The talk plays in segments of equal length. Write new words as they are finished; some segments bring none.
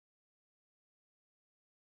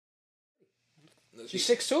She's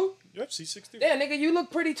 6'2"? Yep, she's 60. Yeah, nigga, you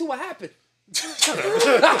look pretty too. What happened? He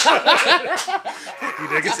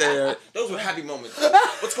said, those were happy moments.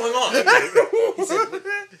 What's going on? He said,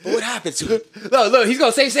 but what happened to it? Look, he's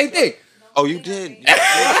gonna say the same thing. Oh, you did.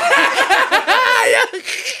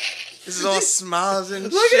 This is all smiles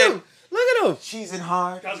and Look shit. at him. Look at him. Cheesing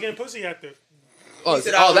hard. I was getting pussy after. Oh,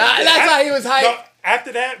 said that's why he was hyped. No,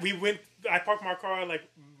 after that, we went. I parked my car like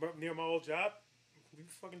near my old job. We were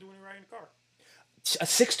fucking doing it right in the car. A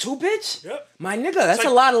 6'2" bitch? Yep. My nigga, that's like-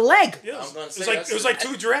 a lot of leg. Yeah, I was gonna say, it was like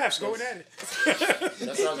two giraffes going at it.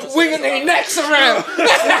 Winging their necks around.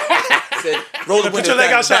 Said, roll the Put window your leg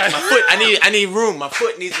back, outside. back. My foot. I need room. My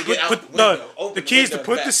foot needs to get out. The window. Open the key is to window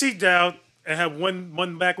put back. the seat down and have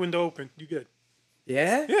one back window open. You good?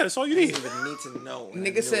 Yeah? Yeah, that's all you I need. didn't even need to know. when I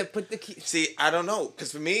Nigga knew said it. put the key. See, I don't know,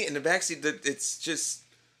 because for me in the backseat, it's just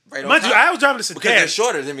right on Mind top. you, I was driving a because sedan. they're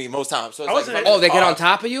shorter than me most times. So it's I like wasn't- right Oh, in they the get car. on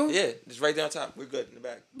top of you? Yeah, it's right there on top. We're good in the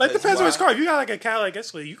back. Like, That's depends on why- his car. If you got like a Cadillac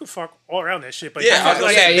Escalade, you can fuck all around that shit. But Yeah, I was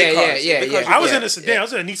gonna Yeah, say big yeah, cars. yeah, Big yeah. cars, I was yeah. in a sedan. I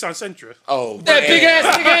was in a Nissan Sentra. Oh, That big ass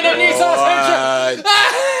nigga in a Nissan Sentra. It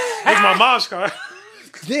was my mom's car.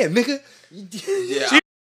 Damn, nigga. Yeah,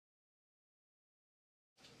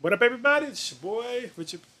 What up, everybody? It's your boy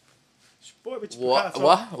Richard. It's your boy Richard What?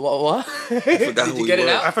 Picasso. What? forgot Did who you we get it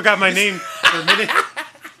were. out? I forgot my name for a minute.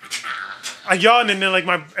 I yawned and then like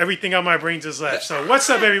everything on my brain just left. So what's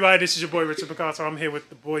up, everybody? This is your boy Richard Picasso. I'm here with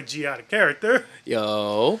the boy G out of character,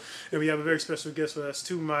 Yo. and we have a very special guest with us.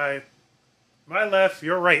 To my left,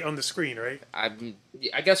 your right on the screen, right?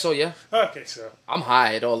 I guess so, yeah. Okay, so I'm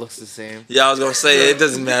high. It all looks the same. Yeah, I was gonna say it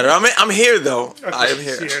doesn't matter. I'm here though. I am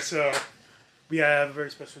here. Yeah, so we have a very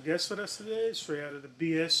special guest with us today, straight out of the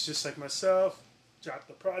BS, just like myself. Dropped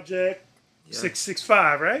the project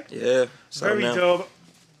 665, right? Yeah. So Very now, dope.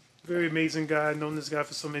 Very amazing guy. Known this guy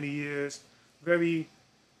for so many years. Very,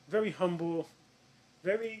 very humble.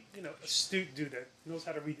 Very, astute dude that knows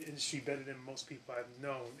how to read the industry better than most people I've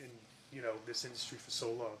known in, this industry for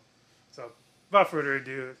so long. So, without further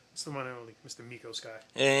ado, it's the one and only Mr. Miko Sky.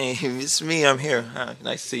 Hey, it's me. I'm here.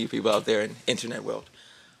 Nice to see you people out there in the internet world.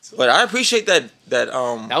 But I appreciate that. That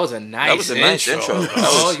was a nice intro.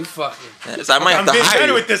 Oh, you fucking. So I might have I'm to getting hire better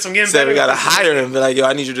you. with this. I'm getting Said better we gotta with this. hire him. Be like, yo,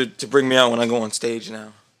 I need you to bring me out when I go on stage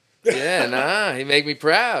now. Yeah, nah. He make me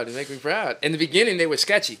proud. In the beginning, they were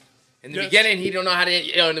sketchy. In the Yes. beginning, he don't know how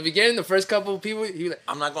to. In the beginning, the first couple of people, he was like,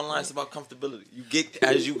 I'm not gonna lie. It's about comfortability. You get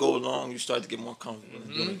as you go along, you start to get more comfortable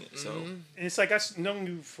in doing it. So And it's like I've known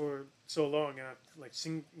you for so long, and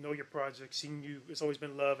I've know your project, seen you. It's always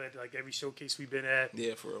been love at like every showcase we've been at,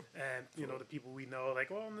 yeah, for real. and the people we know, like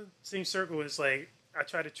in the same circle. It's like I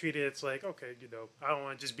try to treat it. It's like okay, I don't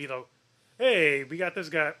want to just be like, hey, we got this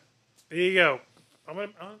guy. There you go. I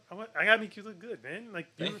gotta make you look good, man. Like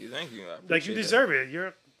Thank you. I Like you appreciate that. deserve it.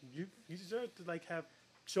 You deserve to like have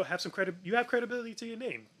some credit. You have credibility to your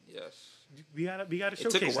name. Yes. We gotta It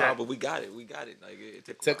showcase took a while, that. but we got it. Like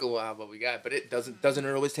it took a while, but we got it. But it doesn't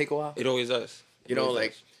it always take a while? It always does. You know,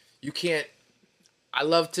 like you can't. I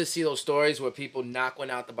love to see those stories where people knock one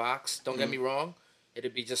out the box. Don't get me wrong.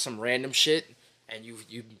 It'd be just some random shit, and you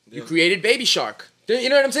created Baby Shark. You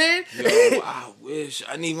know what I'm saying? Yo, I wish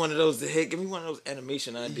I need one of those to hit. Give me one of those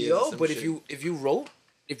animation ideas. or Yo, some but shit.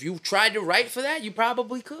 if you tried to write for that, you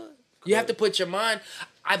probably could. You have to put your mind.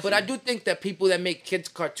 But I do think that people that make kids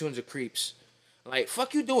cartoons are creeps. Like,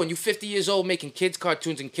 fuck you doing? You 50 years old making kids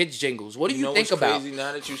cartoons and kids jingles. What do you know think what's about? Crazy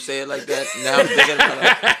now that you say it like that. Now I'm thinking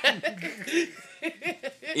about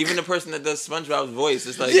it. Even the person that does SpongeBob's voice,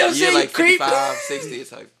 it's like You know what I'm saying, like creep? 55, 60.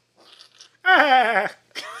 It's like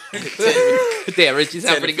Damn, Rich, you sound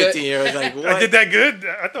 10 to pretty good. 15 years. Like what? I did that good.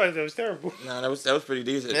 I thought that was terrible. Nah, that was pretty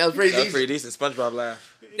decent. That was pretty decent. SpongeBob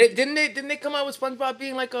laugh. Didn't they come out with SpongeBob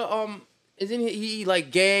being like a Isn't he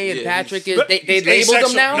like gay and Yeah, Patrick is? But They he's labeled him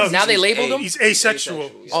asexual. now. No, Now they he's labeled a- him. He's asexual.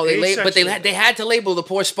 Asexual, yeah. Oh, but Asexual. they had to label the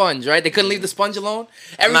poor sponge, right? They couldn't leave the sponge alone.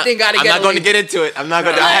 Everything got to I'm get. not going to labeled. get into it. I'm not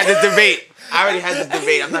going to. I had this debate. I already had this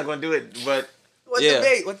debate. I'm not going to do it. But What yeah.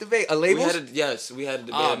 debate? What debate? A we label? had we had a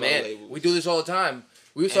debate Oh about man, labels. we do this all the time.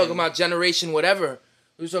 We were talking And- about generation whatever.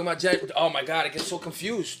 We were talking about oh my god, I get so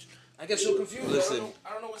confused. Listen.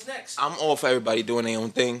 I don't know what's next. I'm all for everybody doing their own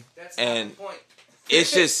thing, That's and not the point.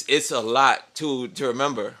 it's a lot to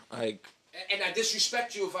remember. Like And I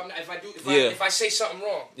disrespect you if Yeah. I say something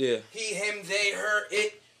wrong. yeah, He, him, they, her,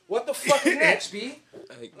 it. What the fuck is next, B?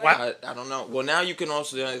 like, I don't know. Well, now you can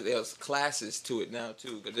also there's classes to it now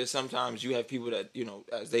too, because there's sometimes you have people that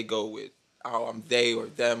as they go with I'm they or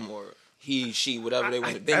them or he, she, whatever they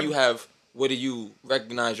want. Then you have what do you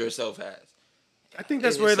recognize yourself as? I think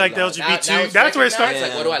that's It's where a like the lot. LGBT. Now it's That's where it recognized, starts.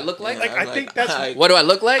 like, what do I look like? Like, I think that's- What do I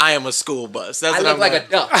look like? I am a school bus. That's I what look I'm like like. a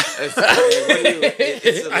duck. I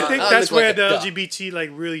think I that's look like where a the duck. LGBT like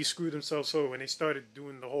really screwed themselves over when they started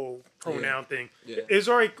doing the whole pronoun thing. Yeah. It's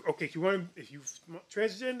already okay. If you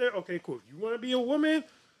transgender, okay, cool. If you want to be a woman,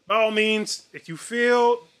 by all means. If you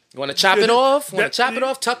feel You want to chop it off? Want That- to chop it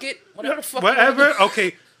off? Tuck it? Whatever the fuck. you wanna whatever, do.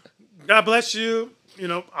 okay. God bless you. You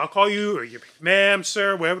know, I'll call you or you, ma'am,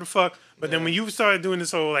 sir, whatever the fuck. But then when you started doing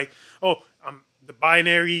this whole like, oh, I'm the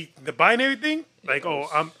binary thing, like, oh,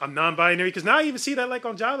 I'm non-binary, because now I even see that like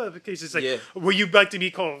on job applications, like, Yeah. where you like to be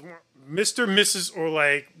called Mr., Mrs., or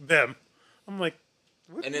like them. I'm like,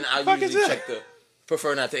 what And then the I fuck usually is that? check the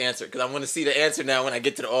prefer not to answer because I want to see the answer now when I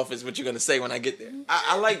get to the office. What you're gonna say when I get there?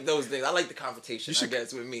 I like those things. I like the confrontation. I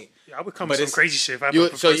guess with me, Yeah, I would come But with some it's- crazy shit. If I You-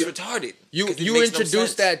 prefer- so it's you- retarded. You 'cause it you makes no introduced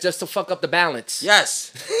sense. that just to fuck up the balance.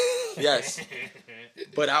 Yes, yes.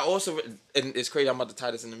 But I also, and it's crazy. I'm about to tie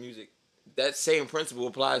this into music. That same principle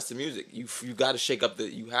applies to music. You got to shake up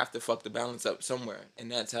you have to fuck the balance up somewhere, and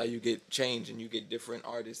that's how you get change and you get different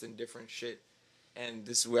artists and different shit. And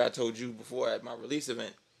this is where I told you before at my release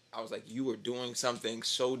event, I was like, you were doing something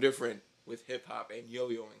so different with hip hop and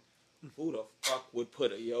yo-yoing. Who the fuck would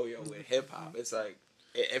put a yo-yo with hip hop? It's like,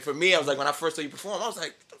 and for me, I was like, when I first saw you perform, I was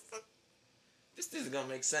like, what the fuck? This isn't gonna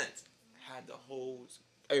make sense. I had the whole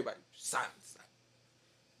everybody silence.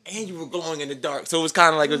 And you were glowing in the dark. So it was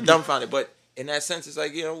kind of like it was dumbfounded. But in that sense, it's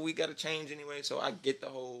like, we got to change anyway. So I get the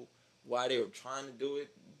whole why they were trying to do it.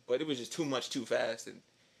 But it was just too much too fast. And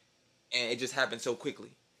it just happened so quickly.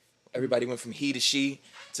 Everybody went from he to she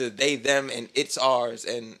to they, them, and it's ours.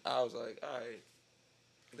 And I was like, all right,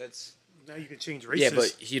 that's... now you can change races. Yeah,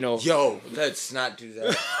 but you know, Yo, let's not do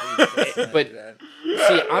that. Please, let's not But- do that.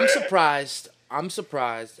 see, I'm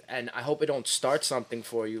surprised, and I hope it don't start something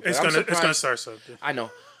for you. but it's I'm gonna surprised- start something. I know.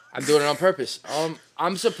 I'm doing it on purpose.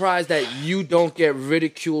 I'm surprised that you don't get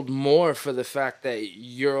ridiculed more for the fact that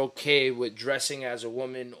you're okay with dressing as a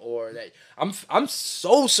woman, or that I'm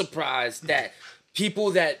so surprised that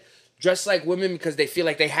people that dress like women because they feel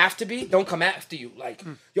like they have to be don't come after you. Like,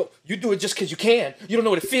 yo, you do it just because you can. You don't know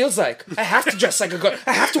what it feels like. I have to dress like a girl.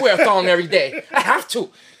 I have to wear a thong every day. I have to.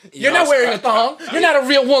 You're not wearing a thong. You're not a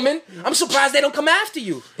real woman. I'm surprised they don't come after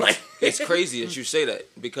you. Like, It's crazy that you say that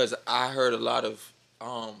because I heard a lot of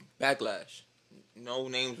backlash. No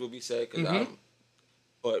names will be said,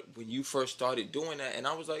 but when you first started doing that, and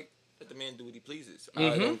I was like, let the man do what he pleases.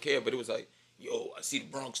 I don't care. But it was like, yo, I see the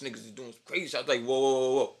Bronx niggas is doing crazy shit. I was like,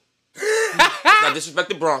 whoa. Let's not disrespect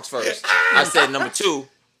the Bronx first. I said number two,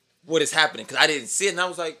 what is happening? Because I didn't see it, and I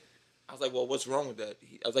was like, well, what's wrong with that?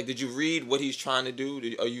 I was like, did you read what he's trying to do?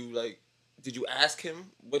 Did you ask him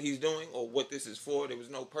what he's doing or what this is for? There was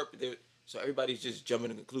no purpose. So everybody's just jumping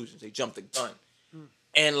to conclusions. They jump the gun.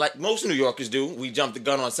 And like most New Yorkers do, we jump the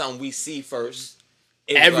gun on something we see first.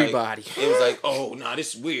 It was everybody. Like, it was like, oh, nah,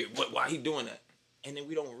 this is weird. Why he doing that? And then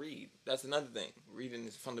we don't read. That's another thing. Reading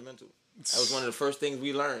is fundamental. That was one of the first things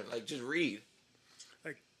we learned. Like, just read.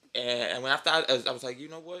 Like- And when after I was like, you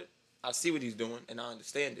know what? I see what he's doing, and I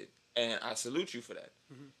understand it. And I salute you for that.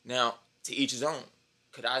 Now, to each his own.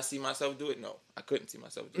 Could I see myself do it? No, I couldn't see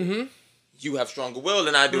myself do it. You have stronger will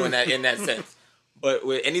than I do in that sense. But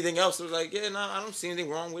with anything else, it was like, yeah, no, I don't see anything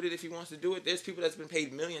wrong with it if he wants to do it. There's people that's been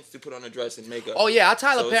paid millions to put on a dress and makeup. oh yeah,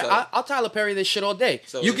 So it's like- I'll Tyler Perry this shit all day.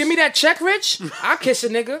 So You it's- give me that check, Rich? I'll kiss a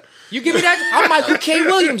nigga. You give me that? I'm Michael K.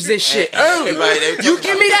 Williams this shit early. Everybody, they You talking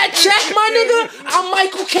give about- me that check, my nigga? I'm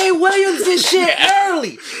Michael K. Williams this shit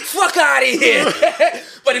early. Fuck out of here.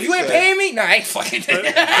 But if you ain't paying me, nah, I ain't fucking.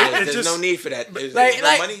 There's just- no need for that. There's Like- no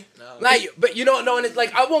like- money. No. Like, but you don't know, and it's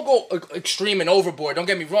like, I won't go extreme and overboard, don't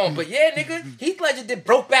get me wrong, but yeah, nigga, Heath Ledger did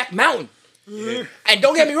Brokeback Mountain. Yeah. And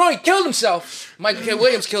don't get me wrong, he killed himself. Michael K.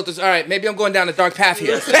 Williams killed us. All right, maybe I'm going down a dark path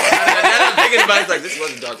here. Now that I'm thinking about it, it's like, this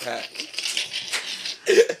was a dark path.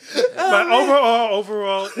 But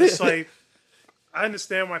overall, it's like I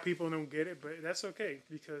understand why people don't get it, but that's okay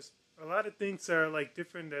because a lot of things are like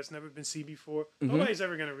different that's never been seen before. Nobody's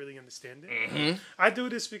ever gonna really understand it. I do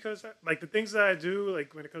this because like the things that I do,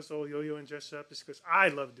 like when it comes to old yo-yo and dress up, is because I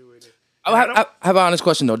love doing it. I have an honest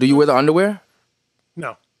question, though. Do you wear the underwear?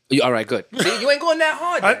 No, All right, good. See, you ain't going that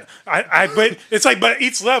hard, then. but it's like, but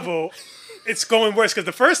each level, it's going worse because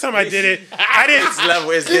the first time I did it, I didn't. This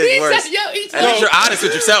level is He getting worse. said, yo, he's At least you're honest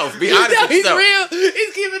with yourself. Be honest with he's yourself. real.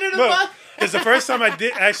 He's keeping it a buck. Because the first time I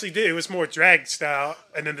actually did it was more drag style,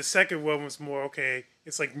 and then the second one was more okay.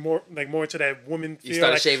 It's like more into that woman feel.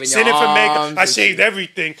 started like, shaving your sitting for makeup. arms I and shaved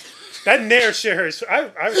everything. That nair shit hurts. I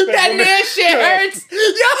respect That women. nail shit hurts.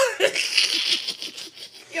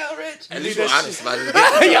 Yo. Yo, Rich. At least that we're honest about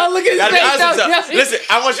it. Y'all look at his Gotta be face. honest with though. y'all. Listen,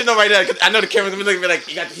 I want you to know right now, because I know the camera's gonna be looking at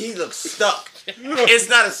me like, he looks stuck. It's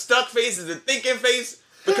not a stuck face, it's a thinking face.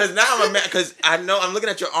 Because now I'm a man, because I know I'm looking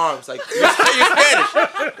at your arms. Like, you're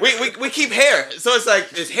Spanish. We keep hair. So it's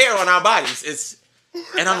like, there's hair on our bodies.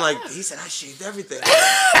 And I'm like, he said, I shaved everything.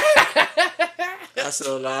 That's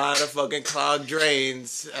a lot of fucking clogged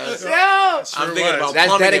drains. I'm thinking about That's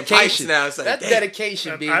plumbing and pipes dedication. now. It's like, That's damn.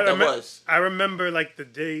 dedication, B. I remember like the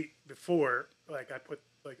day before, like I put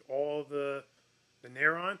like all the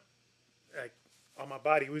Nair on, like on my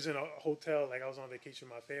body. It was in a hotel, like I was on vacation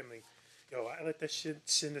with my family. Yo, I let that shit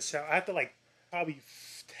sit in the shower. After like probably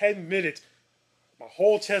 10 minutes, my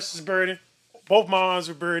whole chest was burning. Both my arms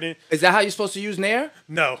were burning. Is that how you're supposed to use Nair?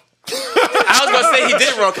 No. I was gonna say he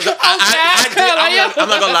did it wrong because I'm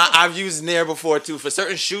not gonna lie. I've used Nair before too for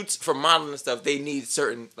certain shoots for modeling and stuff. They need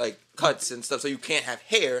certain like cuts and stuff, so you can't have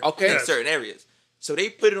hair in certain areas. So they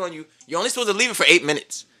put it on you. You're only supposed to leave it for 8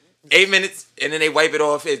 minutes. 8 minutes, and then they wipe it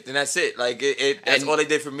off, and that's it. Like that's all they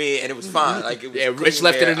did for me, and it was fine. Like it was Rich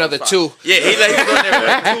left it another 2. Yeah, he left it on there for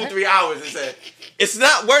like 2-3 hours and said, "It's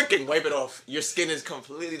not working. Wipe it off. Your skin is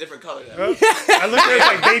completely different color now." I looked at it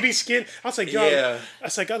like baby skin. I was like, yo, Yeah. I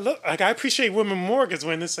was like, I appreciate women more because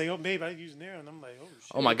when they say, oh, babe, I use Nair, and I'm like, oh,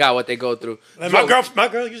 shit. Oh my God, what they go through. Like, my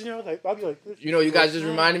girl using Nair, like, I'll be like, this. You know, you guys just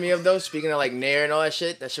reminded me of those. Speaking of like Nair and all that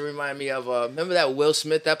shit, that should remind me of remember that Will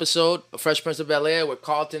Smith episode, Fresh Prince of Bel-Air, where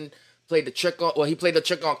Carlton played the trick on. Well, he played the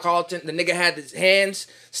trick on Carlton. The nigga had his hands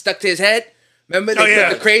stuck to his head. Remember they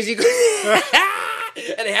did the crazy,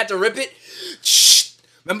 and they had to rip it.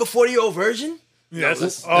 Remember 40-Year-Old Virgin?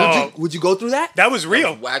 Yes. Would you go through that? That was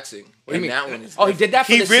real. Waxing. What do you mean? That one is he did that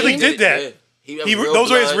for He the really scene? did that. Yeah.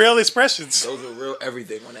 Those were his real expressions. Those were real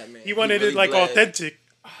everything on that man. He wanted really it like bled. authentic.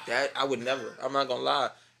 That I would never. I'm not gonna lie.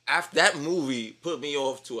 After that movie put me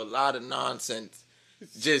off to a lot of nonsense,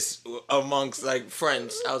 just amongst like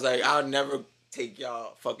friends. I was like, I'll never take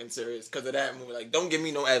y'all fucking serious because of that movie. Like, don't give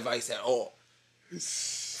me no advice at all.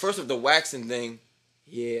 First of the waxing thing,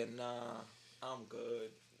 yeah, nah, I'm good.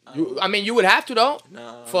 I mean, you would have to though.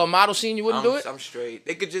 Nah. For a model scene, you wouldn't do it. I'm straight.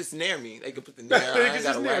 They could just Nair me. They could put the Nair on. They I could ain't just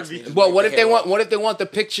gotta Nair wax me. me. But what if they want? What if they want the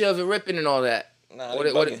picture of it ripping and all that? Nah,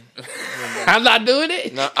 I'm not doing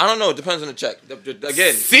it. No, I don't know. It depends on the check.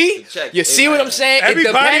 Again, See, the check. you see what I'm saying? It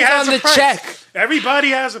Everybody depends has on a the price. check. Everybody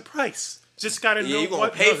has a price. Just gotta know Yeah, you gonna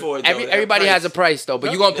what pay for it. Though, Everybody has a price though, but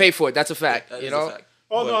you're gonna pay for it. That's a fact. That You is a know. fact.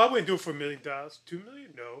 Oh But- no, I wouldn't do it for $1 million. $2 million?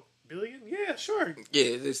 No. Billion? Yeah, sure.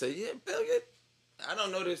 Yeah, they say, yeah, billion. I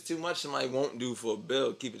don't know there's too much somebody won't do for a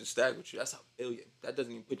bill. Keep it a stack with you. That's a billion. That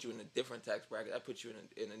doesn't even put you in a different tax bracket. That puts you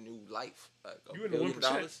in a new life. Like You in the $1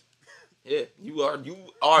 billion. 1%. Yeah, you are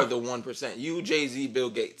the 1%. You, Jay-Z,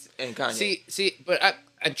 Bill Gates, and Kanye. See, but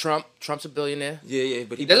and Trump's a billionaire. Yeah,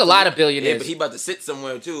 but There's a lot of billionaires. Yeah, but he about to sit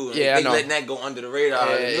somewhere too. And Yeah, I they know. letting that go under the radar.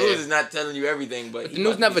 Yeah, the yeah, news yeah. is not telling you everything, but The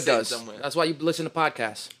news never does. Somewhere. That's why you listen to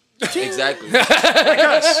podcasts. Exactly.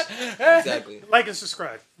 Us. Exactly. Like and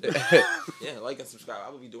subscribe. Yeah, like and subscribe.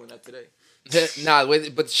 I will be doing that today.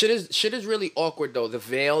 But shit is really awkward though. The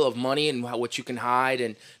veil of money and what you can hide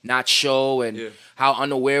and not show, and how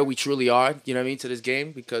unaware we truly are. You know what I mean, to this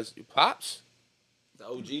game, because pops, The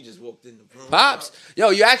OG just walked in the room. pops, yo,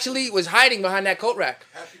 you actually was hiding behind that coat rack.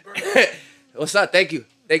 Happy birthday. What's up? Thank you.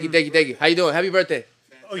 How you doing? Happy birthday.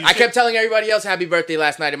 Oh, you I kept telling everybody else happy birthday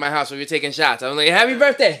last night in my house when we were taking shots. I was like, happy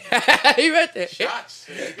birthday. Happy birthday. Shots.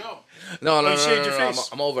 There you go. No. you shaved your face.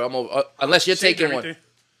 I'm over. Unless you're Shaved taking one. everything.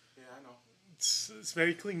 Yeah, I know. It's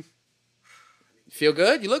very clean. Feel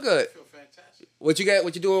good? You look good. I feel fantastic. What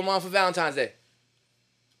you doing with mom for Valentine's Day?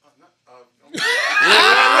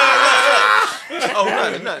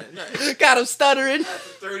 Oh, nothing. Got him stuttering.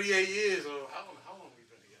 After 38 years, or how long we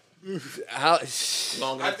been together? How,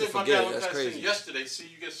 Long I enough to did my forget it. Valentine's That's thing crazy. yesterday. See,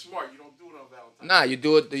 you get smart. You don't do it on Valentine's. nah, you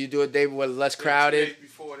do a day where less Day. crowded. 2 days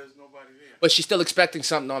before, there's nobody there. But she's still expecting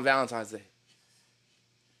something on Valentine's Day.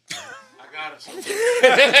 I got it. Something.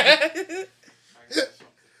 I got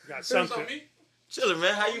Got something. something. Me? Chilling,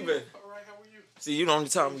 man. How you been? All right. How are you? See, you the only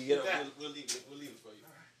time we get up. We'll leave it for you.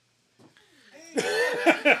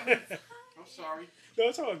 I'm sorry. No,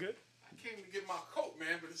 it's all good. I came to get my coat,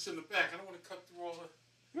 man, but it's in the back. I don't want to cut through all the.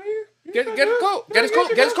 Get his coat. Get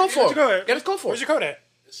his coat for him. Get his coat for Where's him. your coat at?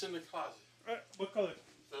 It's in the closet. What color?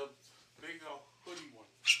 The big hoodie one.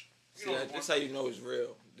 You See, know the that's one. how you know it's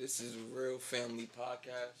real. This is a real family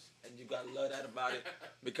podcast, and you gotta love that about it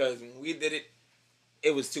because when we did it,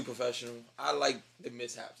 it was too professional. I like the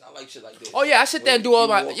mishaps. I like shit like this. Oh yeah, I sit there and do all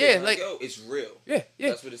my like yo, it's real. yeah.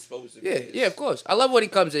 That's what it's supposed to be. Yeah, of course. I love when he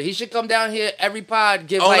comes in. He should come down here every pod,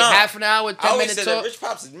 give Oh, like no. half an hour, I 10 always minutes said that talk. Rich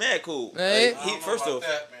Pops is mad cool. Eh? Like, I don't know first about off,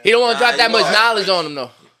 that, man. He don't want to Nah, drop that you much are. knowledge on him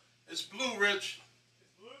though. It's blue, Rich. It's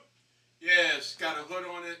blue. Yeah, it's got a hood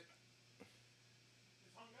on it.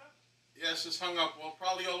 It's hung up. Yes, it's hung up. Well,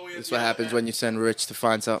 probably all the way. That's what happens when you send Rich to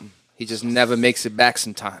find something. He just never makes it back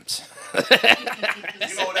sometimes. You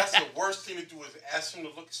know, that's the worst thing to do is ask him to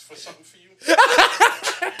look for something for you.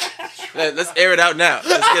 Let's air it out now.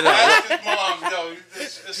 Let's get it out.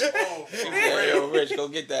 Ask his mom, yo, Yo, Rich, go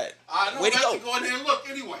get that. I know Where'd he I have go? to go in there and look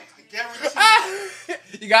anyway. I guarantee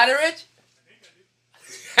you. You got it, Rich?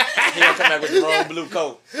 He gonna come back with the wrong blue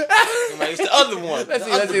coat. It's the other one. Let's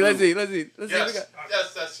The other see. blue. Yes,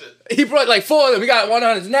 yes, that's it. He brought like 4 of them. He got one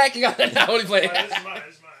on his neck. He got that. What he playing? This is mine.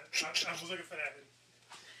 This is mine. I was looking for that.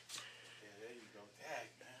 Yeah, there you go. Dang,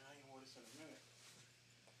 man, I ain't want this in a minute.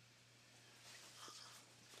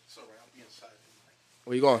 It's alright, I'll be inside tonight.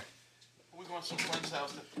 Where you going? We're going to some friend's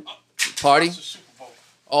house. Party? It's the Super Bowl.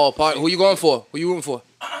 Oh, party. Who you going for? Who you rooting for?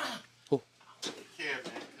 Yeah,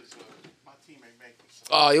 man, because my team ain't making it. So.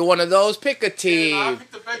 Oh, you're one of those. Pick a Yeah, I team.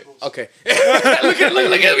 picked the Bengals. Okay.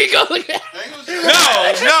 look at me go. Look at Bengals?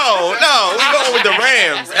 No. We going with the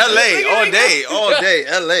Rams. LA all day.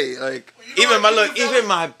 LA. Like even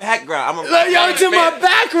my background. I'm a Look, yo, to my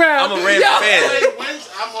background. I'm a Rams fan. If he wins,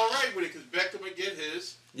 I'm all right with it because Beckham would get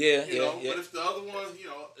his. Yeah. But if the other one,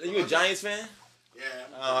 Are you a Giants fan? Yeah.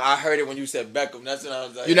 I heard it when you said Beckham. That's when I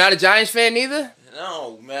was like, You're not a Giants fan neither?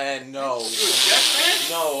 No, man, no. You a Jets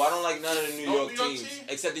fan? No, I don't like none of the New No York New York teams team?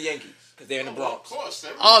 except the Yankees because they're in the Bronx. Of course.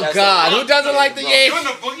 Oh, That's God. the- Who doesn't like the Bro. You're in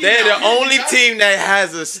Yankees? the boogie They're now. the only You got- team that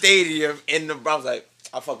has a stadium in the Bronx. Like,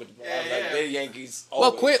 I fuck with the Bronx. Yeah, Like, yeah. they're Yankees.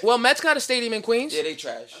 Well, Always. Mets got a stadium in Queens. Yeah, they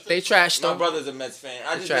trash. They trashed My them. brother's a Mets fan.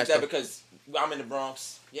 I just trash did that them. because I'm in the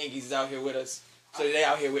Bronx. Yankees is out here with us, so they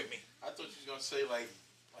out here with me. I thought you was going to say, like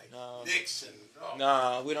No. Knicks and... Oh.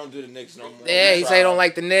 Nah, we don't do the Knicks no more. Yeah, We he tried. say he don't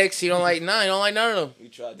like the Knicks. He don't like he don't like none of them. We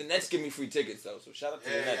tried. The Nets give me free tickets though, so shout out to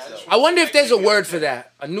the Yeah, Nets I just though. I wonder if there's a word for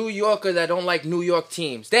that. A New Yorker that don't like New York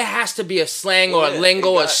teams. There has to be a slang or a Yeah, lingo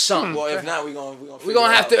it or got- something. Well, if not, we gonna We're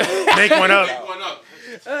gonna have to. Make one up. Pick one up.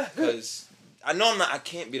 because I know I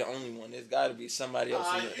can't be the only one. There's got to be somebody else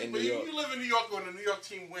in New York. You live in New York. When the New York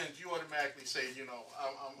team wins, you automatically say,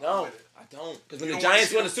 I'm No, with it. I don't. Because when You the don't wanna Giants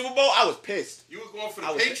see won the them? Super Bowl, I was pissed. You were going for the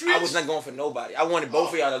I Patriots? was not going for nobody. I wanted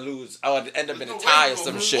both of y'all to lose. I would end up in a There's no tie way or to go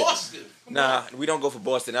some for shit. Boston. Come Nah, on. we don't go for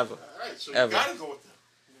Boston ever. All right, so Ever. you got to go with the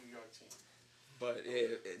New York team. But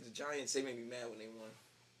yeah, the Giants, they made me mad when they won.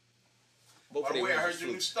 Both By of the their way, I wins heard your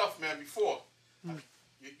was new stuff, man, before.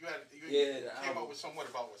 You Yeah, the came album. up with somewhat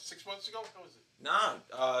about, 6 months ago? How was it?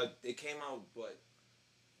 Nah, they came out, the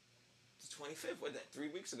 25th, what, 3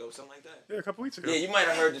 weeks ago, something like that. Yeah, a couple weeks ago. Yeah, you might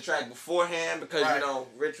have heard the track beforehand because, Right.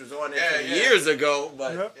 Rich was on it Yeah, from yeah. years ago,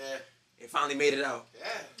 but Yep. Yeah. it finally made it out. Yeah,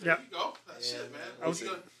 there Yeah. you go. That's Yeah, it, man. I was-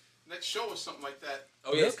 What's the next show or something like that?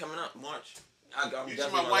 Oh, yeah, it's coming up, March. I'm You see, definitely my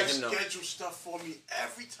gonna let wife him know. schedule stuff for me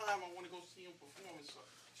every time I want to go see him perform and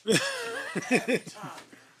stuff. Every time,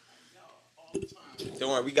 man. Yo, all the time.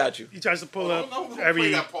 Don't worry, we got you. He tries to pull I'm up not gonna play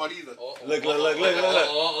every. that part either. Look.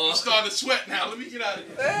 I'm starting to sweat now. Let me get out of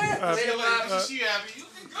here. Uh, See you later. Good to see you, Abby. You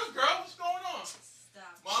looking good, girl. What's going on?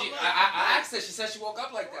 Stop. Mom, I asked her. She said she woke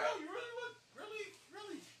up like Girl, that. you really look,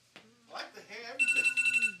 really. I like the hair,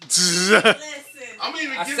 everything. Listen. I'm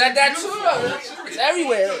even I giving said that beautiful. too, though. I'm serious. It's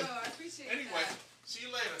everywhere. Oh, I appreciate Anyway, that. see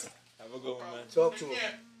you later. Have a good one, man. Talk to Take him.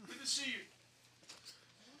 care. Good to see you.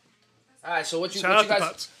 All right. So what you Shout out to guys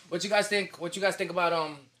Pops. what you guys think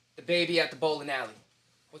about the baby at the bowling alley?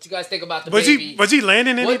 What you guys think about the Was baby? he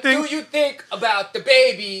landing What anything? do you think about the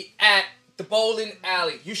baby at the bowling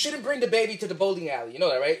alley? You shouldn't bring the baby to the bowling alley. You know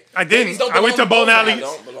that, right? I didn't. Babies don't I went belong to in bowling alley. I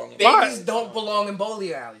don't belong in Why? Babies don't belong in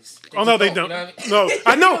bowling alleys. Oh no, they just don't. you know what I mean?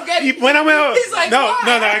 No, I know. don't get it. When I went out, He's like, no,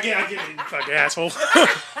 why? I get it, you fucking asshole.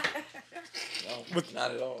 No,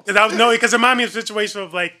 not at all. Because it reminded me of a situation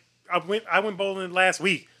of like I went bowling last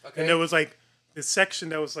week, Okay. and there was like this section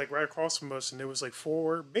that was like right across from us, and there was like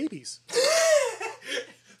 4 babies.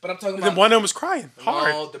 But I'm talking And about then one of them was crying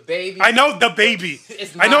hard. no, the baby. I know the baby.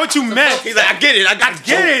 It's I know not what you supposed meant. He's like, I get it. I got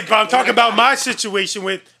Get it, but I'm talking about my situation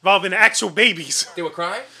with involving actual babies. They were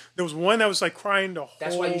crying. There was one that was like crying the whole.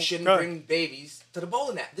 That's why you shouldn't time. bring babies to the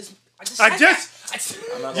bowling alley. I just-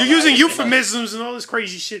 I'm not You're gonna using lie. euphemisms and all this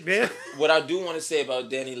crazy shit, man. What I do want to say about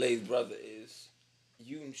Danny Lay's brother is,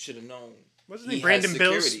 you should have known. What's his He name? Brandon has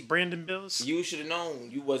Bills. security. Brandon Bills. You should have known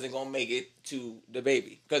you wasn't gonna make it to the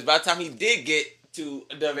baby. Because by the time he did get to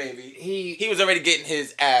the baby, he was already getting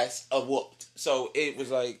his ass whooped. So it was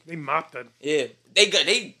like, They mopped it. yeah,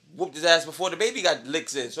 they whooped his ass before the baby got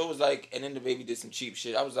licks in. So it was like, and then the baby did some cheap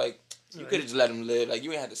shit. I was like, you could have just let him live. Like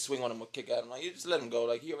you ain't had to swing on him or kick at him. Like you just let him go.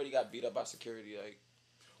 Like he already got beat up by security. Like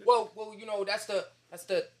well, you know that's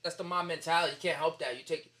the mom mentality. You can't help that.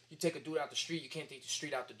 you take a dude out the street, you can't take the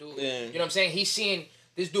street out the dude. Yeah. You know what I'm saying? He's seeing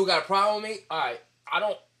this dude got a problem with me. All right,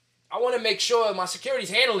 I want to make sure my security's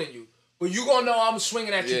handling you, but you gonna know I'm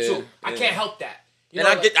swinging at you Yeah, too. I yeah. can't help that. You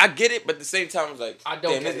And know, I get it, but at the same time, I was like, I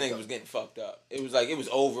don't damn, get this it, nigga though. was getting fucked up. It was like, it was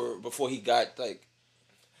over before he got, like...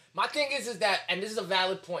 my thing is that, and this is a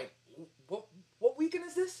valid point. What weekend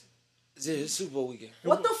is this? It's Super Bowl weekend.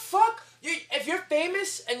 What the fuck? If you're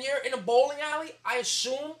famous and you're in a bowling alley, I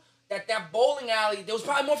assume that bowling alley, there was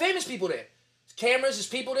probably more famous people there. There's cameras, there's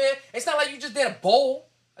people there. It's not like you just did a bowl.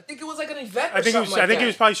 I think it was like an event or something like that. I think he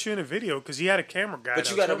was probably shooting a video because he had a camera guy. But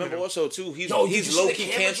you gotta remember also, too, he's Yo, did you see low the key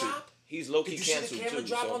camera canceled. drop? He's low key Did you see canceled, the camera too.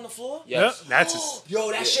 drop so. on the floor? Yes. Yep, that's his.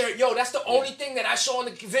 Yo, that shit. Yo, that's the only thing that I saw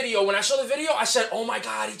in the video. When I saw the video, I said, "Oh my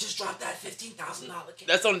god, he just dropped that $15,000 camera."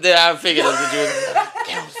 That's the only thing I figured was to do.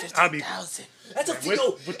 Damn, I'll be- 15,000. That's a With-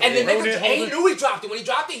 video. with the And then rodent and he holder? knew he dropped it. When he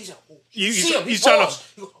dropped it, he said, "Oh, You- see him." He he's trying to- paused.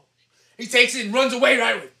 He goes, "Oh." He takes it and runs away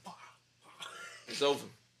right away. It's over.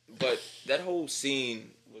 But that whole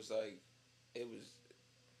scene was like, it was.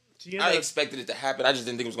 She I ended up- expected it to happen. I just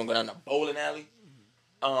didn't think it was gonna go down the bowling alley.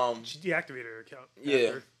 she deactivated her account. Yeah,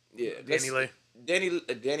 after yeah. Danny Lay.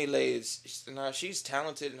 Danny Lay is she's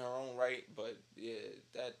talented in her own right, but yeah,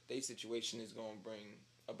 that situation is gonna bring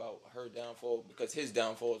about her downfall because his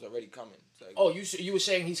downfall is already coming. It's like, Oh, you were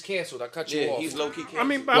saying he's canceled. I cut you yeah, off. he's low key canceled. I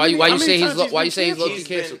mean, Why you how many say he's times low- been why you say he's canceled? low-key He's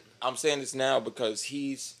been- canceled? I'm saying this now because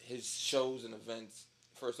his shows and events.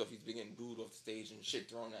 First off, he's been getting booed off the stage and shit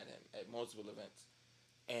thrown at him at multiple events,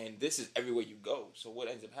 and this is everywhere you go. So what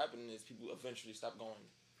ends up happening is people eventually stop going.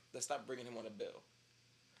 Let's stop bringing him on a bill.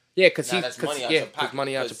 Yeah, because Now he's that's money out your pocket,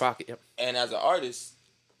 money out your because- pocket. Yep. And as an artist,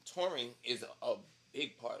 touring is a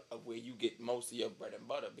big part of where you get most of your bread and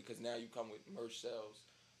butter because now you come with merch sales,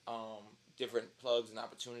 different plugs and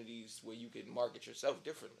opportunities where you can market yourself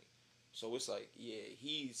differently. So it's like, yeah,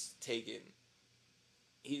 he's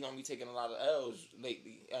gonna be taking a lot of L's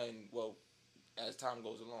lately, and well, as time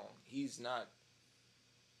goes along, he's not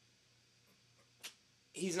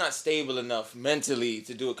stable enough mentally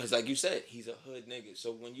to do it because, like you said, he's a hood nigga.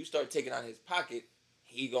 So when you start taking out his pocket,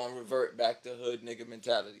 he gonna revert back to hood nigga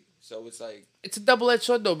mentality. So it's like, It's a double-edged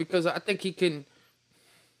sword though because I think he can.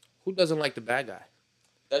 Who doesn't like the bad guy?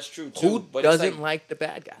 that's true too. Who but it's doesn't like the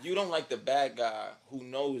bad guy? you don't like the bad guy who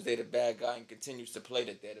knows they're the bad guy and continues to play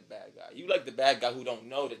that they're the bad guy. You like the bad guy who don't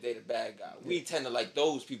know that they're the bad guy. We tend to like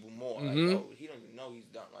those people more. Like, oh, he don't even know he's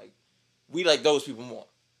done. Like, we like those people more.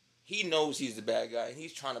 He knows he's the bad guy and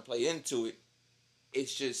he's trying to play into it.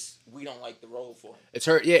 It's just we don't like the role for him. It's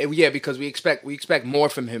hurt. Yeah, because we expect more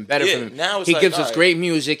from him, better Yeah, from him. now it's he like, gives us alright. great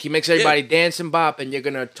music. He makes everybody dance and bop, and you're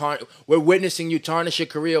gonna we're witnessing you tarnish your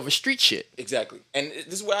career over street shit. Exactly. And this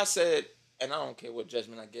is where I said, and I don't care what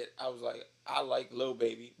judgment I get, I was like, I like Lil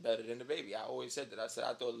Baby better than the Baby. I always said that. I said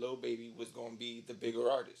I thought Lil Baby was going to be the bigger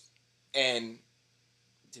artist. And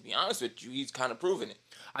to be honest with you, he's kind of proven it.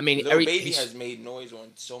 I mean, Lil Baby has made noise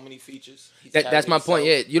on so many features. He's that's carried my point.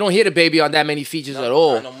 Yeah, himself. you don't hear the Baby on that many features No, at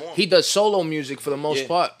all. no more. He does solo music for the most Yeah,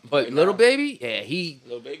 part, but right Little now. Baby, yeah, he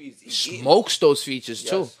Lil Baby's eating. smokes those features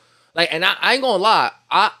too. Yes. Like, and I ain't gonna lie,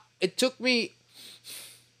 it took me.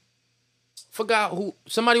 Forgot who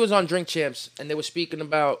somebody was on Drink Champs and they were speaking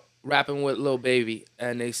about rapping with Lil Baby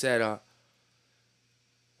and they said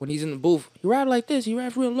when he's in the booth he rap like this, he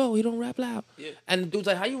rap real low, he don't rap loud. Yeah. And the dude's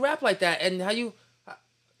like, how you rap like that? And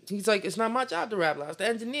he's like, it's not my job to rap loud, it's the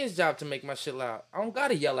engineer's job to make my shit loud. I don't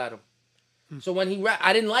gotta yell at him. So when he rap,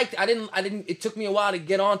 I didn't. It took me a while to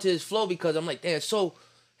get onto his flow because I'm like, damn, it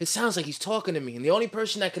sounds like he's talking to me. And the only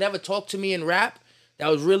person that could ever talk to me in rap that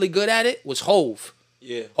was really good at it was Hove.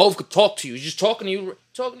 Yeah. Hove could talk to you. He's just talking to you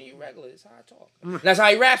regular. That's how I talk. And that's how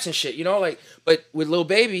he raps and shit, you know? Like, but with Lil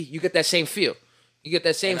Baby, you get that same feel. You get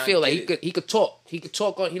that same And I feel. Like get he could talk. He could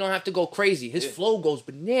talk on. He don't have to go crazy. His flow goes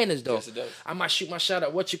bananas though. Yes, it does. I might shoot my shot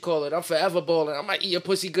at what you call it. I'm forever balling. I might eat your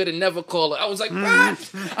pussy good and never call it. I was like,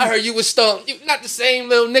 what? I heard you was stoned. You not the same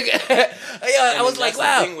little nigga. Yeah, I was like, that's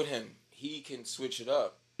wow. The thing with him, he can switch it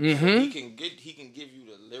up. Mm-hmm. He can give you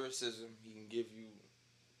the lyricism. He can give you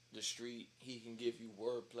the street. He can give you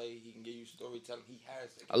wordplay. He can give you storytelling. He has.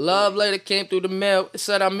 A love letter came through the mail. It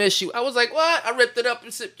said I miss you. I was like, what? I ripped it up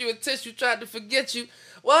and sipped you a tissue. Tried to forget you.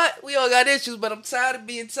 What? We all got issues, but I'm tired of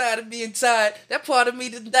being tired. That part of me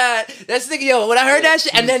done died. That's nigga, yo. When I heard that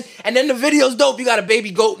shit, and then the video's dope. You got a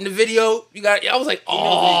baby goat in the video. I was like,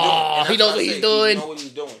 oh, he knows what he's doing. He know what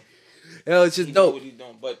he's doing. Yo, it's just He know dope. what he's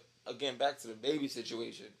doing. But again, back to the Baby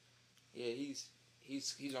situation. Yeah, he's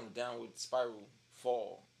on a downward spiral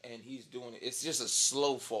fall, and he's doing it. It's just a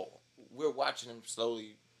slow fall. We're watching him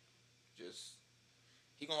slowly.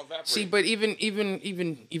 He gonna evaporate. See, but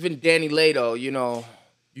even Danny Lay though, you know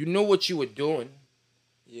what you were doing.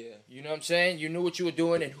 Yeah. You know what I'm saying? You knew what you were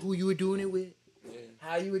doing and who you were doing it with, Yeah.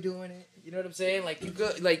 how you were doing it. You know what I'm saying? Like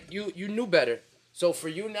you knew better. So for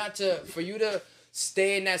you to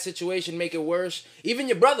stay in that situation, make it worse. Even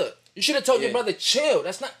your brother, you should have told your Yeah. brother, chill.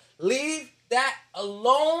 That's not leave that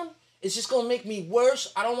alone. It's just gonna make me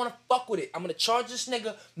worse. I don't want to fuck with it. I'm gonna charge this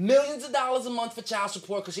nigga millions of dollars a month for child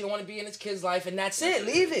support because he don't want to be in his kid's life, and that's it.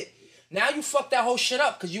 Leave it. Now you fuck that whole shit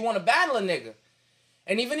up because you want to battle a nigga.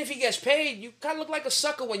 And even if he gets paid, you kind of look like a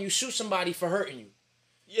sucker when you sue somebody for hurting you.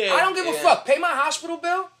 Yeah. I don't give a fuck. Pay my hospital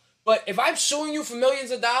bill. But if I'm suing you for millions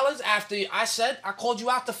of dollars after I said I called you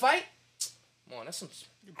out to fight, come on, that's some.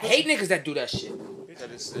 I hate niggas that do that shit.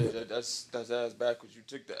 That's ass backwards. You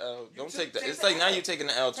took the L. Don't take the. It's like now you're taking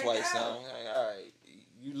the L twice now. Like, all right,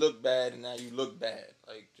 you look bad and now you look bad.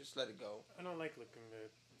 Like just let it go. I don't like looking good.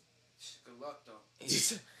 Good luck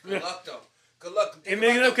though. Good luck though. Good luck. It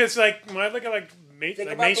makes me look. It's like when I look at like about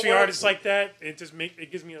the mainstream world. artists like that, it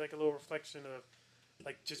gives me like a little reflection of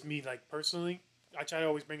like just me like personally. I try to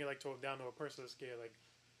always bring it like down to a personal scale. Like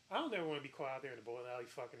I don't ever want to be caught out there in the bowling alley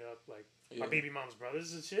fucking up like my baby mama's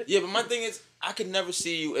brothers and shit. Yeah, but my thing is, I could never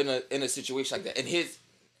see you in a situation like that. And his.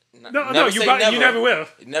 No, you never will.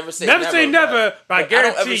 Never say Never never. say never, but I I don't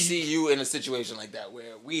ever guarantee see you in a situation like that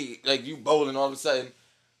where you bowling all of a sudden,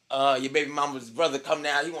 your baby mama's brother come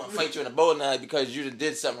down, he want to fight you in a bowling alley because you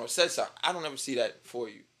did something or said something. I don't ever see that for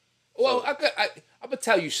you. Well, I'm gonna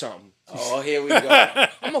tell you something. Oh, here we go.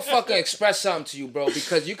 I'm gonna fucking express something to you, bro,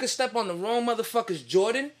 because you could step on the wrong motherfucker's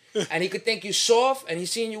Jordan, and he could think you soft, and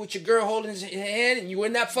he's seeing you with your girl holding his hand, and you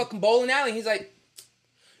in that fucking bowling alley, and he's like,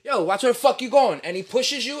 yo, watch where the fuck you going, and he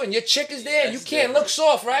pushes you, and your chick is there, and you That's can't different. look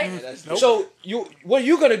soft, right? That's So what are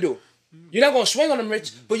you gonna do? You're not gonna swing on him,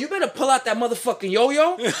 Rich, but you better pull out that motherfucking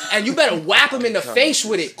yo-yo, and you better whap him in the face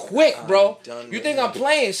with it quick, bro. You think I'm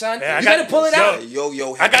playing, son? Yeah, You better pull it out.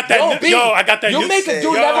 Yo. I got that. Yo, B, I got that. you make a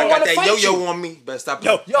dude I never got want to that fight yo-yo you. on me. Better stop.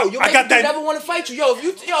 Yo, Yo, you I make got a dude that. never want to fight you.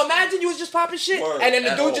 Yo, imagine you was just popping shit, Word, and then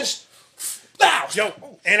the at dude all. just, bow.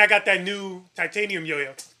 And I got that new titanium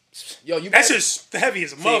yo-yo. Yo, you That's better, just heavy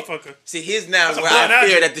as a motherfucker. See, here's now That's a where blunt I fear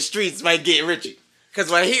action. that the streets might get Richie. Because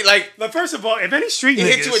when he, like, But first of all, if any street he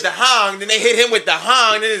niggas, hit you with the hong, then they hit him with the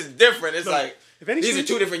hong, then it's different. It's Look, like, if any these are street-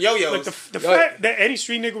 two different yo-yos. like the fact that any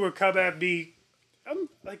street nigga would come at me, I'm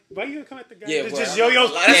like, why you gonna come at the guy? yeah, It's well, just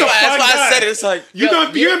yo-yos. That's He's a why, fun I guy. said it. It's like, You're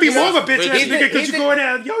gonna be more of a bitch ass he's the- nigga because he's you the- going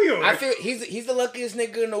at yo-yo. I feel he's the luckiest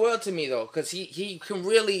nigga in the world to me though, cause he can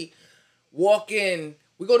really walk in.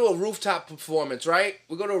 We go to a rooftop performance, right?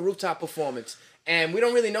 We go to a rooftop performance, and we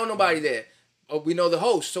don't really know nobody there, but we know the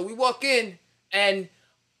host. So we walk in, and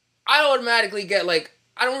I automatically get like,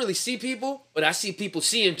 I don't really see people, but I see people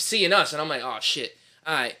seeing us, and I'm like, oh shit,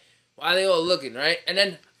 all right, why they all looking, right? And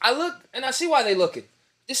then I look, and I see why they looking.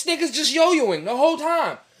 This nigga's just yo-yoing the whole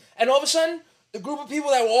time, and all of a sudden, the group of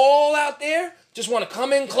people that were all out there just want to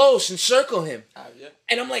come in close and circle him. yeah.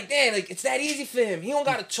 And I'm like, damn, like it's that easy for him. He don't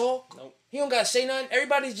gotta talk. Nope. He don't gotta say nothing.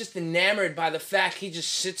 Everybody's just enamored by the fact he just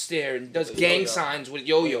sits there and does gang signs with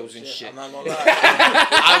yo-yos and shit. I'm not gonna lie.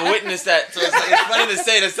 I witnessed that. So it's funny to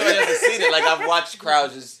say that somebody hasn't seen it. Like, I've watched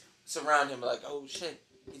crowds just surround him like, oh shit,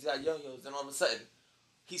 he's got yo-yos. And all of a sudden,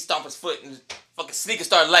 he stomp his foot and his fucking sneakers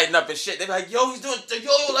start lighting up and shit. They be like, yo, he's doing the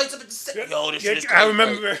yo-yo lights up at the set. Yo, this shit is crazy. I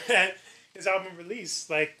remember his album release,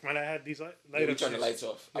 like when I had these light Yeah, up we turn the shoes. lights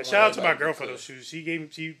off. Yeah, shout out to my girl for those shoes.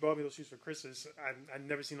 She bought me those shoes for Christmas. I'd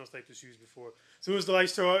never seen those types of shoes before. As soon as the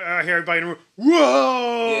lights turn on, I hear everybody in the room.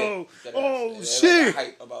 Whoa! Oh shit!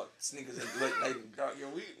 Hype about sneakers and light and dark. Yo,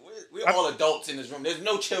 we're all adults in this room. There's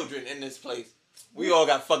no children in this place. We all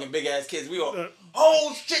got fucking big ass kids. We all,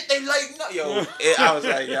 oh shit, they lighting up. Yo, and I was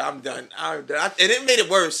like, yeah, I'm done. And it made it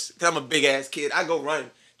worse because I'm a big ass kid. I go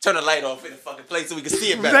run, turn the light off in the fucking place so we can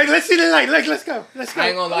see it better. Like, let's see the light. Like, let's go. Let's go. I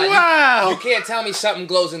ain't gonna lie. Wow! You can't tell me something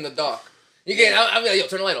glows in the dark. You can't. I'll be like, yo,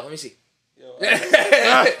 turn the light off. Let me see. Yo,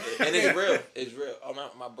 and it's real. It's real.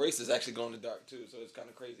 My brace is actually glow in the dark too, so it's kind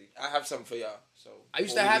of crazy. I have something for y'all. So I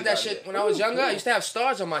used to have that shit when I was younger. I used to have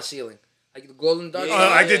stars on my ceiling, like the glow in the dark. Yeah.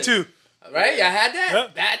 stars. I did too. Right? Y'all had that?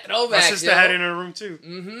 Yep. That My throwback. sister had it in her room too.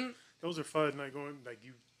 Mm-hmm. Those are fun. Like going, like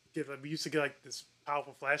you get. Like, we used to get like this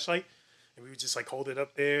powerful flashlight, and we would just like hold it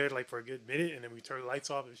up there like for a good minute, and then we turn the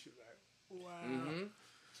lights off, and she was like, "Wow." Mm-hmm.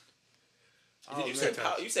 Oh, you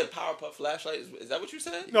man. said Powerpuff flashlight? Is that what you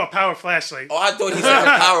said? No, power flashlight. Oh, I thought he said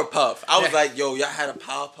a Powerpuff. I was like, yo, y'all had a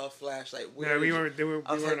Powerpuff flashlight. Yeah, we weren't. We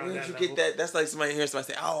I was weren't like, on where that did you level. get that? That's like somebody hearing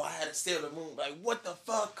somebody say, oh, I had a Sailor Moon. Like, what the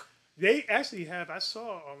fuck? They actually have. I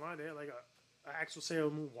saw online. They had like an actual Sailor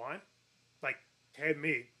Moon wand, like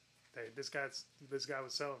handmade. That this guy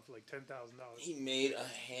was selling for like $10,000. He made a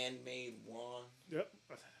handmade wand. Yep,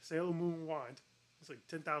 a Sailor Moon wand. It's like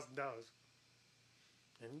 $10,000.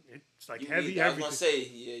 And it's like You heavy either, I was everything. gonna say,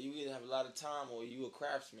 yeah, you either have a lot of time or you a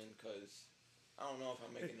craftsman, cause I don't know if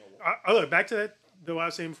I'm making no. I look back to that. Though I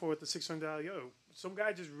was saying before with the $600, yo, some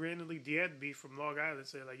guy just randomly DM'd me from Long Island and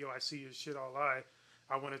said like, yo, I see your shit online.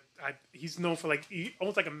 I want to. He's known for like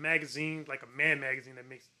almost like a magazine, like a man magazine that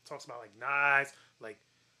talks about like knives, like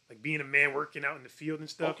being a man working out in the field and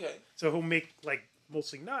stuff. Okay. So he'll make like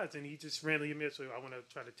mostly knives, and he just randomly admits, so I want to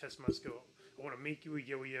try to test my skill. I want to make you a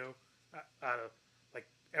yo-yo out of like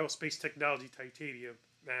aerospace technology titanium.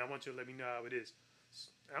 Man, I want you to let me know how it is.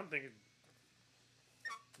 I'm thinking,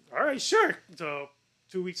 all right, sure. So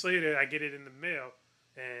 2 weeks later, I get it in the mail,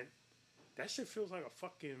 and that shit feels like a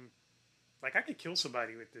fucking, like I could kill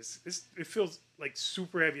somebody with this. It feels like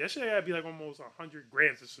super heavy. That shit gotta be like almost 100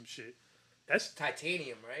 grams or some shit. That's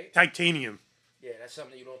Titanium, right? titanium. Yeah, that's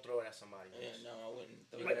something you don't throw it at somebody. Yeah, no, I wouldn't.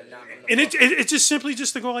 You throw gotta that knock in. them the And fuck it's just simply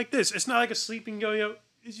just to go like this. It's not like a sleeping yo-yo.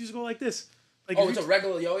 It's just go like this. Like Oh, if it's a you-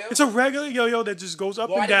 regular yo-yo? It's a regular yo-yo that just goes up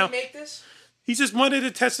Why and did down. he make this? He just wanted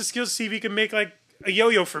to test the skills to see if he could make like a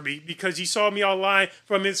yo-yo for me because he saw me online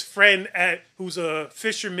from his friend who's a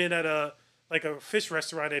fisherman at a fish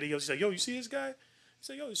restaurant at He's like, yo, you see this guy? He's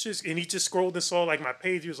like, yo, it's just, and he just scrolled and saw like my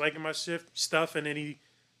page. He was liking my stuff, and then he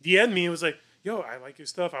DM'd me and was like, yo, I like your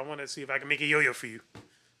stuff. I want to see if I can make a yo-yo for you.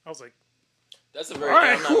 I was like, That's a very. All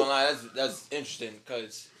right, I'm not cool. gonna lie. That's interesting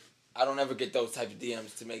because I don't ever get those type of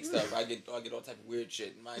DMs to make stuff. I get all type of weird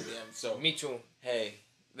shit in my DMs. So Me too. hey,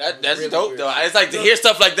 that's really dope weird though. shit. It's like to hear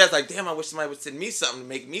stuff like that. It's like, damn, I wish somebody would send me something to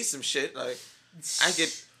make me some shit. Like, I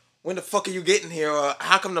get, when the fuck are you getting here? Or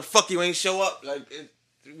how come the fuck you ain't show up? Like,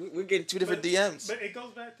 we're getting two different DMs. But it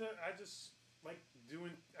goes back to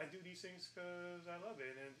I do these things because I love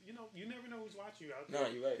it, and you never know who's watching you out there. No,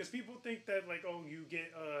 you're right. Because people think that like, oh, you get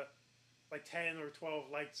like 10 or 12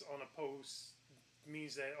 likes on a post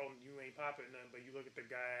means that you ain't popping nothing, but you look at the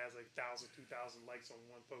guy has like 1,000, 2,000 likes on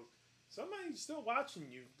one post. Somebody's still watching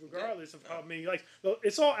you, regardless of how many likes.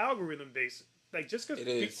 It's all algorithm based. Like just because It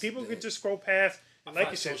is. people can just scroll past, and like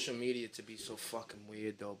Find you said, social media to be so fucking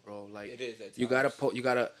weird though, bro. Like It is at you times.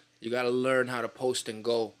 gotta you gotta learn how to post and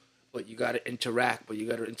go, but you gotta interact. But you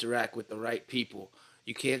gotta interact with the right people.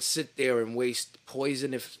 You can't sit there and waste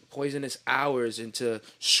poisonous hours into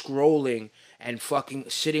scrolling and fucking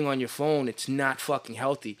sitting on your phone. It's not fucking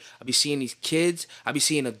healthy. I be seeing these kids. I be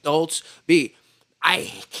seeing adults.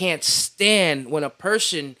 I can't stand when a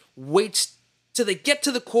person waits till they get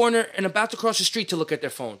to the corner and about to cross the street to look at their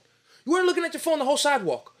phone. You weren't looking at your phone the whole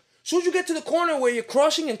sidewalk. As soon as you get to the corner where you're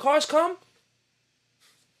crossing and cars come,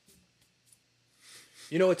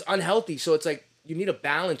 it's unhealthy. So it's like you need a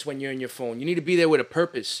balance when you're in your phone. You need to be there with a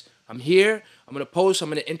purpose. I'm here, I'm going to post, I'm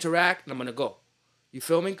going to interact, and I'm going to go. You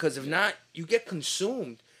feel me? Because if not, you get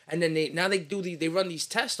consumed. And then they run these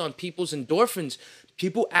tests on people's endorphins.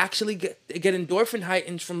 People actually get endorphin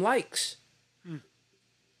heightens from likes.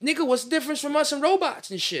 Nigga, what's the difference from us and robots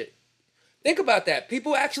and shit? Think about that.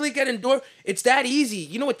 People actually get endorphin. It's that easy.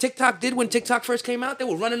 You know what TikTok did when TikTok first came out? They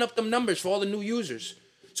were running up them numbers for all the new users.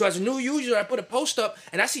 So as a new user, I put a post up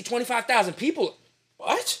and I see 25,000 people.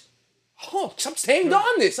 What? Oh, I'm staying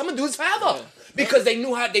on this. I'm gonna do this forever. Yeah. Because they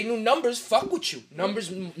knew numbers fuck with you.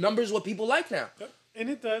 Numbers what people like now. and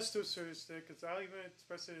it does to a certain extent because I'll even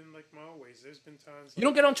express it in like my own ways. There's been times You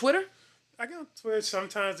don't get on Twitter? I get on Twitter.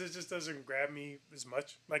 Sometimes it just doesn't grab me as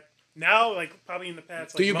much. Like now, like probably in the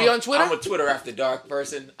past. Do like, you month, be on Twitter? I'm a Twitter after dark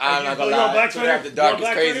person. I'm not you gonna on lie. Black Twitter Twitter? after You dark on is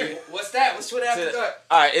Black crazy. Twitter? What's that? What's Twitter after dark?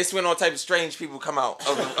 All right, it's when all type of strange people come out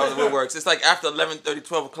of the woodworks. It's like after 11:30,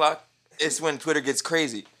 12 o'clock. It's when Twitter gets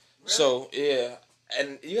crazy. Really? So yeah,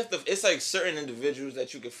 and you have to. It's like certain individuals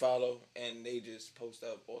that you can follow, and they just post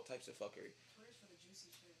up all types of fuckery. Twitter's for the juicy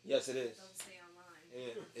shit. Yes, it is. Don't stay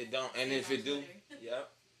online. Yeah, it don't. And if it do, yeah,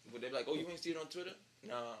 but they're like, oh, you ain't see it on Twitter?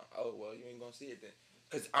 Nah. Oh well, you ain't gonna see it then.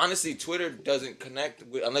 Because honestly, Twitter doesn't connect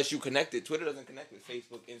with, unless you connect it. Twitter doesn't connect with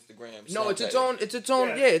Facebook, Instagram. No, Snapchat. it's its own. It's its own.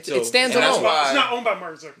 Yeah. Yeah, it stands and that's alone. why- It's not owned by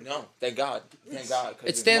Mark Zuckerberg. No, thank God. Thank God. 'cause It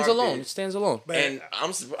if stands Mark alone. did- It stands alone. But And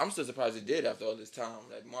I'm still surprised it did after all this time.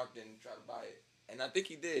 That Mark didn't try to buy it, and I think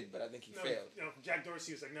he did, but I think he failed. Jack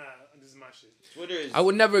Dorsey was like, nah, this is my shit. Twitter is. I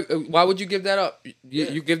would never. Why would you give that up? You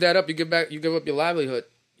Yeah. give that up. You give up your livelihood.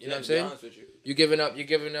 You know what I'm to be saying? honest with you. You're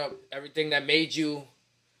giving up everything that made you.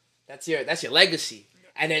 That's your legacy.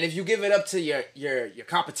 And then if you give it up to your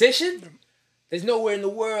competition, there's nowhere in the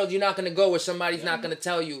world you're not gonna go where somebody's not gonna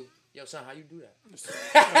tell you, yo, son, how you do that?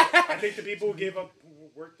 I think the people who gave up who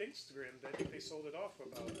worked Instagram, I think they sold it off for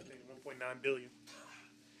about, I think, 1.9 billion.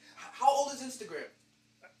 How old is Instagram?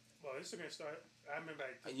 Well, Instagram started, I remember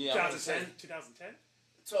like Yeah, I was gonna 2010.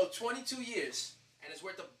 So 22 years, and it's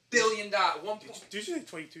worth $1 billion. Did you say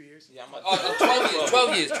 22 years? Yeah, I'm about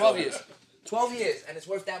 12 years. 12 years. 12 years, and it's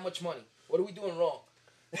worth that much money. What are we doing wrong?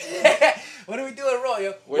 What are we doing wrong,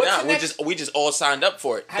 yo? We're not. We just all signed up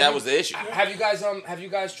for it. That was the issue. Have you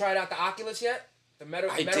guys tried out the Oculus yet? The Meta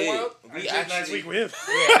World? We last week with him.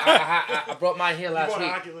 Yeah, I brought mine here You last bought an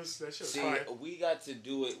week. Oculus. That shit was See, fire. we got to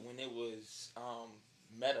do it when it was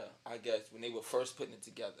Meta, I guess, when they were first putting it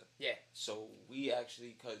together. Yeah. So we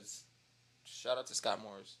actually, because shout out to Scott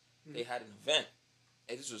Morris, they had an event,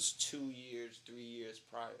 and this was 2 years, 3 years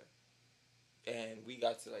prior, and we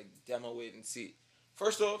got to like demo it and see.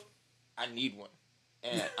 First off, I need one,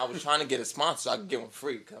 and I was trying to get a sponsor so I could get one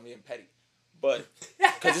free because I'm being petty, but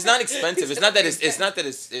because it's not expensive. It's not that it's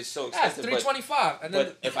so Yeah, it's expensive. $325, and then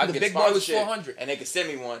But if I the get big boy was sponsorship $400. and they could send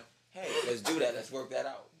me one, hey, let's do that. Let's work that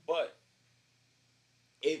out. But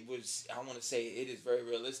it was, I want to say, it is very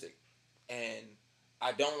realistic, and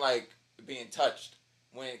I don't like being touched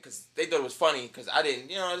because they thought it was funny because I didn't.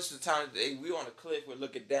 This was the time we were on a cliff, we're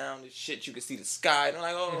looking down, this shit, you could see the sky, and I'm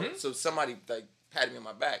like, oh, so somebody like patted me on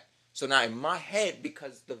my back. So now in my head,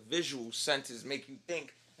 because the visual senses make you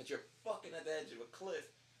think that you're fucking at the edge of a cliff,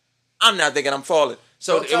 I'm now thinking I'm falling.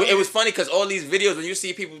 So it was funny because all these videos, when you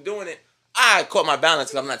see people doing it, I caught my balance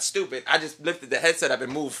because I'm not stupid. I just lifted the headset up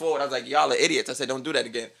and moved forward. I was like, y'all are idiots. I said, don't do that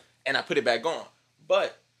again. And I put it back on.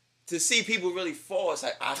 But to see people really fall, it's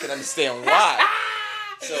like, I can understand why.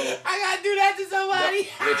 So I gotta do that to somebody.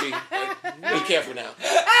 Reggie, be careful now.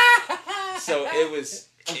 So it was...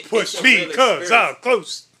 Push it's a me, real cuz experience. I'm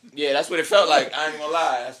close. Yeah, that's what it felt like. I ain't gonna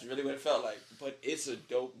lie. That's really what it felt like. But it's a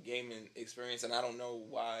dope gaming experience, and I don't know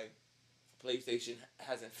why PlayStation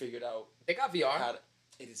hasn't figured out They got VR. how to...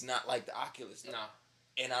 It is not like the Oculus. Nah.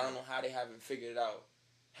 And I don't know how they haven't figured out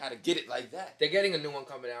how to get it like that. They're getting a new one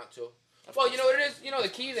coming out too. Well, you know what it is? The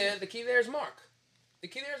key there is Mark. The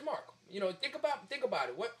key there is Mark. Think about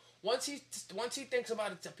it. Once he thinks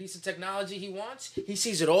about a piece of technology he wants, he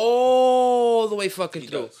sees it all the way fucking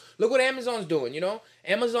through. does. Look what Amazon's doing,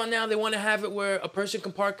 Amazon now, they want to have it where a person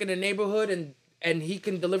can park in a neighborhood and he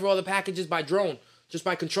can deliver all the packages by drone, just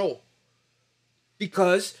by control.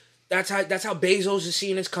 Because that's how Bezos is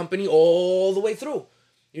seeing his company all the way through.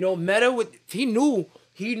 Meta he knew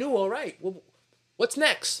all right. Well, what's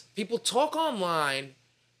next? People talk online.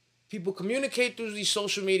 People communicate through these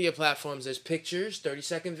social media platforms. There's pictures,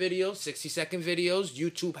 30-second videos, 60-second videos,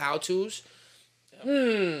 YouTube how-tos.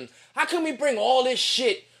 How can we bring all this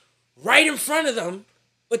shit right in front of them,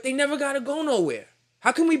 but they never gotta go nowhere?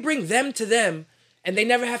 How can we bring them to them and they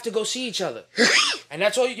never have to go see each other? And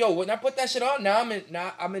that's all. When I put that shit on,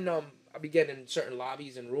 I be getting in certain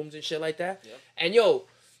lobbies and rooms and shit like that. Yep. And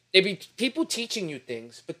they be people teaching you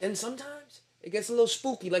things, but then sometimes it gets a little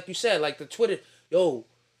spooky, like you said, like the Twitter.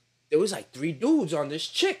 There was like 3 dudes on this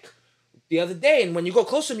chick the other day, and when you go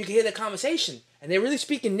close to them, you can hear their conversation, and they're really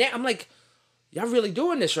speaking. I'm like, y'all really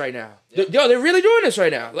doing this right now? Yeah. They're really doing this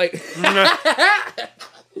right now. Like,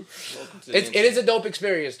 It it is a dope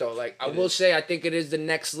experience though. Like I will say, I think it is the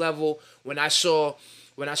next level. When I saw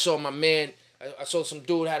my man, I saw some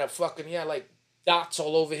dude he had like dots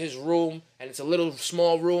all over his room, and it's a little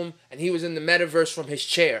small room, and he was in the metaverse from his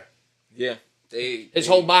chair, Yeah. his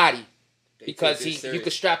whole body. they Because take this you serious.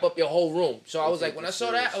 could strap up your whole room. So I They was like, take when I this saw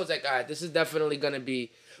serious. that, I was like, all right, this is definitely gonna be.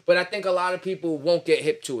 But I think a lot of people won't get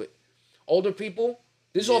hip to it. Older people,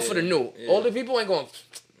 this is all for the new. Yeah. Older people ain't going.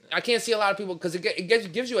 I can't see a lot of people because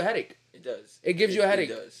it gives you a headache. It does. It gives you a headache,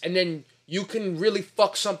 It does. and then you can really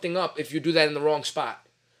fuck something up if you do that in the wrong spot.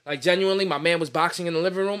 Like genuinely, my man was boxing in the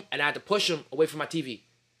living room, and I had to push him away from my TV.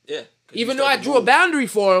 Yeah. Even though I drew a boundary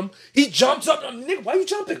for him, he jumps up. I'm, nigga, why you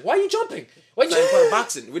jumping? Why you jumping? Why It's you? not part of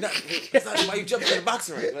boxing. That's not why you jumping in the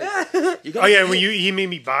boxing ring. Like, you Oh yeah, when he made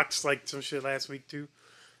me box like some shit last week too.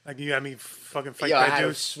 Like you had me fucking fight Yo, I that had him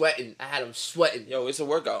dude. sweating. Yo, it's a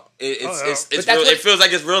workout. It's Oh, yeah. it's But real. that's what- It feels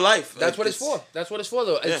like it's real life. That's Like, what it's for. That's what it's for,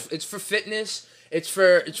 though. Yeah. It's for fitness. It's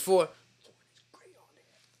for.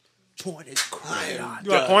 Porn is great on You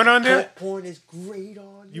got porn on there? Porn is great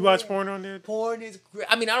on. You watch porn on there? Porn is great.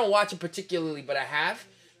 I mean, I don't watch it particularly, but I have.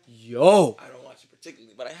 Yo, I don't watch it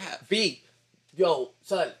particularly, but I have. B, yo,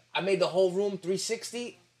 son, I made the whole room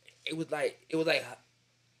 360. It was like,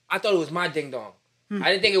 I thought it was my ding dong. I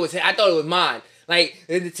didn't think it was. I thought it was mine. Like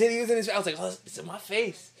the titty was in his. I was like, oh, it's in my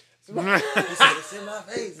face. It's in my He said, it's in my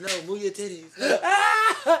face. No, move your titties.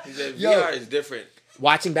 He said, Yo. VR is different.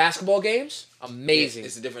 Watching basketball games, amazing.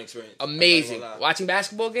 It's a different experience. I'm not Amazing. gonna lie. Watching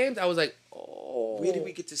basketball games, I was like, oh. Where did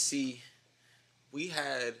we get to see? We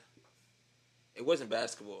had. It wasn't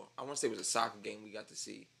basketball. I want to say it was a soccer game we got to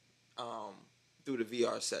see, through the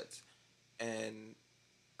VR sets, and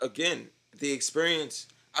again, the experience.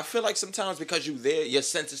 I feel like sometimes because you there, your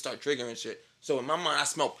senses start triggering shit. So in my mind, I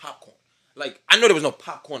smell popcorn. Like, I know there was no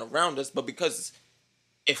popcorn around us, but because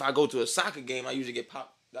if I go to a soccer game, I usually get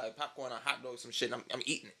popcorn or hot dogs, some shit, and I'm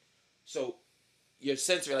eating it. So your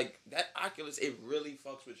sensory, like that Oculus, it really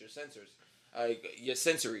fucks with your sensors, like your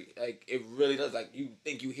sensory, like it really does. Like you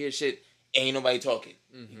think you hear shit, ain't nobody talking.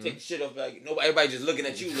 You take the shit off, like nobody, everybody just looking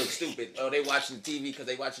at you, look stupid. Oh, they watching the TV because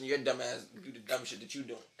they watching your dumb ass do the dumb shit that you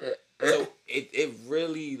doing. So it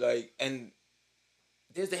really like, and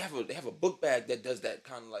they have a book bag that does that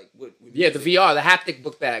kind of like with Yeah, the music. VR, the haptic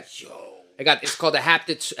book bag. Yo, It's called a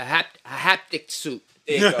haptic suit.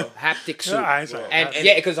 there you go. Haptic suit. Alright, sorry. And And-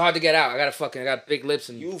 yeah, because it's hard to get out. I got big lips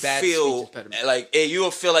and You bad feel speech impediment. like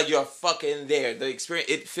you'll feel like you're fucking there. The experience,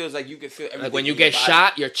 it feels like you can feel everything. Like when you in your get body.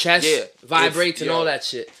 shot, your chest Yeah. vibrates and Yo. all that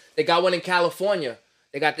shit. They got one in California.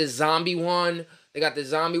 They got this zombie one. They got this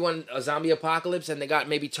zombie one, a zombie apocalypse, and they got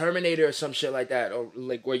maybe Terminator or some shit like that, or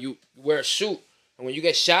like where you wear a suit and when you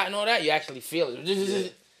get shot and all that, you actually feel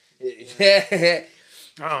it.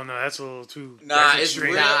 I don't know. That's a little too. Nah, that's it's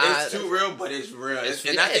extreme. real. Nah, It's too real, but it's real. And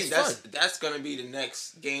yeah, I think it's that's gonna be the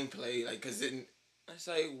next gameplay. Like, cause then it's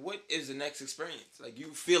like, what is the next experience? Like,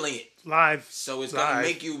 you feeling it, Live. so it's Live. gonna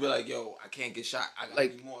make you be like, yo, I can't get shot. I gotta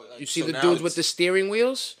Like, be more. Like, You see so the now dudes with the it's- steering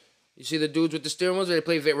wheels? You see the dudes with the steering wheels where they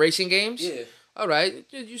play racing games? Yeah. All right.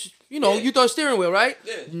 You know, Yeah. you throw a steering wheel, right?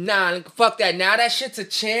 Yeah. Nah, fuck that. Now that shit's a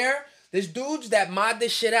chair. There's dudes that mod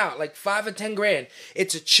this shit out, like 5 or 10 grand.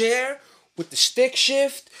 It's a chair with the stick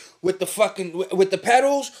shift, with the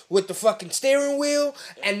pedals, with the fucking steering wheel,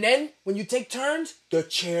 and then when you take turns, the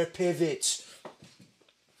chair pivots.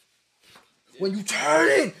 When you turn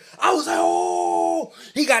it, I was like, oh,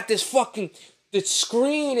 he got this the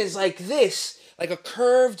screen is like this, like a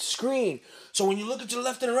curved screen. So when you look to the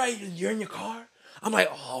left and the right, you're in your car. I'm like,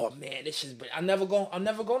 oh man, this is, I'll never go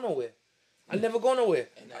nowhere. I'll never go nowhere.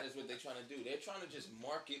 And that is what they're trying to do. They're trying to just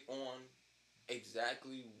market on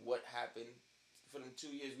exactly what happened for them 2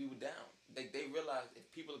 years we were down. They realized if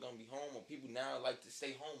people are gonna be home, or people now like to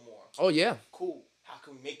stay home more. Oh yeah. Cool. How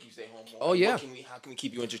can we make you stay home more? Oh, And yeah. How can we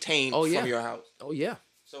keep you entertained Oh, yeah. from your house? Oh yeah.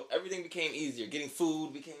 So everything became easier. Getting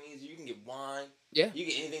food became easier. You can get wine. Yeah. You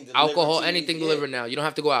get anything delivered. Alcohol, to you. anything Yeah. delivered now. You don't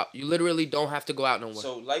have to go out. You literally don't have to go out no more.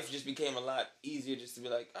 So life just became a lot easier just to be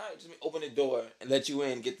like, all right, just open the door and let you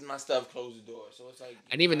in, get my stuff, close the door. So it's like,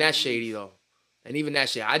 And even I that's leave. shady though. And even that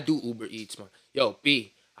shit, I do Uber Eats, man. Yo,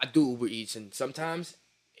 B, I do Uber Eats, and sometimes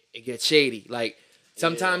it gets shady. Like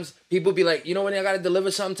sometimes people be like, you know, when I gotta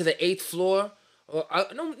deliver something to the 8th floor, or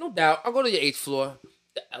no doubt, I'll go to the 8th floor.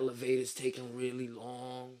 The elevator's taking really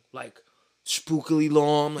long, like spookily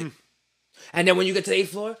long, like. And then when you get to the 8th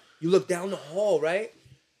floor, you look down the hall, right?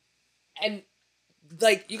 And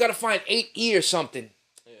like you gotta find 8E or something.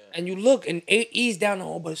 And you look, and 8E's down the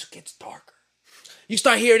hall, but it gets darker. You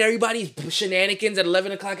start hearing everybody's shenanigans at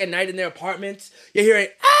 11 o'clock at night in their apartments. You're hearing,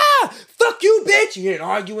 fuck you, bitch. You hear it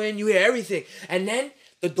arguing. You hear everything. And then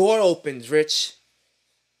the door opens, Rich.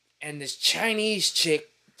 And this Chinese chick,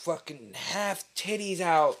 fucking half titties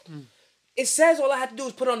out. It says all I had to do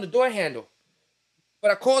was put on the door handle.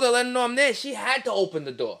 But I called her, let her know I'm there. She had to open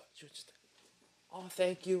the door. She was just, oh,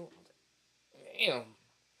 thank you. Damn.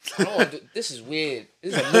 I don't want to do, this is weird.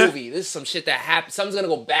 This is a movie. This is some shit that happened. Something's gonna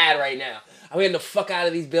go bad right now. I'm getting the fuck out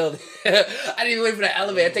of these buildings. I didn't even wait for the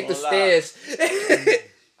elevator. I take the Won't lie. stairs.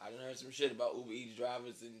 I done heard some shit about Uber Eats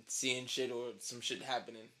drivers and seeing shit or some shit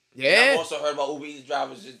happening. And Yeah. I've also heard about Uber Eats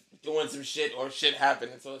drivers just doing some shit or shit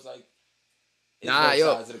happening. So it's like, it's Nah, both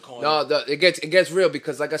yo, sides of the coin. no, it gets real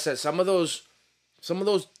because, like I said, some of those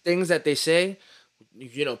things that they say,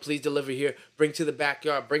 you know, please deliver here, bring to the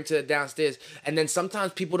backyard, bring to the downstairs, and then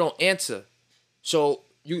sometimes people don't answer, so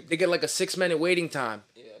they get like a 6-minute waiting time.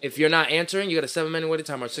 Yeah. If you're not answering, you got a 7-minute waiting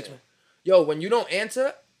time or 6 minutes. Yo, when you don't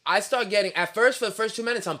answer, I start getting at first for the first 2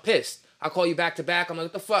 minutes, I'm pissed. I call you back to back. I'm like,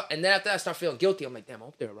 what the fuck? And then after that, I start feeling guilty. I'm like, damn, I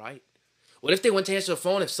hope they're right. What if they went to answer the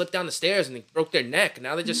phone and slipped down the stairs and they broke their neck?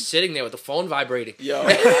 Now they're just sitting there with the phone vibrating. Yo,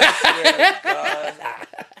 I swear to God.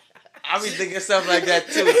 I be thinking stuff like that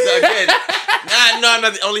too. So again, I'm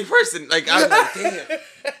not the only person. Like, I'm like, damn.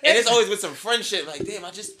 And it's always with some friend shit. Like, damn,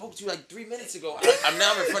 I just spoke to you like 3 minutes ago. I'm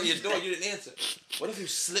now in front of your door. You didn't answer. What if you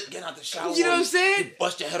slip, get out the shower? You know what I'm saying? You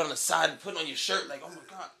bust your head on the side and put on your shirt. Like, oh my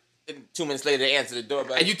God. And 2 minutes later, they answer the door.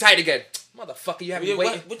 But And you tight again. Motherfucker, you have me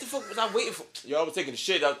waiting. what the fuck was I waiting for? Yo, I was taking the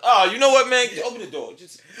shit. Oh, you know what, man? Just open the door.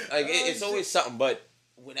 Just like it's always something. But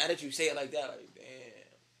now that you say it like that, like damn,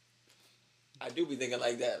 I do be thinking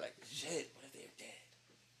like that. Like shit, what if they're dead?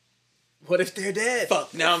 What if they're dead?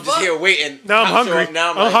 Fuck. Now I'm just here waiting. Now I'm hungry. Sure,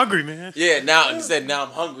 now I'm like, hungry, man. Yeah. Now instead, now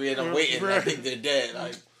I'm hungry and I'm waiting. And I Right. think they're dead.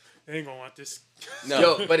 Like They ain't gonna want this. no.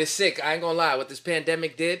 Yo, but it's sick. I ain't gonna lie. What this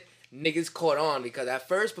pandemic did, niggas caught on because at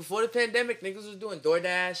first, before the pandemic, niggas was doing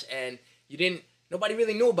DoorDash and You didn't. Nobody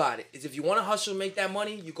really knew about it. Is if you want to hustle, make that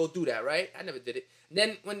money, you go do that, right? I never did it. And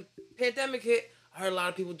then when pandemic hit, I heard a lot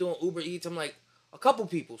of people doing Uber Eats. I'm like, a couple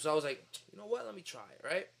people. So I was like, you know what? Let me try it,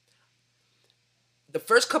 right? The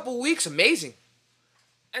first couple weeks, amazing.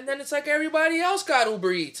 And then it's like everybody else got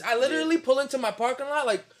Uber Eats. I literally pull into my parking lot,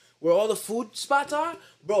 like where all the food spots are.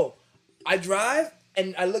 Bro, I drive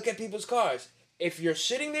and I look at people's cars. If you're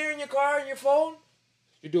sitting there in your car on your phone,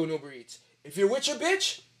 you're doing Uber Eats. If you're with your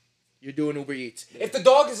bitch, you're doing Uber Eats. If the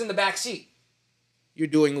dog is in the back seat, you're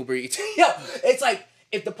doing Uber Eats. Yo, it's like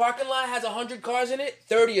if the parking lot has 100 cars in it,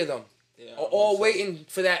 30 of them are all waiting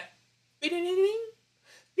for that.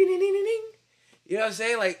 You know what I'm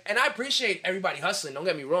saying? Like, and I appreciate everybody hustling. Don't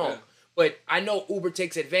get me wrong, but I know Uber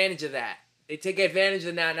takes advantage of that. They take advantage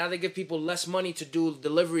of that. Now they give people less money to do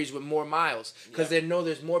deliveries with more miles because they know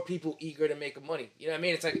there's more people eager to make money. You know what I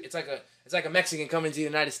mean? It's like a Mexican coming to the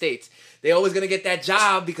United States. They always gonna get that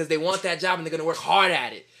job because they want that job and they're gonna work hard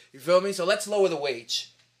at it. You feel me? So let's lower the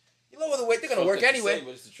wage. You lower the wage, they're gonna work anyway. Say,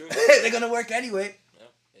 but it's the truth. They're gonna work anyway. Yeah,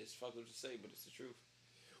 it's fucked up to say, but it's the truth.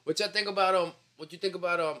 What you think about What you think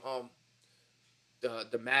about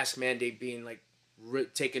the mask mandate being like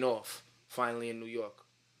taken off finally in New York?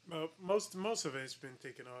 Most of it's been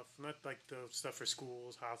taken off. Not like the stuff for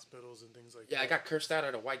schools, hospitals, and things like that. Yeah, I got cursed out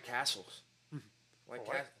of the White Castles. White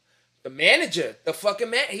what? Castle. The manager, the fucking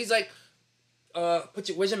man, he's like,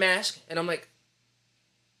 where's your mask? And I'm like,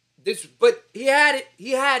 but he had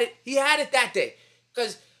it that day.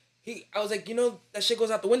 Cause I was like, that shit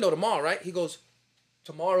goes out the window tomorrow, right? He goes,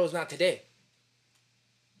 tomorrow's not today.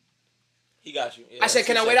 He got you. Yeah, I said,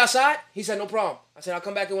 can I wait outside? He said, no problem. I said, I'll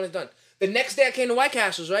come back when it's done. The next day I came to White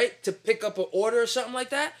Castles, right, to pick up an order or something like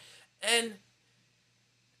that. And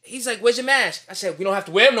he's like, where's your mask? I said, we don't have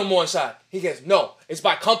to wear them no more inside. He goes, no, it's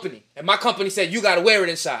by company. And my company said, you got to wear it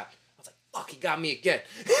inside. I was like, fuck, he got me again.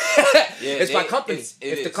 It's by company.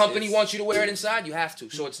 If the company wants you to wear it inside, you have to.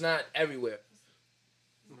 So it's not everywhere.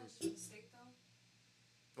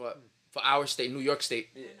 What? For our state, New York State.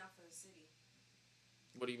 Yeah. Not for the city.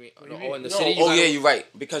 What do you mean? What do you mean? In the No, city? yeah, you're right.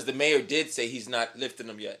 Because the mayor did say he's not lifting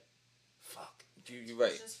them yet. Fuck. You're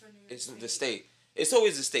right. Just for New York It's State. the state. It's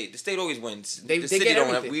always the state. The state always wins. They the city get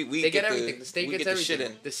don't everything. have. We they get everything. The state we gets get everything. the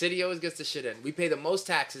shit in. The city always gets the shit in. We pay the most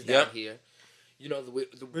taxes down here. You know, We're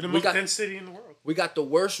the we most got dense city in the world. we got the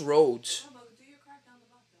worst roads. No, but do your crack down the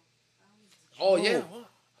block though. Oh yeah.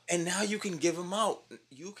 And now you can give them out.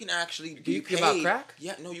 You can actually Do be you paid. give out crack?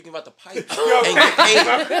 Yeah, no, you give out the pipe. and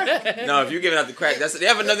get paid. No, if you're giving out the crack, they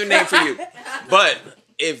have another name for you. But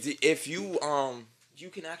if you you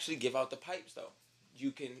can actually give out the pipes though.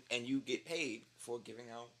 You get paid for giving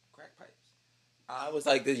out crack pipes. I was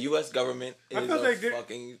like, the U.S. government is I felt a like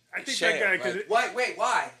fucking I think sham, that guy right? could. Wait,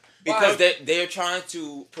 why? Because they're trying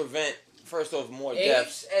to prevent, first off, more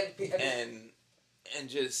deaths and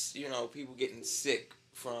just people getting sick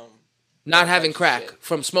from not having crack shit.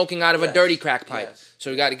 from smoking out of a Yes. dirty crack pipe. Yes.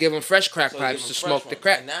 So we got to give them fresh crack So pipes give to them smoke fresh the ones.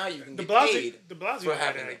 crack. And now you can De get paid. Blasio for had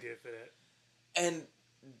having an it. idea for that. And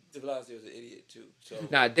De Blasio's an idiot too. So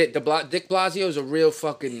Nah, Dick Blasio is a real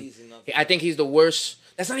fucking. He's another- I think he's the worst.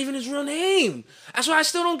 That's not even his real name. That's why I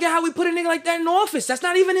still don't get how we put a nigga like that in office. That's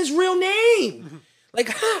not even his real name. Like,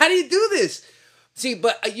 how do you do this? See,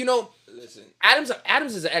 but listen, Adams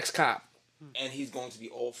is an ex-cop. and he's going to be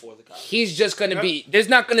all for the cops. He's just gonna Yep. be. There's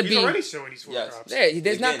not gonna He's be. already showing he's for Yes. cops. Yeah,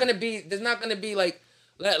 there's not Again. gonna be. There's not gonna be like.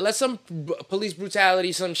 Let some police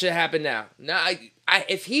brutality, some shit happen now. Now,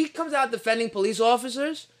 if he comes out defending police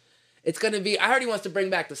officers, it's gonna be. I heard he wants to bring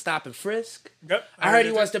back the stop and frisk. Yep. I heard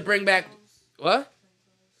he wants to bring back what?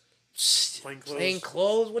 Plain clothes.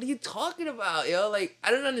 Clothes. What are you talking about, yo? Like, I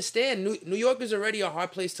don't understand. New York is already a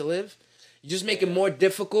hard place to live. You just make it more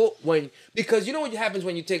difficult because you know what happens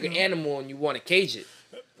when you take an animal and you want to cage it.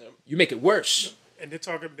 You make it worse. And they're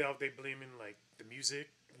talking about they blaming like the music.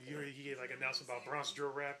 You heard he like announced about Bronx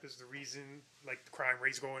drill rap is the reason like the crime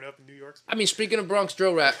rate's going up in New York. I mean, speaking of Bronx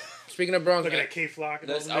drill rap, speaking of Bronx, Looking at K Flock and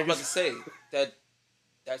all I was them about to niggas. say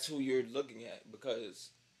that's who you're looking at because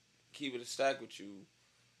keep it a stack with you.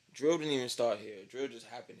 Drill didn't even start here. Drill just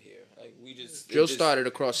happened here. Like drill started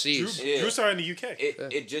across seas. Drew, Yeah. Drew started in the UK.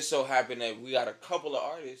 It just so happened that we got a couple of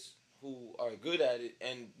artists who are good at it,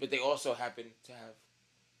 but they also happen to have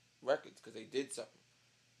records because they did something.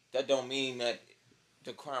 That don't mean that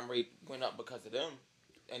the crime rate went up because of them.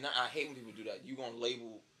 And I hate when people do that. You gonna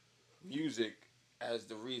label music as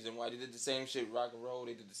the reason why they did the same shit with rock and roll.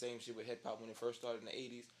 They did the same shit with hip hop when it first started in the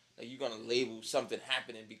 80s. Like you're gonna label something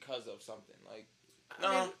happening because of something. Like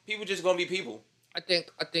no, people just gonna be people. I think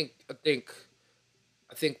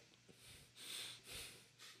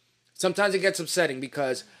sometimes it gets upsetting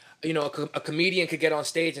because a comedian could get on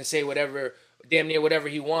stage and say whatever, damn near whatever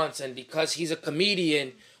he wants, and because he's a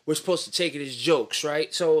comedian, we're supposed to take it as jokes,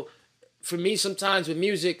 right? So for me, sometimes with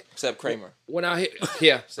music, Except Kramer. when I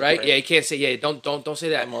hear, right, Kramer. yeah, you can't say, don't say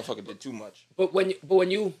That that. motherfucker did too much. But when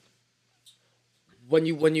you,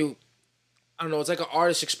 I don't know, it's like an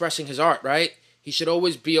artist expressing his art, right? He should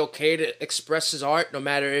always be okay to express his art, no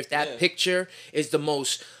matter if that Yeah. picture is the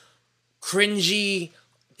most cringy,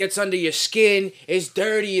 gets under your skin, it's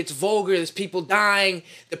dirty, it's vulgar, there's people dying.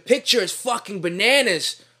 The picture is fucking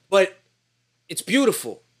bananas, but it's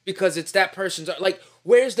beautiful because it's that person's art. Like,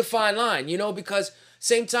 where's the fine line, Because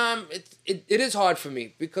same time, it is hard for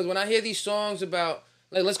me because when I hear these songs about,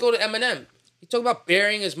 like, let's go to Eminem. He talk about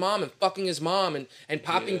burying his mom and fucking his mom and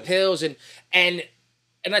popping pills and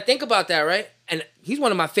I think about that, right? And he's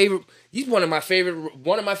one of my favorite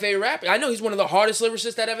rappers. I know he's one of the hardest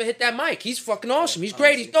lyricists that ever hit that mic. He's fucking awesome. He's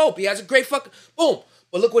great. He's dope. He has a great fucking boom.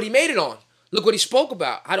 But look what he made it on. Look what he spoke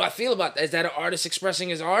about. How do I feel about that? Is that an artist expressing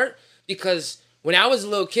his art? Because when I was a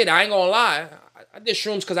little kid, I ain't gonna lie, I did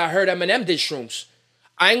shrooms because I heard Eminem did shrooms.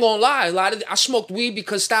 I ain't gonna lie, I smoked weed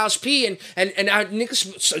because Styles P and I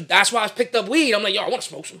niggas, so that's why I picked up weed. I'm like, yo, I want to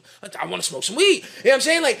smoke some weed. You know what I'm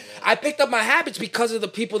saying? Like, I picked up my habits because of the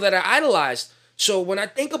people that I idolized. So when I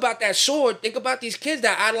think about that sword, think about these kids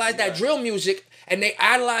that idolize that drill music and they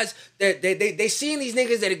idolize that they seeing these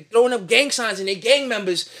niggas that are throwing up gang signs and they gang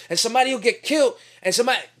members and somebody will get killed and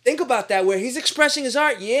somebody think about that where he's expressing his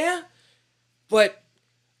art, yeah, but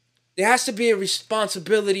there has to be a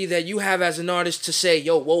responsibility that you have as an artist to say,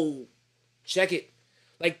 yo, whoa, check it.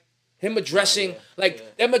 Like him addressing,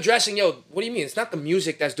 them addressing, yo, what do you mean? It's not the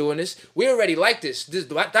music that's doing this. We already like this.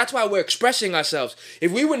 That's why we're expressing ourselves.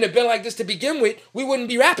 If we wouldn't have been like this to begin with, we wouldn't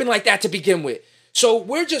be rapping like that to begin with. So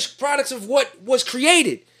we're just products of what was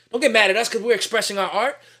created. Don't get mad at us because we're expressing our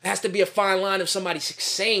art. It has to be a fine line of somebody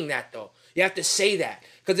saying that, though. You have to say that.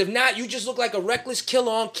 Because if not, you just look like a reckless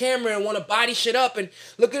killer on camera and want to body shit up. And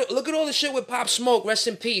look at all the shit with Pop Smoke, rest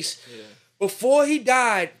in peace. Yeah. Before he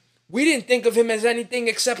died, we didn't think of him as anything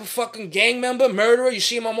except a fucking gang member, murderer. You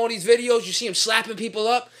see him on all these videos. You see him slapping people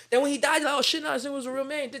up. Then when he died, like, oh shit, no, this nigga was a real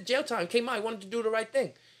man. He did jail time. Came out. He wanted to do the right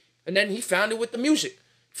thing. And then he found it with the music.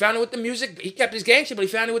 He kept his gang shit, but he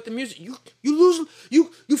found it with the music. You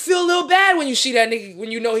feel a little bad when you see that nigga,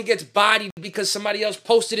 when you know he gets bodied because somebody else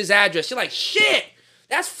posted his address. You're like, shit.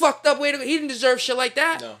 That's fucked up way to go. He didn't deserve shit like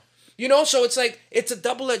that. No. So it's like, it's a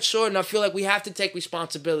double-edged sword, and I feel like we have to take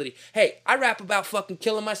responsibility. Hey, I rap about fucking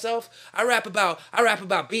killing myself. I rap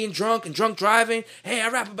about being drunk and drunk driving. Hey, I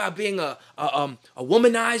rap about being a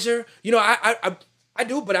womanizer. I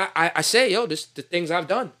do, but I say, yo, this the things I've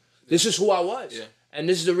done. This is who I was. Yeah. And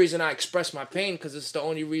this is the reason I express my pain, because it's the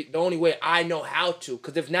only way I know how to.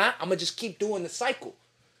 Because if not, I'm going to just keep doing the cycle.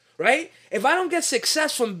 Right? If I don't get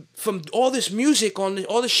success from all this music,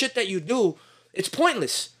 all the shit that you do, it's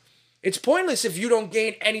pointless. It's pointless if you don't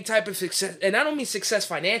gain any type of success. And I don't mean success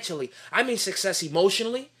financially. I mean success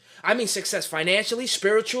emotionally. I mean success financially,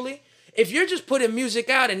 spiritually. If you're just putting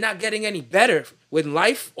music out and not getting any better with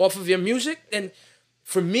life off of your music, then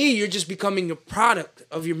for me, you're just becoming a product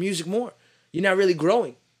of your music more. You're not really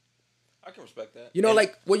growing. I can respect that.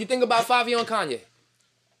 Like, what you think about Fivio and Kanye?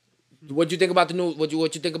 What do you think about the new? What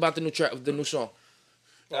you think about the new song?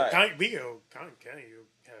 Well, Kanye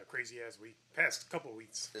had a crazy ass week. Past couple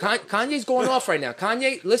weeks. Kanye's going off right now.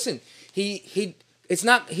 Kanye, listen,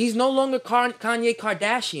 he's no longer Kanye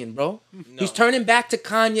Kardashian, bro. No. He's turning back to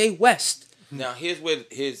Kanye West. Now here's where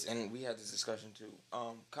and we had this discussion too.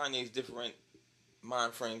 Kanye's different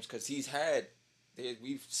mind frames because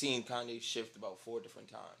we've seen Kanye shift about 4 different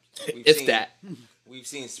times. We've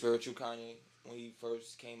seen spiritual Kanye when he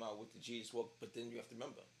first came out with the Jesus Walk, but then you have to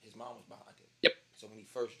remember his mom was behind it. Yep. So when he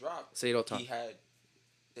first dropped, say it all the time. He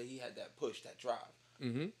had that push, that drive.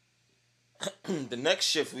 Mm-hmm. The next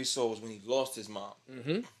shift we saw was when he lost his mom.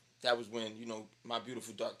 Mm-hmm. That was when, My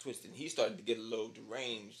Beautiful Dark Twisted, he started to get a little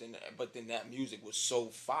deranged, but then that music was so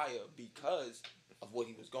fire because of what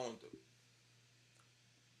he was going through.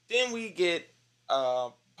 Then we get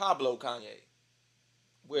Pablo Kanye.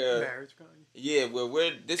 Marriage Kanye. Yeah, where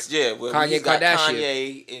Kanye he's got Kardashian.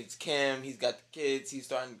 Kanye, it's Kim, he's got the kids, he's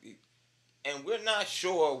starting, and we're not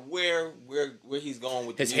sure where he's going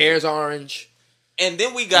with his hair's orange. And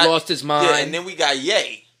then we got lost his mind. Yeah, and then we got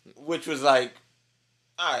Ye, which was like,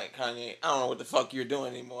 all right, Kanye, I don't know what the fuck you're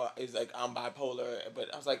doing anymore. It's like, I'm bipolar,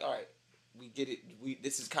 but I was like, all right, we get it.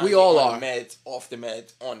 This is Kanye. We all on are the meds, off the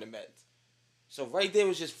meds, on the meds. So right there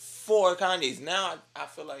was just 4 Kanyes. Now I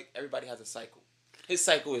feel like everybody has a cycle. His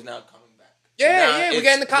cycle is now coming back. Yeah, we're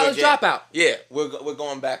getting the college dropout. Yeah, we're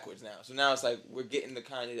going backwards now. So now it's like we're getting the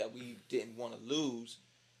Kanye that we didn't want to lose,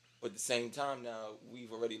 But at the same time now,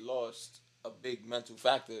 we've already lost a big mental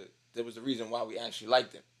factor. There was a reason why we actually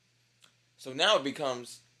liked him. So now it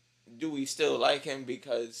becomes, do we still like him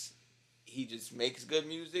because he just makes good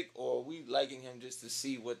music, or are we liking him just to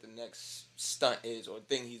see what the next stunt is or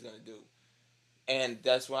thing he's going to do? And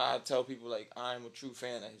that's why I tell people, like, I'm a true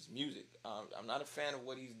fan of his music. I'm not a fan of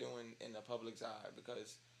what he's doing in the public's eye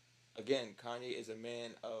because, again, Kanye is a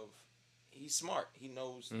man of, he's smart. He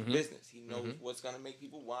knows the business. He knows what's going to make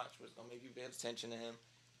people watch, what's going to make people pay attention to him,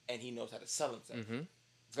 and he knows how to sell himself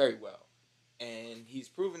very well. And he's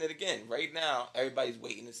proven it again. Right now, everybody's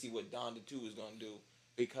waiting to see what Donda 2 is going to do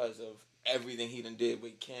because of everything he done did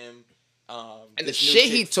with Kim. And the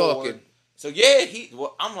shit he talking. So, yeah,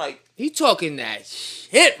 I'm like... He talking that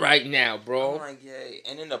shit right now, bro. I'm like, yeah.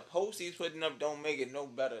 And then the post he's putting up don't make it no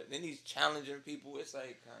better. Then he's challenging people. It's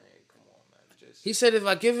like, Kanye, come on, man. Just... He said if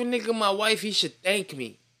I give a nigga my wife, he should thank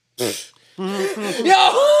me. yo,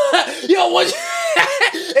 what?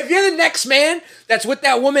 If you're the next man that's with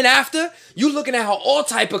that woman after, you looking at her all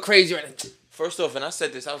type of crazy right now. First off, and I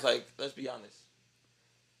said this, I was like, let's be honest.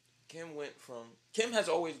 Kim has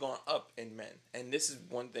always gone up in men. And this is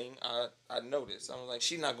one thing I noticed. I was like,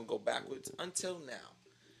 she's not going to go backwards until now.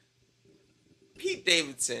 Pete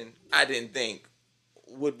Davidson, I didn't think,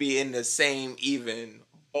 would be in the same even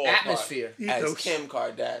ballpark Atmosphere as Kim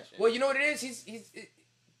Kardashian. Well, you know what it is?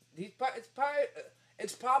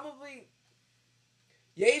 It's probably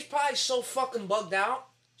Ye's probably so fucking bugged out.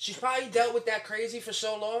 She's probably dealt with that crazy for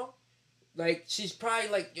so long. Like, she's probably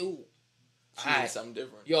like, yo, She needs something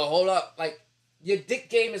different. Yo, hold up. Like, your dick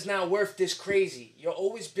game is now worth this crazy. You're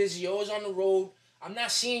always busy. You're always on the road. I'm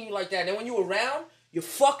not seeing you like that. And then when you around, you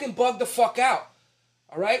fucking bug the fuck out.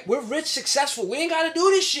 All right? We're rich, successful. We ain't got to do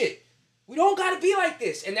this shit. We don't got to be like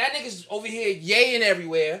this. And that nigga's over here yaying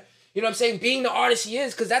everywhere. You know what I'm saying? Being the artist he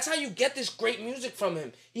is. Because that's how you get this great music from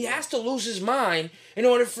him. He has to lose his mind in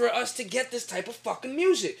order for us to get this type of fucking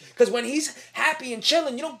music. Because when he's happy and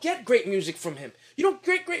chilling, you don't get great music from him. You don't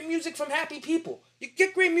get great music from happy people. You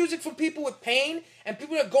get great music from people with pain and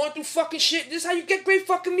people that are going through fucking shit. This is how you get great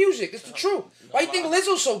fucking music. It's the truth. Why you think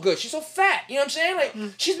Lizzo's so good? She's so fat. You know what I'm saying?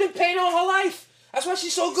 Like, she's been paying all her life. That's why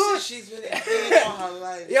she's so good. She's been paying all her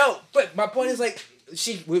life. Yo, but my point is, like,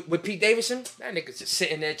 she with Pete Davidson, that nigga's just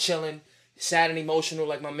sitting there chilling, sad and emotional,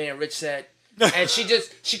 like my man Rich said. And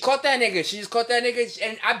she caught that nigga. She just caught that nigga.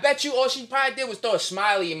 And I bet you all she probably did was throw a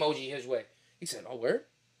smiley emoji his way. He said, oh, word?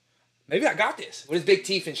 Maybe I got this. With his big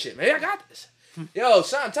teeth and shit. Maybe I got this. Yo,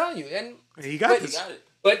 son, I'm telling you. And he got this. He got it.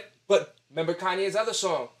 But remember Kanye's other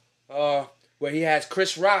song, where he has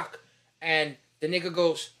Chris Rock, and the nigga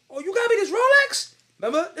goes, "Oh, you got me this Rolex?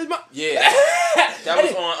 Remember? This my Yeah." That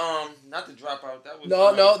was on not The Dropout. That was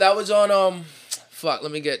no, that was on fuck.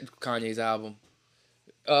 Let me get Kanye's album.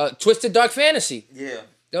 Twisted Dark Fantasy. Yeah.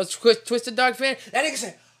 That was Twisted Dark Fantasy. That nigga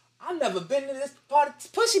said, I've never been to this part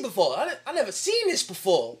of pussy before. I never seen this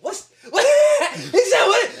before. What? He said,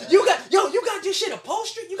 what? You got this shit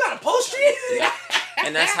upholstery? You got upholstery?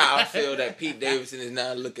 And that's how I feel that Pete Davidson is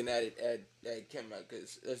now looking at it at Kim.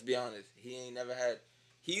 Because let's be honest,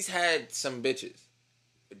 he's had some bitches,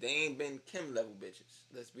 but they ain't been Kim level bitches.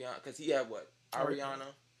 Let's be honest, because he had what?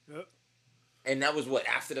 Ariana. Yep. And that was what,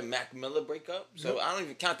 after the Mac Miller breakup? So I don't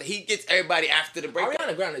even count that. He gets everybody after the breakup.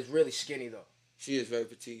 Ariana Grande is really skinny though. She is very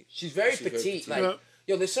petite. She's very petite. Like,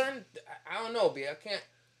 yo, there's certain, I don't know, B. I can't.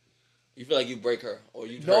 You feel like you break her, or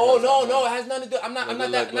you? No. It has nothing to do. I'm not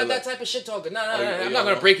that type of shit talker. No. I'm not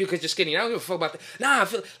gonna break you because you're skinny. I don't give a fuck about that. Nah, I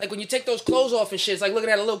feel like when you take those clothes off and shit, it's like looking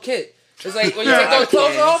at a little kid. It's like when you take those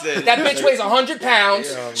clothes off, that bitch weighs 100 pounds,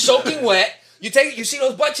 soaking wet. You see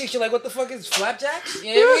those butt cheeks, you're like, what the fuck is flapjacks?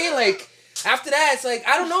 You know what I mean? Like. After that, it's like,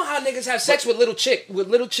 I don't know how niggas have sex with little chicks and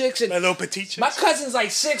little petite chicks. My cousin's like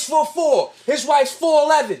 6'4". His wife's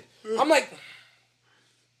 4'11". I'm like,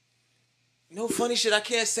 no funny shit. I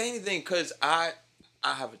can't say anything because I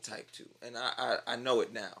have a type too, and I know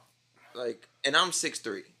it now. Like, and I'm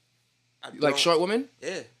 6'3". Like short women?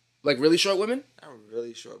 Yeah. Like really short women? Not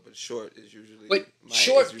really short, but short is usually. But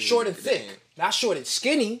short and thick, not short and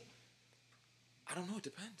skinny. I don't know. It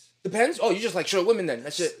depends. Depends. Oh, you just like short women then?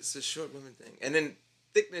 That's it. It's a short women thing, and then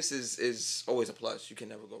thickness is always a plus. You can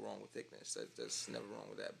never go wrong with thickness. That's never wrong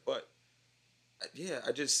with that. But yeah,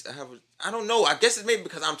 I don't know. I guess it's maybe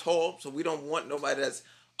because I'm tall, so we don't want nobody that's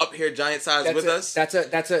up here giant size with us. So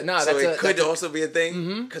it could also be a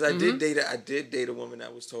thing because I did date a woman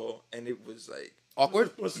that was tall, and it was like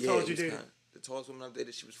awkward. What's the tallest you dated? The tallest woman I've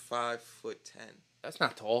dated, she was 5'10". That's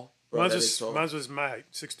not tall. Mine was my height,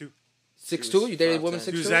 6'2". 6'2"? You dated a woman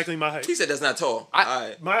 5'10". 6'2"? Exactly my height. He said that's not tall. I- All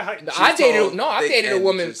right. My height. I dated tall, I've thick, dated a and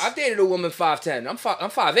woman. just- I've dated a woman 5'10". I'm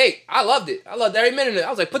 5'8". I loved it. I loved every minute of it. I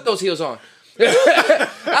was like, put those heels on.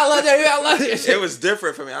 I loved it. I loved it. It was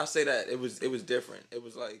different for me. I'll say that. It was different. It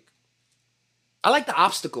was like I like the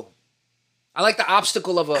obstacle. I like the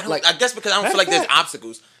obstacle of a like. I guess because I don't feel like there's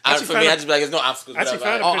obstacles. Actually For found me, a- I just be like, there's no obstacles. Actually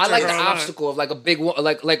whatever. found a Oh, I like the picture of her online. obstacle of like a big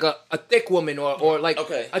like a thick woman or like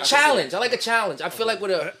Okay, I a can challenge. see I like a challenge. I feel like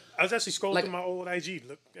with a I was actually scrolling Like- through my old IG,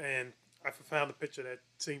 look, and I found a picture of that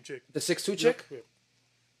same chick. the 6'2" chick. Yep,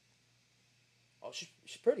 Oh, she's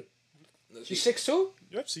pretty. Look, She's 6'2".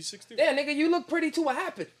 yep, she's 6'2". Yeah, nigga, you look pretty too. What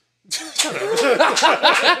happened?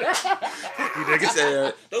 He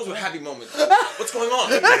said, those were happy moments. What's going on?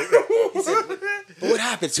 He said, but what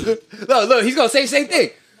happened to it? Look, he's gonna say the same thing.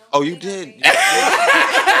 Oh, you did.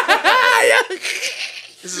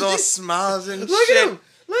 This is all smiles and Look shit. at him.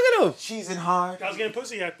 Look at him. Cheesing hard. I was getting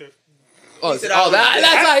pussy after. Oh, said I was that's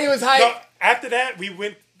dead. how he was hyped. No, after that, we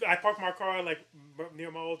went. I parked my car like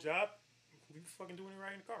near my old job. We were fucking doing it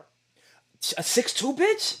right in the car. A 6'2"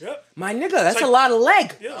 bitch? Yep. My nigga, that's like- a lot of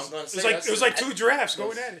leg. Yeah, I'm gonna it say was like that's- it was like two giraffes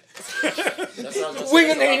going at it. That's what I was gonna say.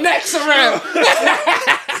 Winging their necks around.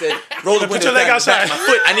 I said, roll the window your leg down. outside. My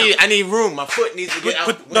foot. I need room. My foot needs to get out.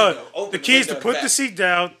 The No, window. Open the key is to window put back. the seat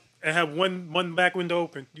down and have one back window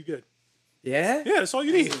open. You good? Yeah? Yeah, that's all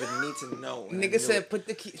you I need. didn't even need to know. and I knew Nigga said it. put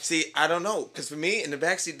the key. See, I don't know, because for me in the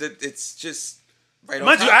backseat, it's just right on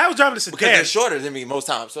Mind top. you, I was driving a because sedan. they're shorter than me most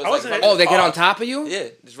times. So it's I like, wasn't- if I'm Oh, they get car- on top of you? Yeah,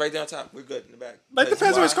 just right there on top. We're good in the back. But it That's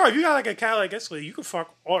depends on his why- car. If you got like a Cadillac Escalade, you can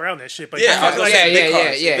fuck all around that shit. But Yeah, I was gonna like, say big yeah,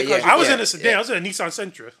 cars. yeah, Big yeah. cars. I was Yeah, in a sedan. yeah. I was in a Nissan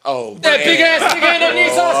Sentra. Oh, That big ass nigga in a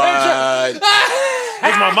Nissan Sentra. Sentra. It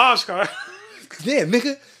was my mom's car. Yeah,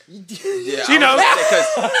 nigga. Yeah, She knows.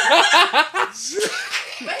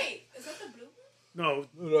 Wait, is that the blue one?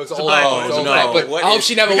 No, It's a black one. it's Oh, a no. black, but What I hope is-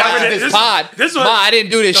 she never We got watches rid of this this- pod. this one- Ma, I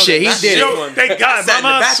didn't do this shit. He that's did shit. it. Yo, thank God. sat in the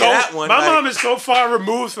My back mom's of that one, my like- mom is so far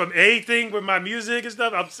removed from anything with my music and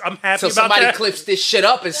stuff. I'm happy So about somebody that. clips this shit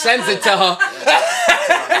up and sends it to her.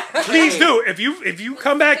 Please do. If you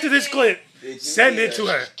come back to this clip, Did you send hear- it to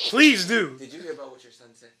her. Please do. Did you hear about what your son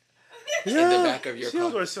said? Yeah. In the back of your She knows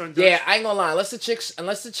car. what her son does. Yeah, I ain't gonna lie. Unless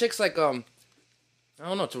the chicks like I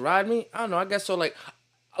don't know, to ride me. I don't know. I guess so. Like,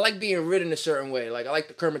 I like being ridden a certain way. Like, I like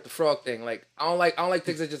the Kermit the Frog thing. Like, I don't like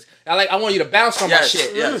things that just. I want you to bounce on Yes, my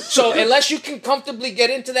shit. yes. So unless you can comfortably get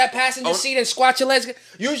into that passenger Oh. seat and squat your legs,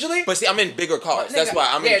 usually. But see, I'm in bigger cars. That's Nigga, why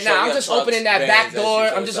I'm in yeah, short I'm wheels, just trucks, opening that vans, back as door. you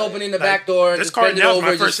I'm so just say. opening the Like, back door. And This just car bend it now is over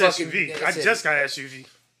my and first just fucking- SUV. yeah, I that's it. just got an SUV.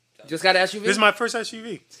 Just got an SUV. This is my first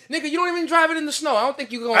SUV. Nigga, you don't even drive it in the snow. I don't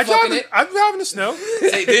think you gonna I fucking drive. it. I'm driving the snow.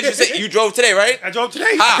 Say, did you say you drove today, right? I drove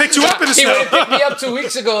today. Ah. I picked you up in the He went and snow. picked me up 2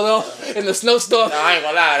 weeks ago though in the snowstorm. No, I ain't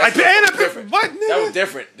gonna lie. I That's picked different. what? That was Nigga?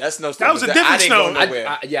 different. That's no. That was a I different didn't snow. go nowhere.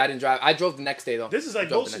 I didn't drive. I drove the next day though. This is like I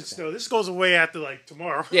drove the bullshit next day. snow. This goes away after like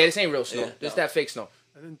tomorrow. Yeah, this ain't real snow. Yeah, This no. that fake snow.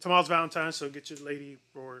 And then tomorrow's Valentine's, so get your lady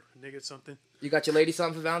or nigga something. You got your lady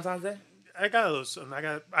something for Valentine's Day? I got a little something.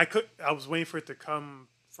 I was waiting for it to come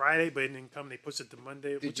Friday, but it didn't come. They pushed it to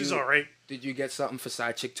Monday, which is you- all right. Did you get something for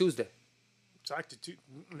Side Chick Tuesday?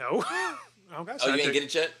 No, I don't got Oh, you side ain't chick. get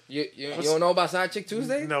it yet? You don't know about Side Chick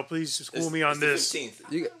Tuesday? No, please school It's- me on it's the this. 15th.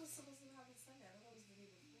 You I got, thought it was supposed to happen Sunday. I thought it was the day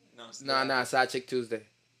before. No, it's nah, Side Chick Tuesday.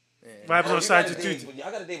 What happens Oh, on you side got a chick day- Tuesday?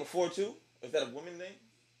 Y'all got a day before too? Is that a woman name?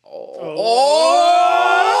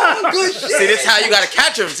 Oh, good shit. See, this is how you gotta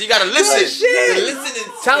catch them. So you gotta listen. shit. You listen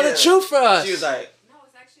and Tell the truth for us. She was like, No,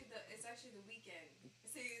 it's actually the weekend.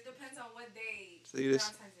 See, it depends on what day See this?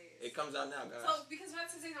 Valentine's Day is. it comes out now, guys. So because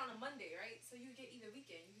Valentine's Day is on a Monday, right? So you get either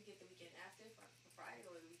weekend. You could get the weekend after Friday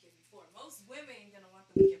or the weekend before. Most women gonna want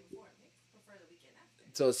the weekend before. They prefer the weekend after.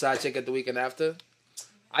 So Side Chick at the weekend after.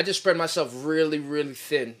 I just spread myself really, really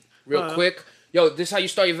thin, real quick. Yo, this is how you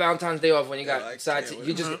start your Valentine's Day off when you got I Side can't Chick. wait.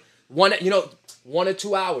 You just 1 or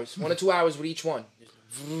 2 hours. 1 or 2 hours with each one.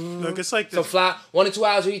 Look, it's like So this. fly 1 or 2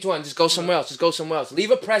 hours with each one. Just go somewhere else. Just go somewhere else. Leave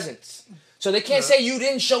a present. So they can't say you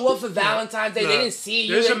didn't show up for Valentine's Day. They didn't see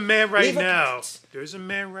you. There's a They- man right leave a now. present. There's a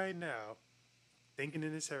man right now thinking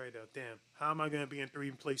in his head right now. Damn, how am I gonna be in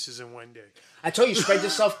 3 places in one day? I told you, spread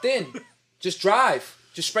yourself thin. Just drive.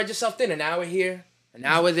 Just spread yourself thin. An hour here, an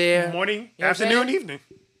hour there. Morning, You know what I'm afternoon, saying? evening.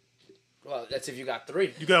 Well, that's if you got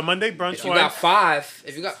 3. You got Monday brunch If you one. got 5,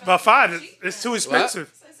 if you got About 5, it's too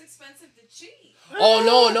expensive. So it's expensive to cheat. oh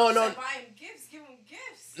no. So buy him gifts. Give him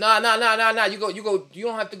gifts. Nah. You go. You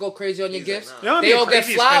don't have to go crazy on your He's like, gifts. nah. They don't They need all get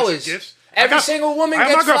crazy flowers. expensive gifts. Every I got- single woman I got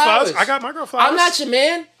gets my girl flowers. I got my girl flowers. I'm not your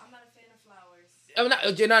man. I'm not a fan of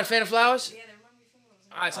flowers. You're not a fan of flowers. Yeah, they remind me of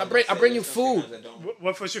flowers. All right, so I bring you food.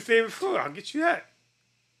 What was your favorite food? I'll get you that.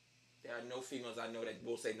 There are no females I know that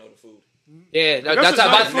will say no to food. Yeah, That's that's not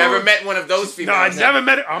about. I've never met one of those No, females. I never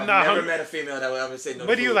met it. I'm I've not never hungry. met a female that would ever say no. What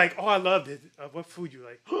to do you food. like? Oh, I loved it. What food you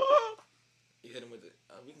like? You hit him with it.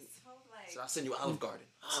 So like, So I'll send you Olive Garden.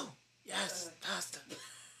 Oh, yes, pasta.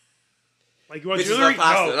 Like you want Bitches jewelry? love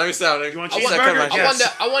pasta. No. Let me stop. You want I cheeseburger? wonder,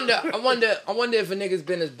 Yes. I wonder if a nigga's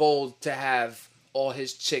been as bold to have all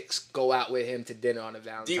his chicks go out with him to dinner on a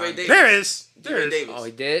Valentine's D-Ray Day. Davis. There is. D-Ray There is. Davis. Oh,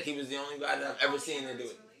 he did? He was the only guy that I've ever seen to do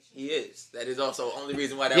it. He is. That is also the only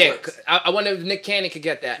reason why that Yeah, works. I wonder if Nick Cannon could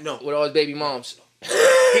get that. No. With all his baby moms. He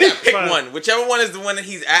got to pick But- one. Whichever one is the one that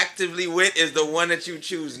he's actively with is the one that you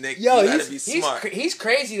choose, Nick. Yo, you gotta be smart. he's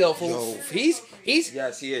crazy though. He's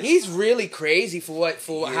Yes, he is. He's really crazy for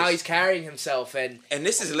He how is. he's carrying himself and And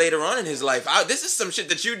this is later on in his life. This is some shit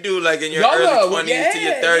that you do like in your Younger, early 20s to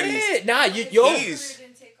your 30s. Yeah. Nah, He's- yo,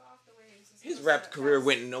 didn't take off the way he was supposed His to. rap career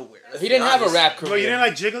went nowhere. he didn't have a rap career. Well, you didn't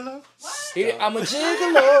like Gigolo? I'm a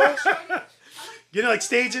gigolo. You didn't like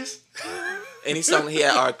Stages? Any song he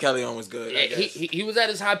had R. Kelly on was good. I Yeah, guess. he was at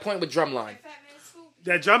his high point with Drumline. Fat Man Scoop.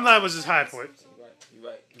 That Drumline was his high point. You're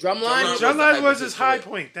right. Drumline. Drumline- Drumline was the his height high of his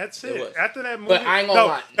point. That's It it. was. After that movie, But I ain't gonna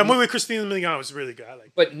lie. that movie with Christina Milian was really good. I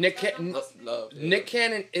like. But Nick Love. Nick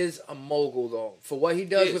Cannon is a mogul though for what he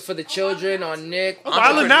does He is. for the children on Nick. Oh,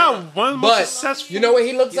 Island now, one of the most But successful. you know what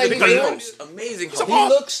he looks He's like? a Because- great He host. Amazing host.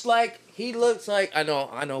 looks like I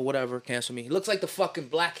know whatever, cancel me. He looks like the fucking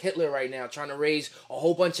Black Hitler right now trying to raise a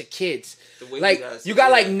whole bunch of kids. The way he Like does, you got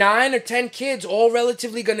yeah. like 9 or 10 kids all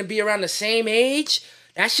relatively gonna be around the same age.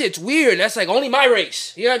 That shit's weird. That's like only my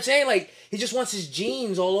race. You know what I'm saying? Like he just wants his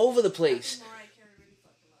genes all over the place. Mariah Carey really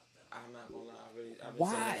fucked him up though. I'm not gonna lie. I've been saying it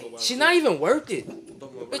Why? for a while, She's too. not even worth it.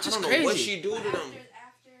 But Bitch I is don't know crazy. what she do to them. After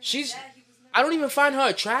She's- that, he was never- I don't even find her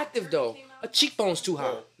attractive though. Her cheekbone's too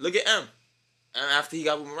high. Look at M. And after he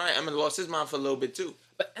got with Mariah, M lost his mind for a little bit too.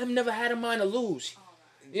 But M never had a mind to lose.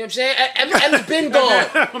 You know what I'm saying? M's been gone.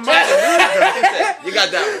 You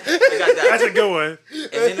got that one. You got that That's one. a good one. And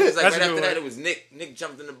then it was like That's a right good after that, one. it was Nick. Nick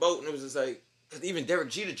jumped in the boat, and it was just like, because even Derek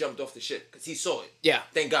Jeter jumped off the shit because he saw it. Yeah.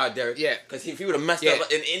 Thank God, Derek. Yeah. Because if he would have messed Yeah. up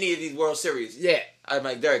in any of these World Series, Yeah. I'm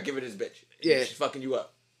like, Derek, give it his bitch. Yeah. She's fucking you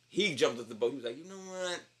up. He jumped off the boat. He was like, you know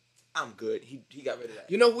what? I'm good. He got rid of that.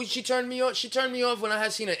 You know who she turned me off? She turned me off when I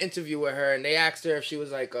had seen an interview with her and they asked her if she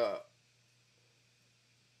was like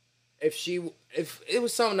if it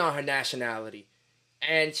was something on her nationality.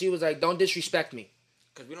 And she was like, don't disrespect me.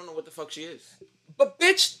 Because we don't know what the fuck she is. But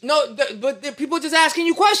bitch, no, but the people just asking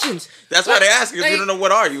you questions. That's why they ask us. Like- We don't know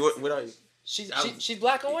what are you. What are you? She's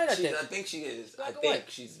black and white, I think. I think she is. Black I and think white.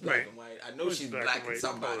 she's black Right. and white. I know she's black and white.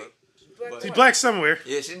 somebody. Black She's and black somewhere.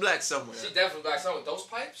 Yeah, she's black somewhere. She definitely black. So with those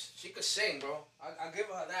pipes, she could sing, bro. I give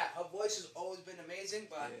her that. Her voice has always been amazing,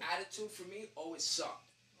 but her Yeah. attitude for me always sucked.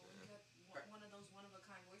 One of those one of a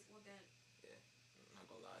kind voices. Well, then I'm not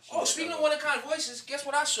gonna lie. Oh, speaking of one of kind voices, guess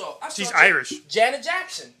what I saw? I saw She's Irish. Janet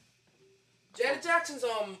Jackson. Janet Jackson's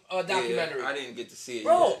documentary. Yeah, I didn't get to see it.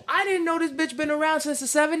 Bro, yet. I didn't know this bitch been around since the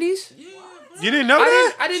 70s. Yeah, bro. You didn't know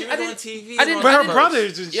that? I She didn't. was I didn't. on TV. I didn't- on But her I didn't-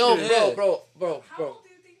 brothers and Yo, shit. Yeah. bro. how old do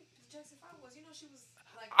you think Jackson 5 was? You know, she was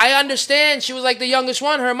like. I understand she was like the youngest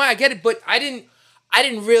one. Her and mine, I get it, but I didn't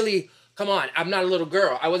really. Come on, I'm not a little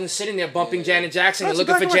girl. I wasn't sitting there bumping Janet Jackson and That's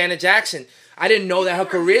looking for exactly Janet Jackson. I didn't know that her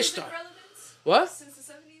career music started. relevance What? Since the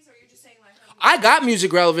 70s, or you're just saying like. Her I got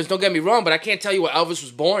music relevance. Don't get me wrong, but I can't tell you where Elvis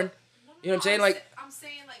was born. You know what I'm saying? Like, I'm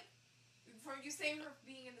saying like, from you saying her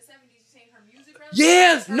being in the 70s, you're saying her music relevance.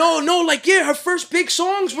 yeah, Her- no, like yeah, her first big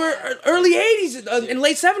songs were early '80s and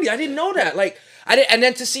late '70s. I didn't know that. Like, I didn't, and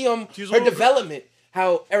then to see She was her older. development,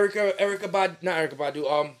 how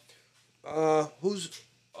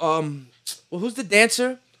who's the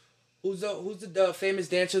dancer? Who's the famous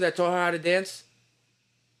dancer that taught her how to dance?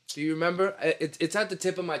 Do you remember? It's at the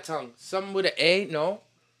tip of my tongue. Something with an A? No.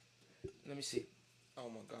 Let me see. Oh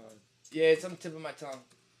my god. Yeah, it's on the tip of my tongue.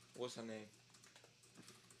 What's her name?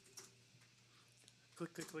 Click.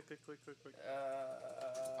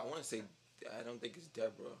 I want to say. I don't think it's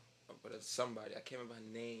Deborah, but it's somebody. I can't remember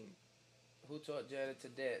her name. Who taught Janet to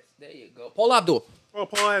dance? There you go. Paul Abdul. Oh,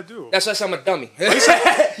 Paul Abdul. That's why I'm a dummy.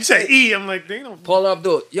 You said E. I'm like, they don't. Paul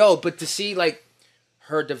Abdul. Yo, but to see like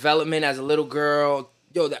her development as a little girl,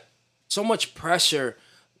 yo, that so much pressure.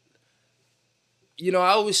 You know, I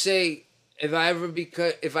always say if I ever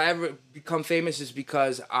become famous, it's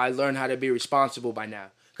because I learned how to be responsible by now.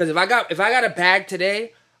 Because if I got a bag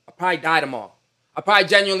today, I'll probably die tomorrow. I'll probably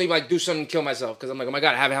genuinely like do something and kill myself because I'm like, oh my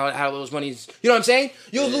god, I haven't had those monies. You know what I'm saying?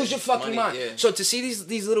 You'll lose your fucking money, mind. yeah. So to see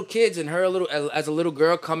these little kids and her as a little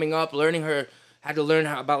girl coming up, learning her had to learn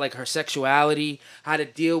about like her sexuality, how to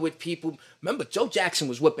deal with people. Remember, Joe Jackson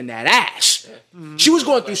was whipping that ass. She was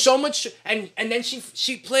going through so much, and then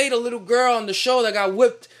she played a little girl on the show that got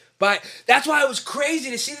whipped by. That's why it was crazy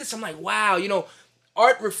to see this. I'm like, wow, you know,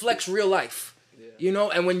 art reflects real life. You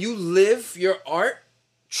know, and when you live your art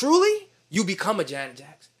truly, you become a Janet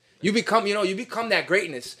Jackson. You become, you know, you become that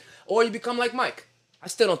greatness, or you become like Mike. I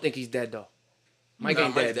still don't think he's dead though. Mike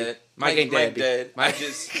ain't dead. Mike ain't dead. I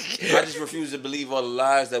just refuse to believe all the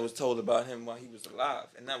lies that was told about him while he was alive,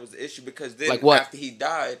 and that was the issue because then Like what? after he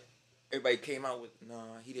died, everybody came out with, "Nah,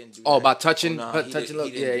 he didn't do." Oh, that. about touching, Oh, nah, touching. he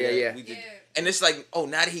didn't do that. Yeah. We did. Yeah. And it's like, oh,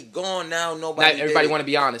 now that he gone, now Now nobody. everybody did want to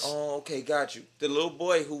it. be honest. Oh, okay, got you. The little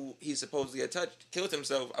boy who he supposedly had touched killed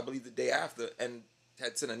himself, I believe, the day after, and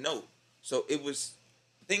had sent a note. So it was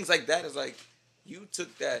things like that. Is like you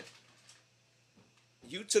took that.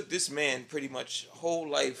 You took this man pretty much whole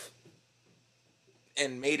life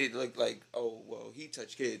and made it look like, oh, well, he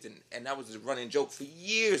touched kids. And that was a running joke for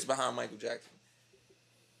years behind Michael Jackson.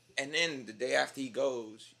 And then the day after he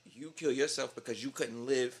goes, you kill yourself because you couldn't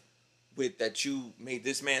live with that you made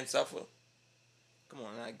this man suffer. Come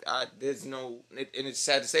on, there's no, and it's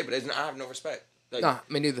sad to say, but I have no respect. Like, Nah,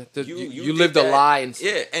 me neither. You did lived a that. lie and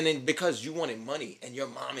Yeah, and then because you wanted money and your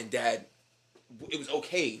mom and dad, it was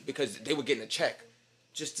okay because they were getting a check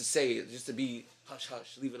just to say, just to be hush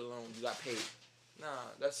hush, leave it alone, you got paid. Nah,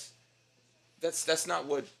 that's not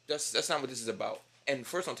what this is about. And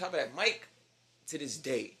first, on top of that, Mike, to this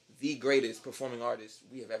day, the greatest performing artist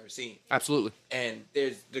we have ever seen. absolutely, And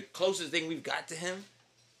there's the closest thing we've got to him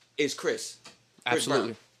is Chris absolutely,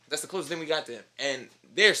 Brown. That's the closest thing we got to him, and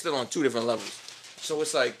they're still on two different levels. So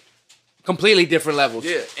it's like, completely different levels.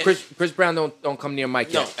 Yeah, and- Chris Brown don't come near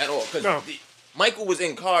Mike no, yet. at all. Because No. Michael was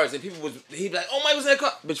in cars and he'd be like, oh, Mike was in a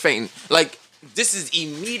car. Bitch fainting. Like, this is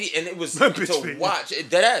immediate, and it was Bitch to fainting. watch.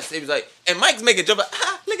 Dead ass. It was like, and Mike's making a joke like,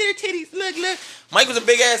 look at her titties, look. Mike was a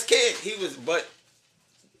big ass kid. But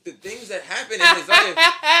the things that happened in his life,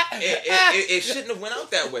 it shouldn't have went out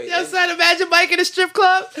that way. Yo, son, imagine Mike in a strip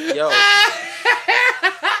club. Yo. Yo, look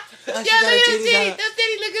at them titties. Them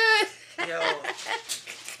titties look good. Yo.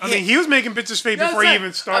 I mean, he was making bitches fade Yo, before he son,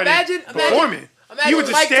 even started imagine- performing. Imagine He would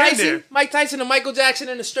just Mike stand Tyson, there. Mike Tyson and Michael Jackson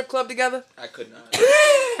in a strip club together. I could not.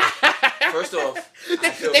 First off,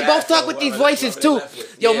 They both talk with these voices too.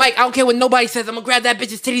 Yo, Mike, I don't care what nobody says. I'm gonna grab that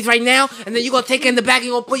bitch's titties right now, and then you gonna take her in the back and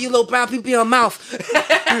you gonna put your little brown pee in her mouth.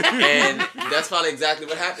 And that's probably exactly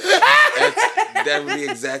what happened. That would be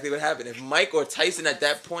exactly what happened. If Mike or Tyson at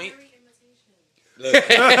that point, look,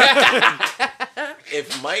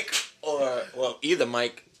 if Mike or, well, either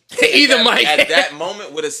Mike, at that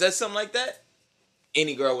moment would have said something like that,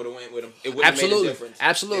 any girl would have went with him. It wouldn't have made a difference.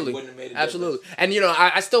 Absolutely. It wouldn't have made a Absolutely. difference. And, you know,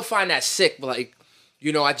 I still find that sick, but, like,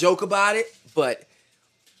 you know, I joke about it, but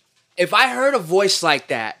if I heard a voice like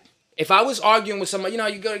that, if I was arguing with somebody, you know,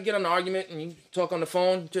 you go to get on an argument and you talk on the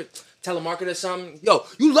phone to telemarketer something, yo,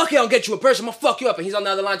 you lucky I don't get you a person, I'm gonna fuck you up. And he's on the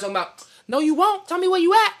other line talking about, no, you won't. Tell me where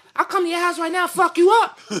you at. I'll come to your house right now and fuck you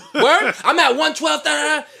up. Word? I'm at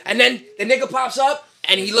 112, and then the nigga pops up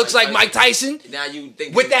and he looks like Mike Tyson Now you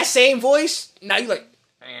think with that same voice. Now you like,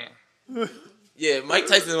 yeah, Mike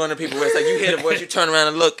Tyson is one of the people where it's like you hear the voice, you turn around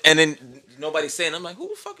and look, and then nobody's saying. I'm like, who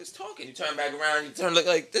the fuck is talking? You turn back around, you turn look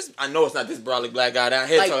like this. I know it's not this brolic black guy down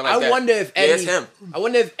here like, talking like I that. wonder if Yeah, Eddie, it's him. I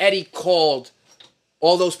wonder if Eddie called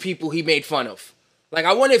all those people he made fun of. Like,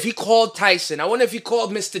 I wonder if he called Tyson. I wonder if he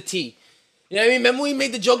called Mr. T. You know what I mean? Remember when he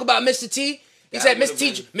made the joke about Mr. T? He That said, would've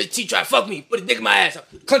Mr. T tried to fuck me, put a dick in my ass,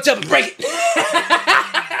 clench up and break it.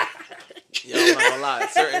 Yo, I'm not gonna lie.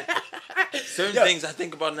 Certain things I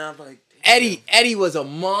think about now, I'm like, Eddie was a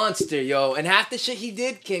monster, yo. And half the shit he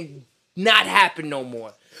did can not happen no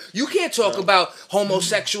more. You can't talk about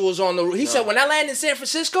homosexuals on the roof. He said when I landed in San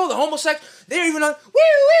Francisco, the homosexuals, they're even on, woo,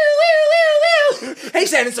 woo, woo, woo, woo. He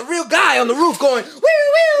said it's a real guy on the roof going, woo,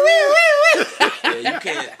 woo, woo, woo, woo. yeah, you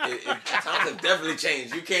can't. Times have definitely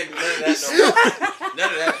changed. You can't do none of that no more. None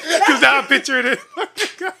of that. Because now I picture it.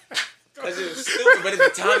 Because it was stupid, but at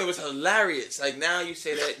the time it was hilarious. Like now you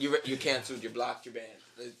say that you canceled, you blocked your band.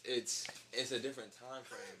 It's a different time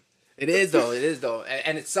frame. It is though.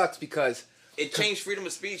 And it sucks because It changed freedom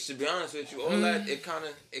of speech. To be honest with you, all that it kind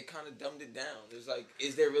of dumbed it down. It's like,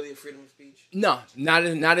 is there really a freedom of speech? no, not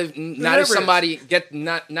if somebody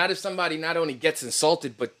not if somebody not only gets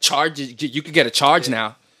insulted but charges. You could get a charge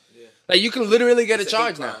now. Yeah. Like you can literally get It's a a hate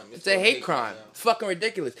charge now. crime. It's It's a a hate hate crime. crime now. Fucking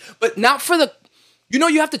ridiculous. But not for the. You know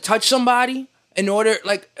you have to touch somebody in order.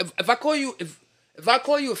 Like if I call you if I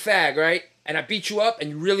call you a fag, right, and I beat you up and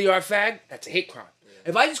you really are a fag, that's a hate crime.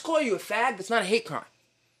 If I just call you a fag, that's not a hate crime.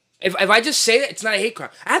 If I just say that, it's not a hate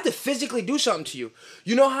crime. I have to physically do something to you.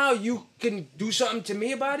 You know how you can do something to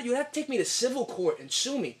me about it? You have to take me to civil court and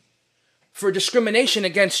sue me for discrimination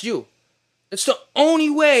against you. It's the only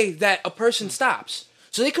way that a person stops.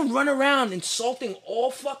 So they can run around insulting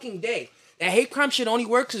all fucking day. That hate crime shit only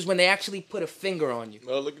works is when they actually put a finger on you.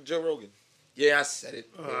 Well, look at Joe Rogan. Yeah, I said it.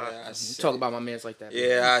 Yeah, I said Talk it. about my mans like that.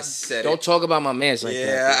 Yeah, I said it. Don't talk about my mans like that.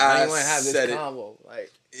 Yeah, I I don't want to have this said it. convo.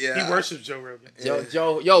 Like, Yeah. He worships Joe Rogan.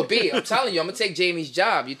 Yo, B, I'm telling you, I'm gonna take Jamie's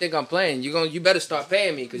job. You think I'm playing? You better start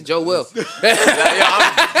paying me, cause Joe will. I'm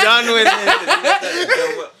done with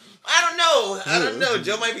it. I don't know.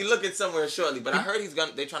 Joe might be looking somewhere shortly, but I heard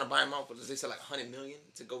they're trying to buy him out for, they said like $100 million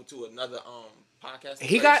to go to another podcast.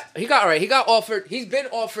 He got offered. He's been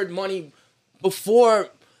offered money before,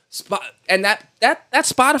 and that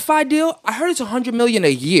Spotify deal. I heard it's $100 million a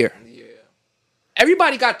year. Yeah.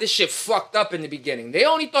 Everybody got this shit fucked up in the beginning. They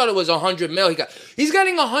only thought it was $100 million. He's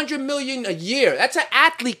getting $100 million a year. That's an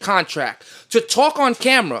athlete contract to talk on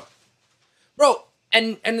camera, bro.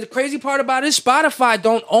 And the crazy part about it is Spotify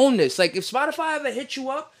don't own this. Like, if Spotify ever hit you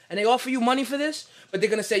up and they offer you money for this, but they're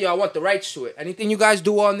gonna say, yo, I want the rights to it. Anything you guys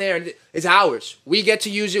do on there is ours. We get to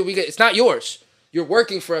use it. It's not yours. You're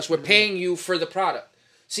working for us. We're paying you for the product.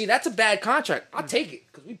 See, that's a bad contract. I'll take it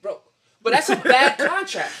because we broke. But that's a bad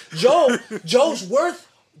contract. Joe is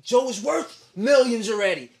worth millions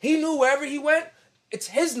already. He knew wherever he went, it's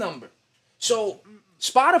his number. So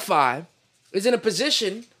Spotify is in a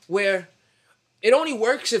position where it only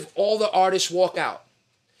works if all the artists walk out.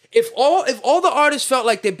 If all the artists felt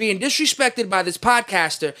like they're being disrespected by this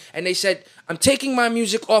podcaster and they said, I'm taking my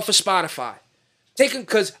music off of Spotify.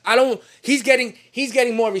 Because he's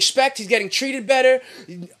getting more respect, he's getting treated better.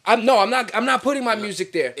 I'm not putting my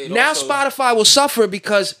music there. Now also, Spotify will suffer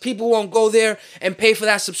because people won't go there and pay for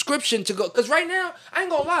that subscription to go. Because right now, I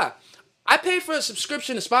ain't gonna lie, I pay for a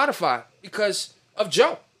subscription to Spotify because of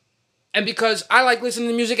Joe. And because I like listening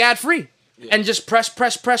to music ad free. And just press.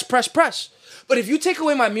 But if you take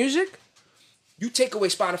away my music, you take away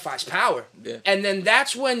Spotify's power. Yeah. And then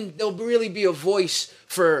that's when there'll really be a voice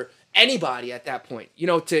for anybody at that point,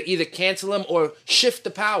 to either cancel him or shift the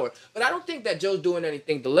power. But I don't think that Joe's doing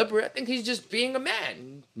anything deliberate. I think he's just being a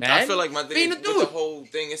man. I feel like my thing being is, with the whole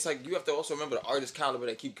thing, it's like you have to also remember the artist caliber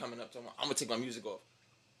that keep coming up to him. I'm going to take my music off.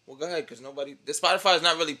 Well, go ahead, because the Spotify is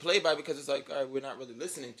not really played by because it's like, all right, we're not really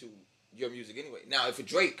listening to your music anyway. Now, if a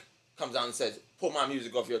Drake comes out and says, pull my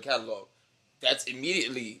music off your catalog, that's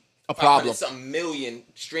immediately a problem. Some million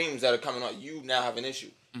streams that are coming on. You now have an issue.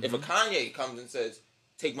 Mm-hmm. If a Kanye comes and says,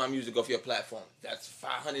 take my music off your platform, that's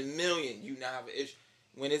 500 million. You now have an issue.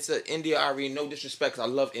 When it's an India Arie, no disrespect, I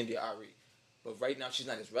love India Arie, but right now she's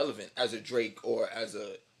not as relevant as a Drake or as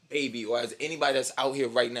a Baby or as anybody that's out here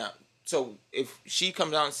right now. So if she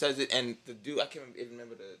comes out and says it, and the dude, I can't even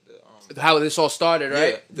remember the how this all started,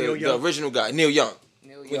 right? Yeah, the original guy, Neil Young.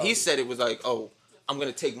 When he said it was like, oh, I'm going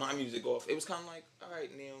to take my music off. It was kind of like, all right,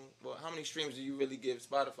 Neil, well, how many streams do you really give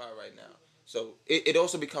Spotify right now? So it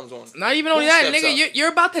also becomes on. Not even only that, nigga,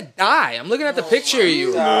 you're about to die. I'm looking at the picture of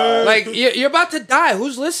you. Like, you're about to die.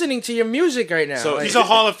 Who's listening to your music right now? So he's a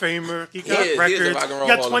Hall of Famer. He got records. He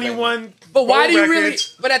got 21 But why do you records.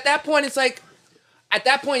 really... But at that point, it's like... At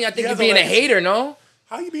that point, I think you're being a hater, no?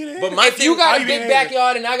 How you being a hater? But if you got a big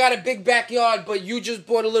backyard and I got a big backyard, but you just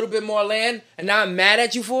bought a little bit more land and now I'm mad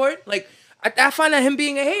at you for it, like, I find that him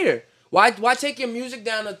being a hater. Why take your music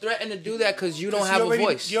down and threaten to do that because you don't have a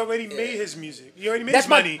voice? You already made his music. You already made his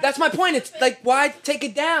money. That's my point. It's like, why take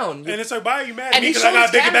it down? And it's like, why are you mad at me because I got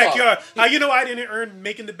a bigger backyard? How you know I didn't earn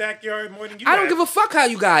making the backyard more than you? I don't give a fuck how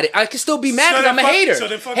you got it. I can still be mad because I'm a hater. So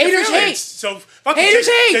then fuck haters your hate. So fuck haters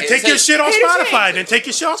hate. Then take your shit on Spotify. Then take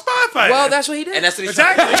your shit on Spotify. Well, that's what he did. And that's what he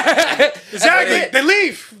exactly. Exactly. Then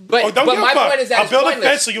leave. But my point is that I'll build a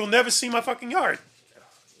fence so you'll never see my fucking yard.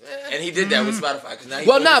 And he did that with Spotify because now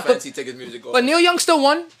he took his music off. But Neil Young still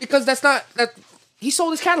won because he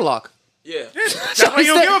sold his catalog. Yeah. That's why he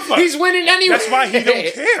don't give a fuck. He's winning anyway. That's why he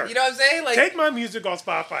don't care. You know what I'm saying? Like, take my music on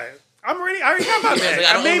Spotify. I already got my bag.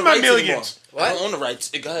 I made my millions. What? I don't own the rights.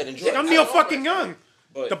 Go ahead, enjoy. I'm Neil fucking Young.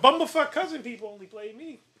 But the bumblefuck cousin people only play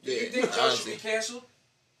me. Do you think Joe should be canceled?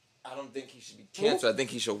 I don't think he should be canceled. I think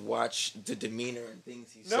he should watch the demeanor and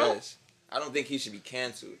things he says. I don't think he should be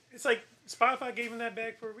canceled. It's like Spotify gave him that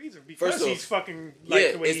bag for a reason because he's fucking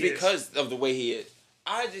like the way he is. Yeah, it's because of the way he is.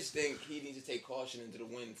 I just think he needs to take caution into the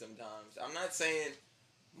wind sometimes. I'm not saying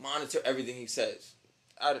monitor everything he says.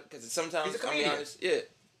 Because sometimes, I'll be honest,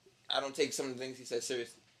 I don't take some of the things he says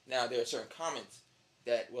seriously. Now, there are certain comments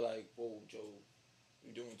that were like, whoa, Joe,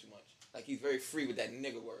 you're doing too much. Like he's very free with that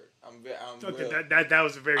nigga word. I'm Okay, real. that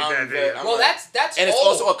was a very I'm bad very- video. I'm Well, like- that's and it's old.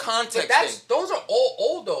 also a context But that's thing. those are all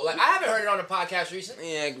old though. Like I haven't heard it on a podcast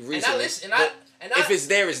recently. Yeah, recently. And I listen. But if it's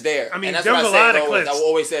there, it's there. I mean, and that's there what was a I say lot of always. clips. I will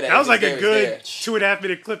always say that. That was If like it's a there, good it's 2.5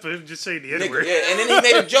 minute clip of him just saying the there. N Nigga, word. yeah, and then he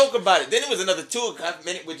made a joke about it. Then it was another 2.5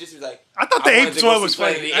 minute with just was like. I thought the I wanted apes to go one see was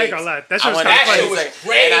Planet of funny. the I ain't gonna Apes. lie. That I shit was wanted kind of that funny. shit was was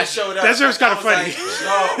like, and I crazy. showed up. That shit was kinda I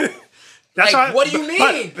funny. Like, yo. That's Like, how, what do you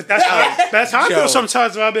mean? But that's how I Yo. feel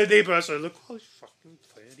sometimes when I'm in a neighborhood. I say, look, oh, he's fucking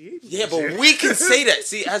Planet of the Apes. Yeah, but we can say that.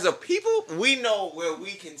 See, as a people, we know where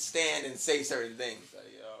we can stand and say certain things. Like,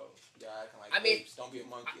 yo, yeah, acting like I mean- apes, don't be a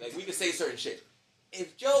monkey. Like, we can say certain shit.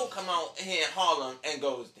 If Joe come out here in Harlem and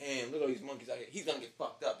goes, damn, look at all these monkeys out here, he's gonna get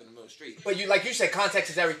fucked up in the middle of the street. But you like you said, context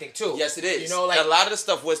is everything too. Yes, it is. You know, like a lot of the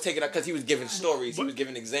stuff was taken out because he was giving stories, he was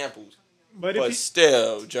giving examples. But if But he,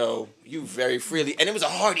 still, Joe, you very freely, and it was a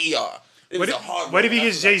hard ER. It was what a hard. if he one.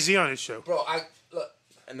 gets Jay-Z on his show? bro, I look.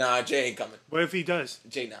 Nah, Jay ain't coming. What if he does?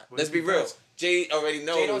 Jay not. What Let's if be he real. does? Jay already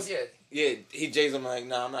knows. Jay don't get. Yeah, Jay's I'm like,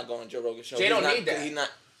 nah, I'm not going to Joe Rogan's show. Jay He's don't not, need that. He's not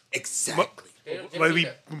exactly. They don't What if, need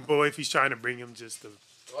that. but what if he's trying to bring him just to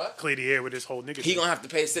What? clear the air with his whole nigga? He thing? gonna have to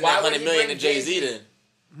pay send Why that would $100 he million bring to Jay-Z Jay-Z?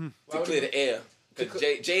 then Why to would clear he- the air. Because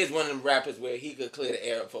Jay is one of them rappers where he could clear the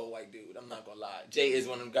air for a white dude. I'm not gonna lie. Jay is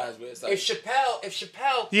one of them guys where it's like. If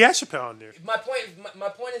Chappelle, He has Chappelle on there. my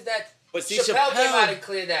point is that But see, Chappelle came Chappelle- out and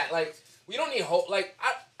cleared that. Like we don't need hope. Like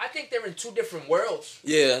I think they're in two different worlds.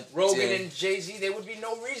 yeah, Rogan yeah. and Jay-Z, there would be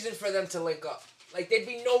no reason for them to link up. Like there'd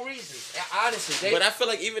be no reason. Honestly, they. But I feel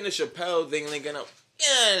like even the Chappelle thing linking up.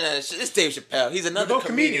 Yeah, it's Dave Chappelle. He's another both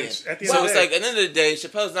comedian. comedians at the end So of it's the day. like at the end of the day,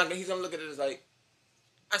 Chappelle's not. He's gonna look at it as like,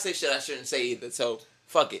 I say shit I shouldn't say either. So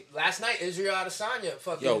fuck it. Last night, Israel Adesanya,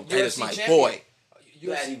 fucking Yo, that is UFC my champion. boy. UFC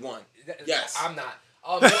Glad he won. Yes. I'm not.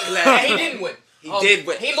 And he didn't win. He did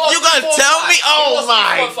win. He lost You gonna 3-4-5. tell me? He Oh lost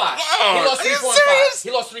my 3-4-5. He God. lost Are you 3-4-5. serious?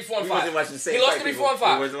 He lost 3-4-5. We wasn't watching the same He lost fight, 3-4-5.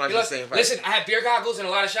 people. We wasn't watching He lost- the same fight. Listen, I had beer goggles and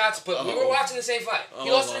a lot of shots, but we were watching the same fight. He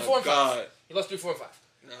Oh lost my 3-4-5. God. He lost 3-4-5.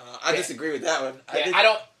 Nah, I disagree with that one. Yeah, I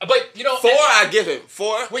don't. But you know, 4, I give him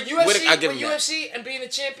 4. with UFC, I give with him that. UFC and being the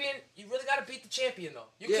champion, you really gotta beat the champion though.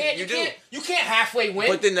 You Yeah, can't. you You do. can't. You can't halfway win.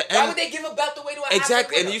 But then the why end- would they give a belt away to a Exactly,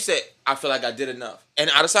 halfway and winner? you said, I feel like I did enough. And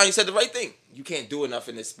Adesanya said the right thing. You can't do enough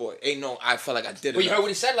in this sport. Ain't no, I feel like I did Well, you enough. heard what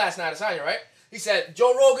he said last night, Adesanya, right? He said,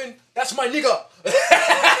 Joe Rogan, that's my nigga.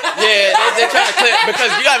 Yeah, they're trying to clear,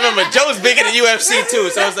 because you gotta remember, Joe's big in the UFC too,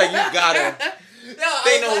 so it's like, you gotta,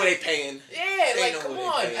 they know who they paying. Yeah, They like, know come who they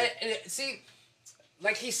on. paying. See,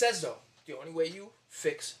 like he says, though, the only way you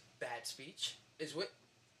fix bad speech is with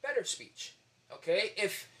better speech. Okay?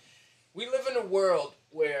 If we live in a world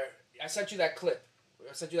where, I sent you that clip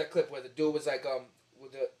where the dude was like, where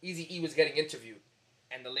the Eazy-E was getting interviewed,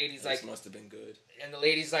 and the lady's This like, must have been good. and the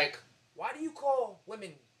lady's like, why do you call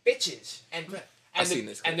women bitches? I've seen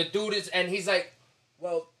this clip. And the dude is, and he's like,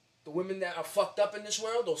 well, the women that are fucked up in this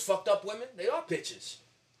world, those fucked up women, they are bitches.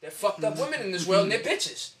 They're fucked up women in this world, and they're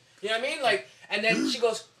bitches. You know what I mean? Like, and then she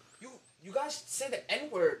goes, you guys say the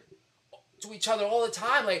N-word to each other all the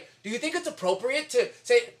time. Like, do you think it's appropriate to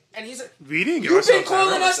say? And he's like, We didn't give you've been ourselves that.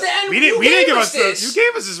 calling us the N-word. We didn't give us this. You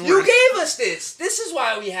gave us this word. You gave us this. This is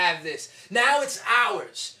why we have this. Now it's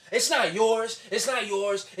ours. It's not yours. It's not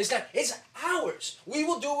yours. It's ours. We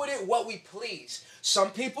will do with it what we please.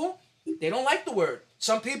 Some people, they don't like the word.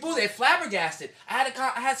 Some people, they're flabbergasted. I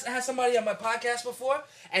had somebody on my podcast before,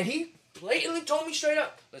 and he blatantly told me straight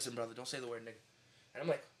up, listen, brother, don't say the word nigga. And I'm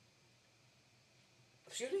like,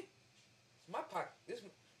 excuse me? It's my podcast.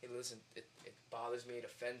 Hey, listen, it bothers me. It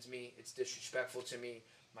offends me. It's disrespectful to me.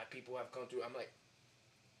 My people have come through. I'm like,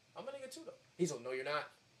 I'm a nigga too, though. He's like, no, you're not.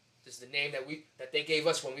 This is the name that they gave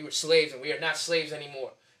us when we were slaves, and we are not slaves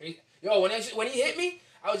anymore. And when he hit me,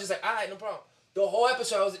 I was just like, all right, no problem. The whole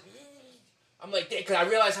episode, I was like, I'm like, because I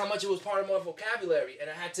realized how much it was part of my vocabulary, and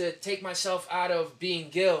I had to take myself out of being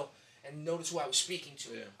Gil and notice who I was speaking to.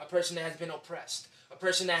 Yeah. A person that has been oppressed. A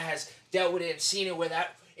person that has dealt with it and seen it where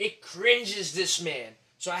it cringes this man.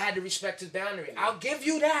 So I had to respect his boundary. I'll give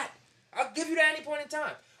you that. I'll give you that at any point in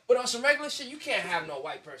time. But on some regular shit, you can't have no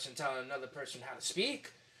white person telling another person how to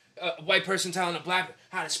speak. A white person telling a black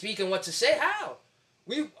how to speak and what to say. How?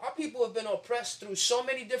 Our people have been oppressed through so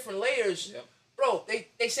many different layers. Yep. Bro,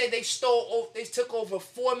 they say they took over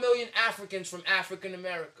 4 million Africans from Africa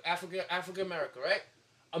America, right?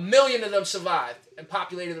 1 million of them survived and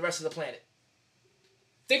populated the rest of the planet.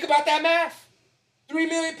 Think about that math. 3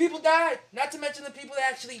 million people died. Not to mention the people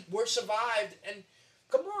that actually were survived. And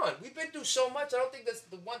come on, we've been through so much. I don't think that's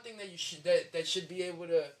the one thing that that should be able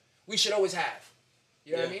to. We should always have.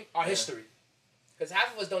 You know what I mean? Our history. Because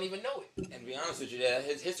half of us don't even know it. And to be honest with you,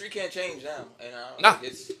 his history can't change now. And Nah.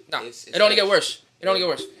 it's It only get worse. It only get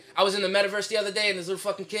worse. I was in the metaverse the other day, and this little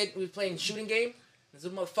fucking kid was playing shooting game. This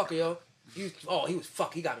little motherfucker, yo.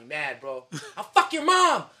 He got me mad, bro. I'll fuck your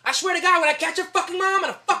mom. I swear to God, when I catch your fucking mom,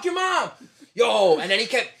 I'll fuck your mom. Yo, and then he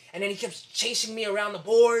kept chasing me around the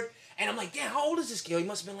board, and I'm like, damn, how old is this kid? He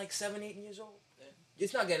must have been like 7, 8 years old.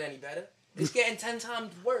 It's not getting any better. It's getting 10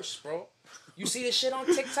 times worse, bro. You see this shit on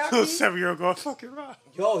TikTok? Little 7-year-old going, fuck your mom.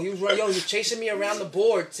 He was chasing me around the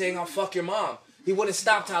board saying I'll fuck your mom. He wouldn't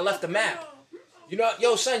stop till I left the map. You know,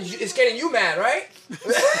 yo, son, it's getting you mad, right?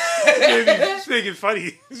 It's making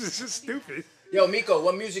funny. It's just stupid. Yo, Miko,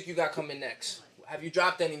 what music you got coming next? Have you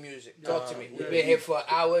dropped any music? Talk to me. We've been here for an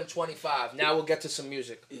hour and 25. Now we'll get to some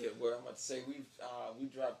music. Yeah, where I'm about to say we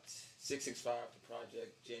dropped 665 the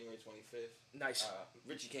project January 25th. Nice.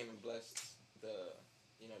 Richie came and blessed the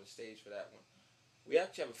stage for that one. We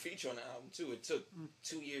actually have a feature on the album too. It took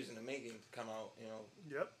 2 years in the making to come out.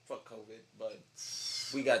 Yep. Fuck COVID, but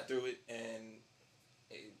we got through it and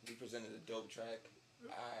we presented a dope track.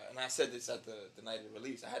 And I said this at the night of the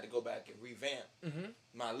release. I had to go back and revamp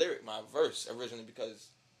my verse originally because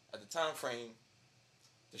at the time frame,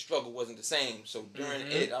 the struggle wasn't the same. So during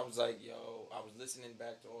it, I was like, yo, I was listening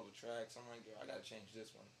back to all the tracks. I'm like, yo, I gotta change this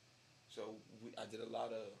one. So I did a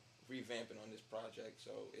lot of revamping on this project.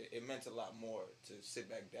 So it meant a lot more to sit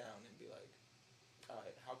back down and be like, all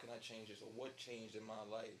right, how can I change this? Or what changed in my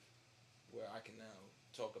life where I can now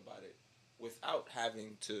talk about it without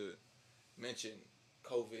having to mention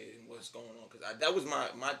COVID and what's going on? Because that was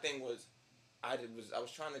my thing was I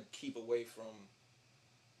was trying to keep away from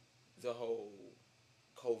the whole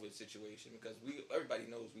COVID situation because everybody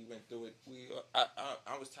knows we went through it.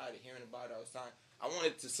 I was tired of hearing about it. I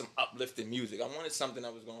wanted some uplifting music. I wanted something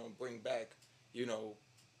that was going to bring back,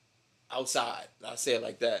 outside. I say it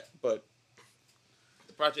like that. But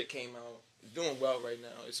the project came out. It's doing well right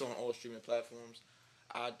now. It's on all streaming platforms.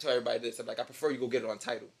 I tell everybody this. I'm like, I prefer you go get it on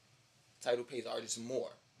Tidal. Tidal pays artists more.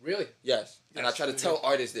 Really? Yes. And I try to tell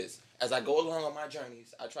artists this. As I go along on my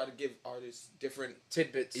journeys, I try to give artists different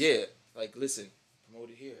tidbits. Yeah. Like, listen,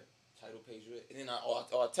 promote it here. Tidal pays you it. And then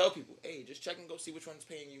I'll tell people, hey, just check and go see which one's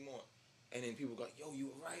paying you more. And then people go, yo, you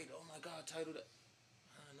were right. Oh, my God, Tidal.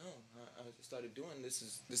 I know. I started doing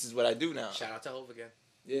this. This is what I do now. Shout out to Hove again.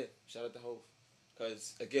 Yeah. Shout out to Hove.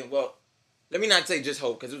 Because, again, let me not say just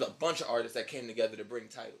Hove, because there was a bunch of artists that came together to bring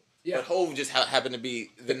Tidal. Yeah. But Hove just happened to be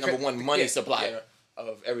the number one money supplier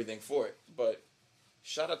of everything for it. But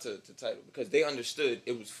shout out to Tidal because they understood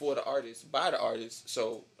it was for the artists, by the artists.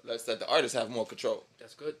 So let's let the artists have more control.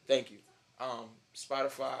 That's good. Thank you.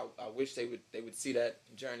 Spotify, I wish they would see that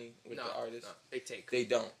journey with the artists. No, they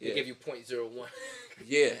don't. They give you 0.01.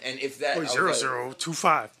 Yeah, and if that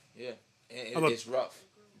 0.0025. Yeah, and it's rough.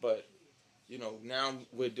 But now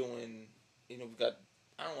we're doing. We've got.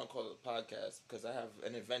 I don't want to call it a podcast because I have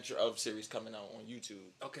an Adventure of series coming out on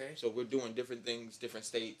YouTube. Okay. So we're doing different things, different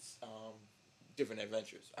states, different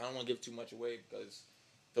adventures. I don't want to give too much away because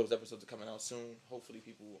those episodes are coming out soon. Hopefully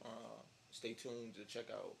people stay tuned to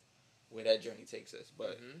check out where that journey takes us.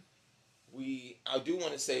 But I do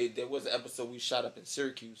want to say there was an episode we shot up in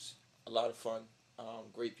Syracuse. A lot of fun.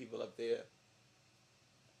 Great people up there.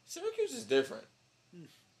 Syracuse is different.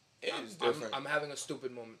 It is different. I'm having a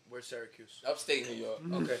stupid moment. Where's Syracuse? Upstate New York.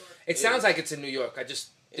 Okay. It sounds like it's in New York. I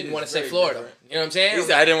just didn't want to say Florida. Different. You know what I'm saying? He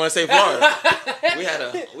said I didn't want to say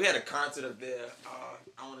Florida. we had a concert up there.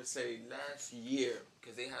 I want to say last year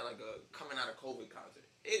because they had like a coming out of COVID concert.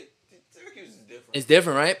 Syracuse is different. It's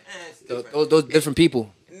different, right? It's different. Those different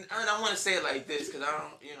people. And I want to say it like this because I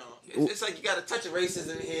don't. It's like you got a touch of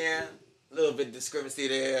racism here. A little bit of discrepancy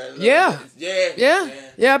there. Yeah,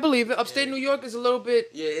 I believe it. Upstate New York is a little bit.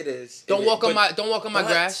 Yeah, it is. Don't walk on my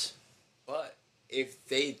grass. But if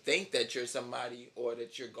they think that you're somebody or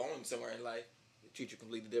that you're going somewhere in life, they treat you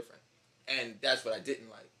completely different, and that's what I didn't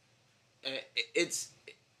like. And it's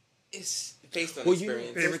based on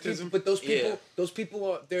experience. But those people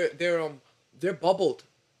are they're bubbled.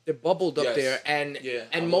 They're bubbled up there, and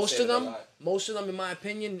most of them, in my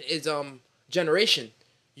opinion, is generation.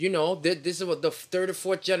 This is what the third or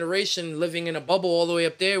fourth generation living in a bubble all the way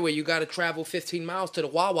up there where you got to travel 15 miles to the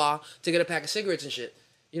Wawa to get a pack of cigarettes and shit.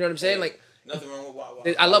 You know what I'm saying? Like nothing wrong with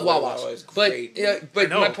Wawa. I love Wawas, but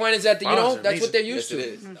my point is that that's what they're used to. It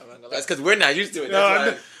is. That's because we're not used to it.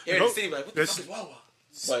 That's why here in the city, like, what the fuck is Wawa?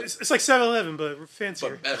 It's like 7-Eleven, but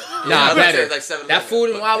fancier. But better. Better. Like that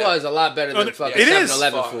food in Wawa is a lot better than fucking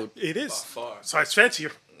 7-Eleven food. It is. So it's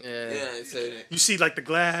fancier. Yeah. You see like the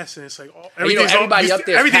glass, and it's like everybody up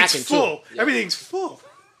there. Everything's full. Too. Yeah. Everything's full.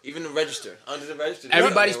 Even the register, under the register.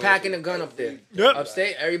 Everybody's packing a gun up there. Yep.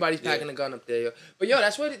 Upstate, everybody's packing a gun up there. Yo. But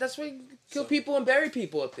that's why you kill people and bury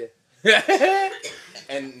people up there.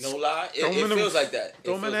 And no lie, it Throw 'em in the- feels like that. It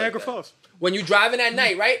Throw them in feels like Niagara that. Falls. When you driving at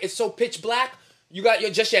night, right? It's so pitch black. You got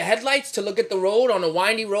just your headlights to look at the road on a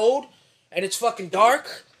windy road, and it's fucking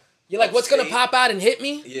dark. You're like, what's gonna Upstate. pop out and hit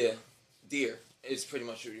me? Yeah, deer is pretty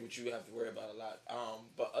much what you have to worry about a lot.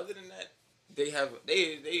 But other than that, they have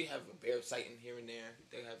a bear sighting here and there.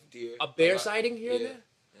 They have deer. A bear lot. sighting here and Yeah. there?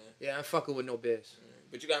 Yeah, I'm fucking with no bears.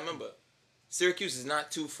 But you gotta remember, Syracuse is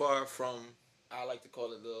not too far from, I like to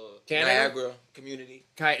call it the Canada? Niagara community.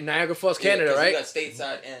 Niagara Falls, Yeah, Canada, 'cause right? You got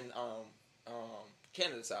stateside and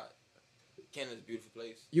Canada side. Canada's a beautiful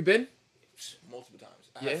place. You been? Multiple times.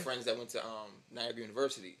 I Yeah? have friends that went to Niagara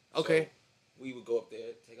University. Okay. So we would go up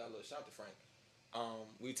there, take our little shot to Frank.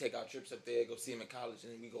 We take our trips up there, go see him at college,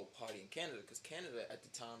 and then we go party in Canada because Canada at the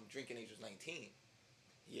time drinking age was 19.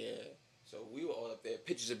 Yeah. So we were all up there.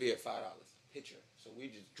 Pitchers of beer, $5. Pitcher. So we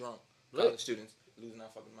just drunk. Lit. College students losing our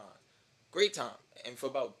fucking minds. Great time. And for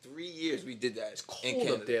about 3 years we did that. It's Cold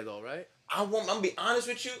up there though, right? I'm gonna be honest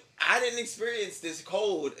with you. I didn't experience this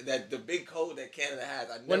cold, the big cold that Canada has.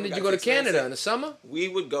 When did you go to Canada? In the summer? We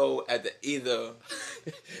would go at either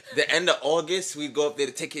the end of August. We'd go up there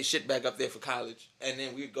to take his shit back up there for college, and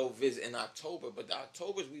then we'd go visit in October. But the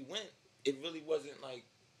Octobers we went, it really wasn't like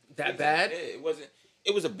That bad? Yeah, it wasn't.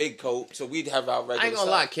 It was a big cold, so we'd have our regular. I ain't gonna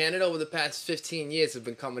stuff. lie, Canada over the past 15 years have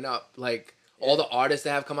been coming up. Like all the artists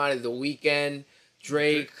that have come out of The Weeknd,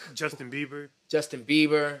 Drake, Justin Bieber. Justin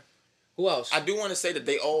Bieber. Who else? I do want to say that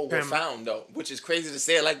they all were Pam. found though, which is crazy to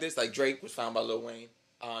say it like this. Like Drake was found by Lil Wayne,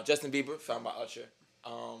 Justin Bieber found by Usher,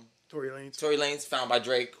 Tory Lanez. Tory Lanez found by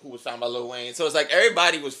Drake, who was found by Lil Wayne. So it's like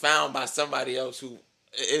everybody was found by somebody else who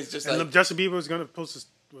is just And like Justin Bieber was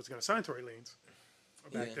gonna sign Tory Lanez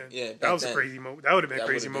back Yeah, then. yeah, that back was then. a crazy moment. That would have been a that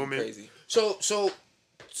crazy would've been moment. crazy. So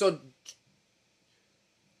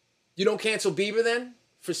you don't cancel Bieber then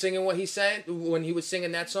for singing what he said when he was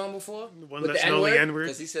singing that song before? One With less the know the N-word? N word.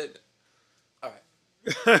 Because he said, all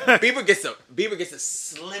right, Bieber gets a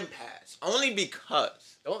slim pass only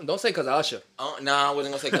because. Don't say because of Usher. Nah, I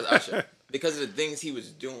wasn't gonna say because Usher. Because of the things he was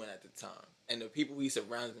doing at the time and the people he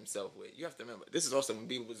surrounded himself with. You have to remember, this is also when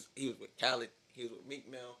Bieber was with Khaled, he was with Meek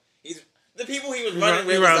Mill. The people he was running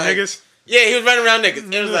with. around was like, niggas. Yeah, he was running around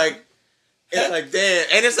niggas. It was like, damn,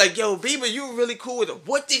 and it's like, yo, Bieber, you were really cool with him.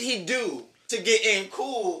 What did he do to get in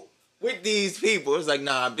cool with these people? It's like,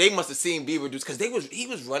 nah, they must have seen Bieber do because he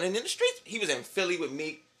was running in the streets. He was in Philly with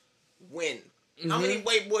Meek. When? How many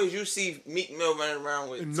white boys you see Meek Mill running around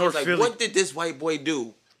with? In So North it's like, Philly. what did this white boy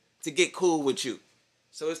do to get cool with you?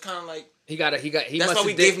 So it's kind of like He that's must why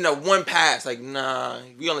we have gave him that one pass. Like, nah,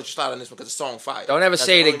 we gonna let you slide on this one because the song fire. Don't ever That's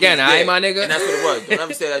say the it only again, reason- alright, my nigga? And that's what it was. Don't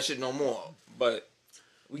ever say that shit no more. But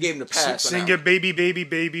we gave him the pass. for Sing now. your baby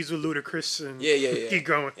babies with Ludacris and Yeah. keep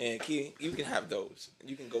going. And Key, you can have those.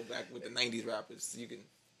 You can go back with the '90s rappers. You can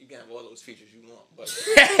have all those features you want. But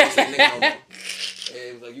it's a nigga no more.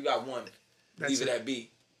 It was like you got one. That's Leave it it. at B.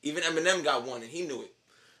 Even Eminem got one, and he knew it.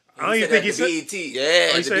 I don't even think he said said. that at the BET. Yeah,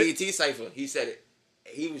 Oh, he at said the BET cipher. He said it.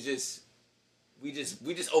 He was just. We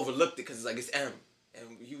just overlooked it because it's like it's M, and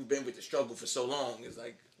you've been with the struggle for so long. It's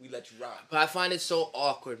like we let you rock. But I find it so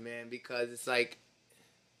awkward, man, because it's like,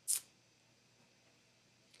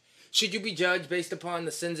 should you be judged based upon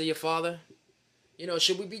the sins of your father? You know,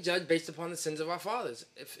 should we be judged based upon the sins of our fathers?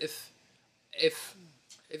 If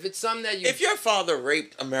it's something that you If your father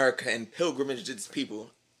raped America and pilgrimaged its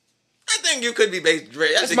people, I think you could be based.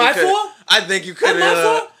 That's my fault? I think you could. That's my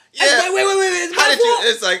fault? Yeah. Wait, it's How my did you? fault?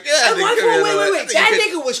 It's like yeah. I That's think my you could fault. be- I Wait. think That you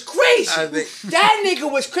could- nigga was crazy. I think- That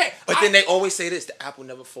nigga was crazy. But then they always say this: the apple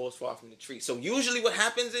never falls far from the tree. So usually, what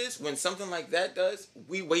happens is when something like that does,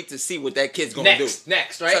 we wait to see what that kid's gonna do. Next,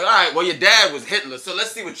 It's right? like, all right, well, your dad was Hitler, so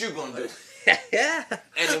let's see what you're gonna do. Yeah.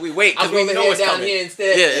 And then we wait because I'll we go know over it's here down coming. here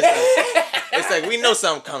instead. Yeah, it's like we know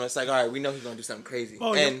something coming. It's like, all right, we know he's gonna do something crazy.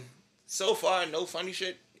 Oh, and yeah. so far, no funny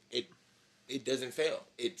shit. It doesn't fail.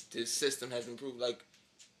 The system has improved. Like,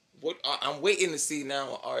 what I'm waiting to see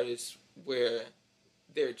now artists where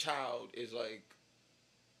their child is like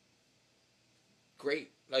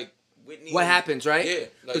great, like Whitney. What happens, right? Yeah,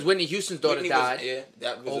 Because Whitney Houston's daughter Whitney died.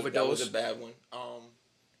 that was Overdose. a bad one.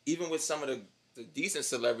 Even with some of the decent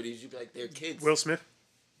celebrities, you'd be like, they're kids. Will Smith.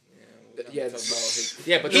 Yeah, Talk about his-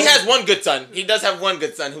 but he those- has one good son. He does have one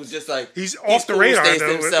good son who's just like He's off the cool, radar, stays to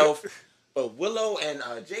though. himself. But Willow and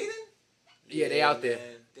Jaden, Yeah, they out there. man,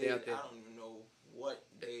 They out there. I don't even know what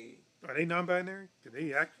they. Are they non-binary? Do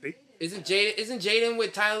they act? They Isn't Jaden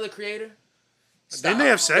with Tyler the Creator? Didn't they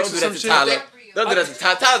have sex Don't or do some that to shit? Tyler. Don't do that to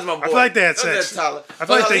Tyler. Tyler's my boy. I feel like they had Don't do that sex. to Tyler. I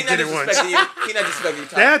feel like they He not did it once. disrespecting you. He not disrespecting you, They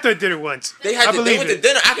Tyler. had to did it once. They I went believe to it.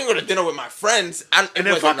 dinner. I can go to dinner with my friends. It And then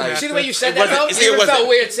wasn't fuck like, them See the way you said It that wasn't- though? see, It it even wasn't- felt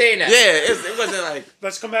weird saying that. Yeah, it wasn't like.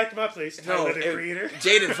 Let's come back to my place. And No, let it creator.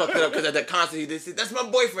 Jaden fucked it up because at that concert he did say, "That's my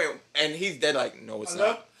boyfriend," and he's dead like, "No, it's Hello?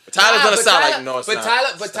 not." Tyler's Nah, on the but side Tyler- like, "No, it's but not." Tyler,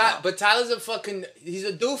 but Stop. but Tyler's a fucking, he's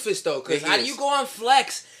a doofus though. Cause Yeah, how he do you is. go on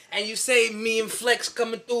Flex and you say me and Flex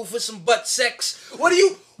coming through for some butt sex? What do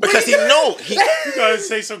you? Because he know he You gotta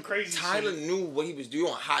say some crazy Tyler shit. knew what he was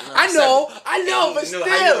doing on Hot 97. I know, And but he knew still.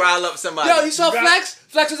 how you rile up somebody. Yo, you saw You got- Flex?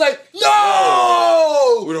 Flex was like,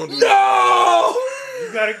 no, We don't do no.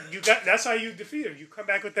 You got. That's how you defeat him. You come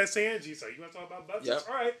back with that same energy. So you want to talk about butts? Yep.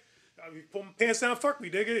 All right. You pull my pants down, fuck me,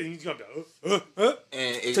 nigga, and he's gonna go.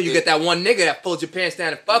 And it, So you get that one nigga that folds your pants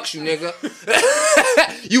down and fucks you, nigga.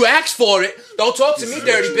 You asked for it. Don't talk to me,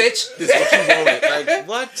 dirty bitch. This is what you wanted. Like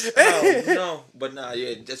what? No. But nah,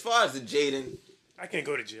 yeah. As far as the Jaden, I can't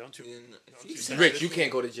go to jail. I'm too. Rich, you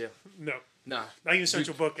can't go to jail. No. Nah, Not even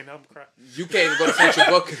central booking. I'm crying. you can't even go to central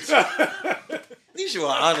bookings. at least you were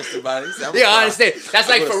honest about it. He said, "I'm Yeah, I sorry." understand. That's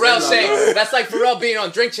like would've Pharrell said saying. That's like Pharrell being on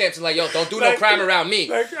Drink Champs and like, yo, don't do no Like- crime around me.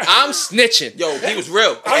 like- I'm snitching. Yo, he was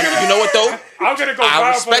real. And you know what though? I'm gonna go I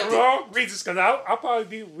viral for respect the it. wrong reasons because I'll probably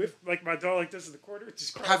be with like my dog like this in the corner.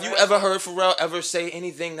 Just crying Have you my ever ass off. heard Pharrell ever say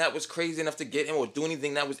anything that was crazy enough to get him or do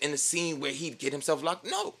anything that was in the scene where he'd get himself locked?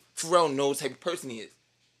 No. Pharrell knows the type of person he is.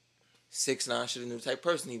 6ix9ine should have knew the type of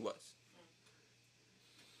person he was.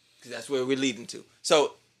 Because that's where we're leading to.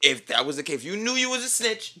 So if that was the case, if you knew you was a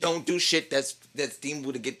snitch, don't do shit that's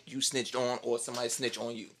deemed to get you snitched on or somebody snitch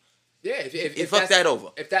on you. Yeah, if fuck that's- that over.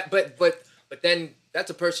 If that, but then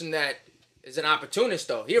that's a person that is an opportunist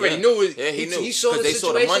though. He already Yeah. knew it. Yeah, he knew. He saw 'Cause the they saw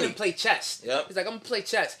the situation money. and played chess. Yep. He's like, I'm gonna play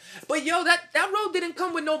chess. But yo, that road didn't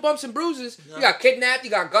come with no bumps and bruises. You got kidnapped. You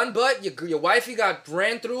got gun butt. Your wife. You got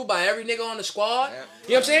ran through by every nigga on the squad. Yeah. You know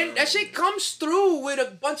what I'm saying? That shit comes through with a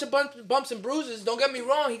bunch of bumps and bruises. Don't get me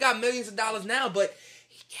wrong. He got millions of dollars now, but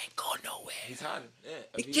he can't go nowhere. He's hiding. Yeah.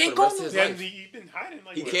 He For can't the rest go of his Yeah, life. you've been hiding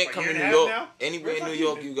like He what, can't a come year in and New a half York. now? Anywhere in Where New the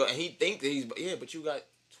fuck York you you go, and he think that he's but you got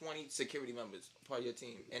 20 security members part of your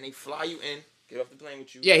team, and they fly you in, get off the plane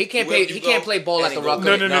with you. Yeah, he can't Wherever play. you He can't go, play ball and at they the go Rucker. with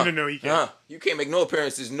No, it. no, no, no, no, he can't. You can't make no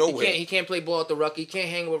appearances He nowhere. can't play ball at the Ruck. He can't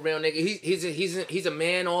hang with real nigga. He's a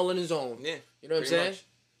man all on his own. Yeah, You know what I'm pretty saying? much.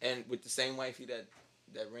 And with the same wifey that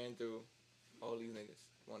ran through all these niggas,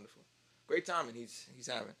 wonderful, great timing. He's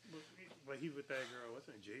having. But he with that girl, what's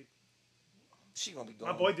her name, Jade? She gonna be gone.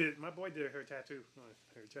 My boy did her tattoo on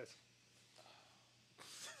her chest.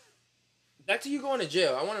 Back to you going to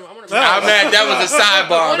jail. I want to. Ah, man, that was a I sidebar.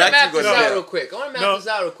 want to Back map to this go out there. real quick. I want to map No, this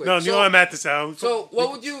out real quick. no, so, you want to map this out. So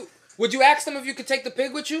what would you ask them if you could take the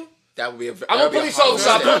pig with you? That would be a. I'm gonna that'd be pull a you hard over, so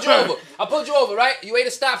I mistake. pulled you over. I pulled you over, right? You ate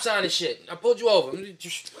a stop sign and shit. I pulled you over,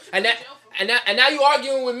 and now you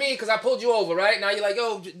arguing with me because I pulled you over, right? Now you're like,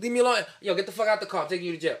 yo, leave me alone. Yo, get the fuck out the car. I'm taking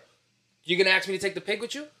you to jail. You gonna ask me to take the pig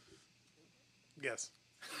with you? Yes.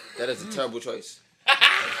 That is a terrible choice. That's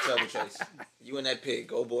a terrible choice. You and that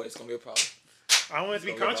pig, oh boy, it's gonna be a problem. I don't want it to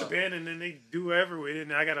be Don't worry about contraband, and then they do whatever with it,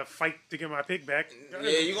 and I gotta fight to get my pig back. Yeah,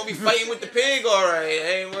 you gonna be fighting with the pig, all right? I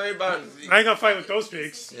ain't worried about it. I ain't gonna fight with those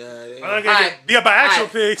pigs. Yeah, they I'm not ain't- gonna Alright. be up by actual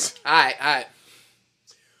Alright. pigs. All right.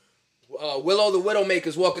 Willow the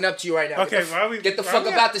Widowmaker's walking up to you right now. Okay, get the why fuck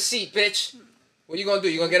we up out the seat, bitch. What you gonna do?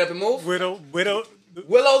 You gonna get up and move? Widow.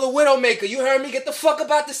 Willow the Widowmaker, you heard me? Get the fuck up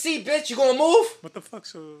out the seat, bitch. You gonna move? What the fuck?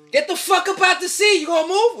 So Get the fuck up out the seat. You gonna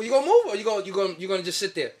move? Or you gonna move? Or you gonna just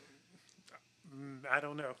sit there? I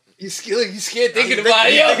don't know. You scared thinking He's about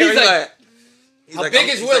it. Yo, thinking, he's like, how big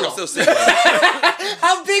is Willow? I'm still sitting there.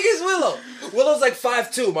 how big is Willow? Willow's like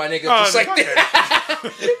 5'2", my nigga. Oh, Just like okay.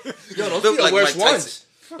 that. Yo, those Look be the like worst Mike ones.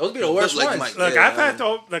 Those be the worst like ones. Mike. Look, Yeah, I've had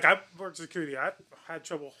to. Like I worked security. I had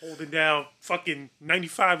trouble holding down fucking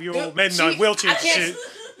 95-year-old men See, on wheelchairs I and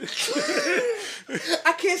can't- shit.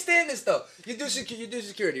 I can't stand this though. You do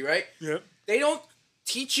security, right? Yep. They don't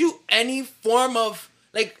teach you any form of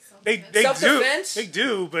like They self-defense? do. They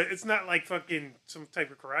do, but it's not like fucking some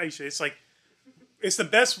type of karate shit. It's like it's the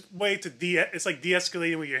best way to it's like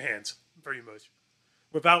de-escalating with your hands, pretty much,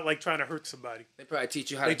 without like trying to hurt somebody. They probably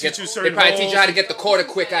teach you how They to get. teach you They certain probably teach you how to roles. get the quarter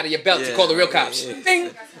quick out of your belt to Yeah, call the real cops. yeah.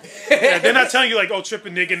 Ding. Yeah, they're not telling you like, oh, trip a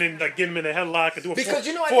nigga and then like get him in a headlock and do a Because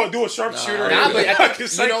you know, I think- do a sharpshooter. Nah, but I think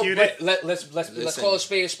It's you like know. you But did. let's Listen. call a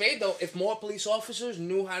spade though. If more police officers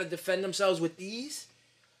knew how to defend themselves with these,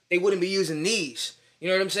 they wouldn't be using these. You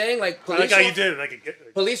know what I'm saying? Like I police, like how you did it.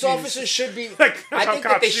 Like police geez. officers should be. Like I how think that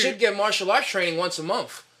cops they shoot. should get martial arts training once a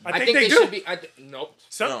month. I think they do. should be. Nope.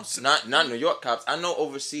 Some, No, not New York cops. I know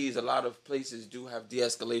overseas a lot of places do have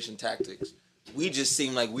de-escalation tactics. We just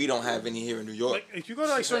seem like we don't have any here in New York. Like if you go to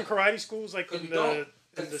like certain karate schools, like Because in we don't.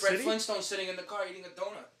 the Because Fred city, Flintstone's sitting in the car eating a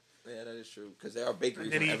donut. Yeah, that is true. Because there are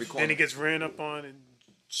bakeries and in every corner. then he gets ran up on and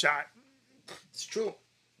shot. It's true.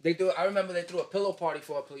 They threw. I remember they threw a pillow party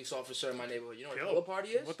for a police officer in my neighborhood. You know what a pillow party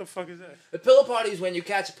is? What the fuck is that? The pillow party is when you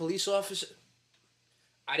catch a police officer.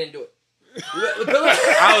 I didn't do it. The pillow.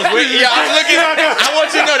 I was looking. I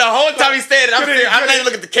want you to know the whole time he's standing. I'm not even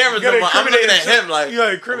looking at the cameras no more. I'm looking at him like. You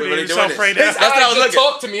gotta incriminate yourself right now. His That's what I eyes was just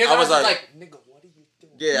looking. talk to me. His I was eyes like, nigga, what are you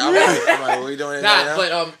doing? Yeah, I'm like, what are you doing? Nah,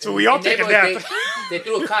 but So we all take a nap. They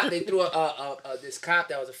threw a cop. They threw this cop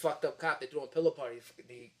that was a fucked up cop. They threw him a pillow party.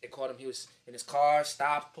 They caught him. He was in his car,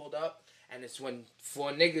 stopped, pulled up, and it's when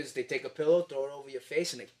 4 niggas they take a pillow, throw it over your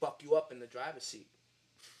face, and they fuck you up in the driver's seat.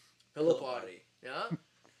 Pillow party. Yeah.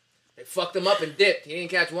 They fucked him up and dipped. He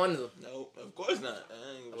didn't catch one of them. No, of course not.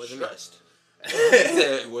 I wasn't stressed.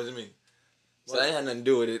 It wasn't me. So I had nothing to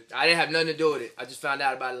do with it. I didn't have nothing to do with it. I just found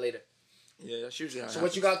out about it later. Yeah, that's usually how it So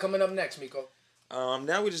what you got coming up next, Miko?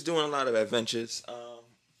 Now we're just doing a lot of adventures.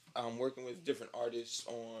 I'm working with different artists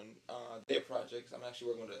on their projects. I'm actually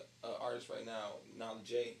working with an artist right now, Nala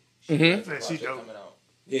J. She has a Yeah, she project dope. coming out.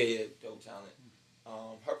 Yeah, dope talent.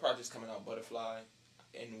 Her project's coming out, Butterfly,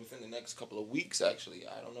 and within the next couple of weeks, actually.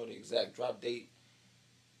 I don't know the exact drop date,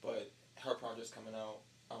 but her project's coming out.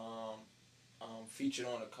 I'm featured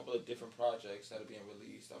on a couple of different projects that are being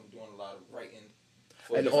released. I'm doing a lot of writing.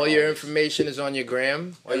 for And different all your artists. information is on your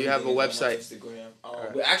gram, or you have a Everything is on my website.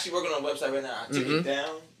 Instagram. We're actually working on a website right now. I took it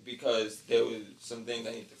down because there was some things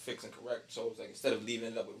I need to fix and correct. So it was like, instead of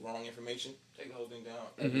leaving it up with wrong information, take the whole thing down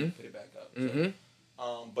and put it back up. So,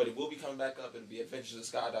 but it will be coming back up. It'll be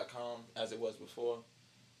adventuresofsky.com as it was before.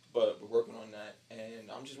 But we're working on that,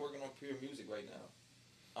 and I'm just working on pure music right now.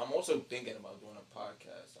 I'm also thinking about doing a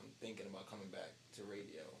podcast. I'm thinking about coming back to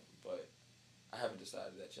radio, but I haven't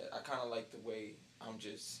decided that yet. I kind of like the way I'm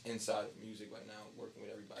just inside of music right now, working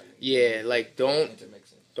with everybody. Yeah, like don't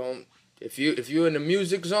intermixing. if you're in the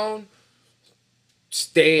music zone,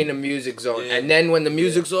 stay in the music zone, Yeah. and then when the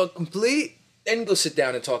music's all complete, then go sit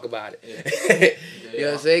down and talk about it. Yeah. You know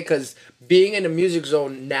what I'm saying? Because being in the music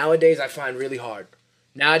zone nowadays, I find really hard.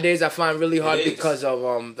 Nowadays, I find really hard It is. because of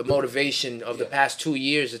the motivation of the past 2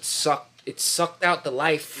 years. It sucked out the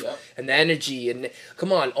life and the energy. And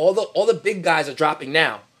come on, all the big guys are dropping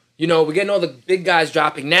now. You know, we're getting all the big guys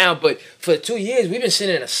dropping now. But for 2 years, we've been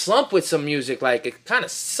sitting in a slump with some music. Like it kind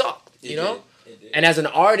of sucked. You know. It did. And as an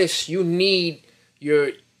artist, you need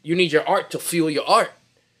your art to fuel your art.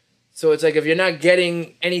 So it's like if you're not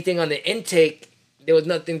getting anything on the intake, there's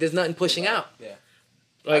nothing pushing out. Yeah.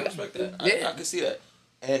 Like I respect that. yeah. I can see that.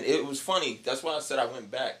 And it was funny. That's why I said I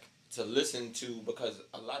went back to listen to, because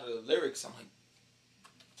a lot of the lyrics, I'm like,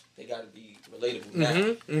 they got to be relatable now.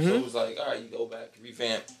 So it was like, all right, you go back,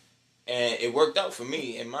 revamp. And it worked out for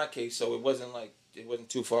me in my case, so it wasn't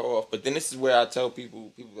too far off. But then this is where I tell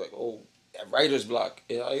people like, oh, that writer's block.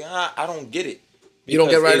 Like, I don't get it. You don't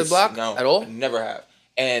get Because writer's block no, at all? I never have.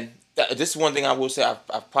 And this is one thing I will say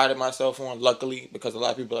I've prided myself on, luckily, because a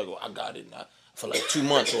lot of people are like, well, I got it now. For like 2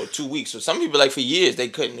 months or 2 weeks. So some people, like, for years, they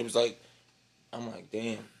couldn't. It was like, I'm like,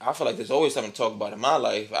 damn. I feel like there's always something to talk about in my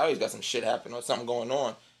life. I always got some shit happening or something going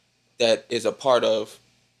on that is a part of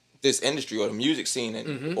this industry or the music scene.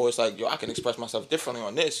 And or it's like, yo, I can express myself differently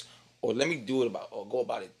on this. Or let me do it or go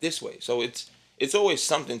about it this way. So it's always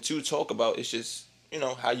something to talk about. It's just, you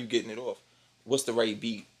know, how you getting it off. What's the right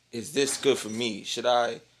beat? Is this good for me? Should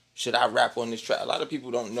I rap on this track? A lot of people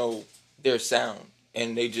don't know their sound.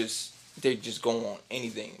 And they just go on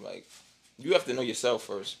anything. Like, you have to know yourself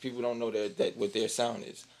first. People don't know that what their sound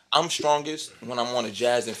is. I'm strongest when I'm on a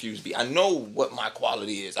jazz infused beat. I know what my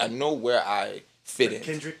quality is. I know where I fit in.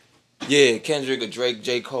 Kendrick. Yeah, Kendrick or Drake,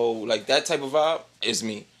 J. Cole, like that type of vibe is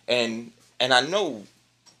me. And I know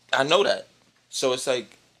that. So it's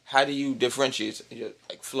like, how do you differentiate your,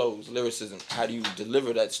 like, flows, lyricism? How do you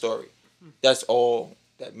deliver that story? That's all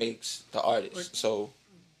that makes the artist. So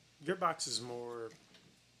Your box is more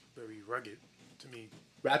very rugged to me.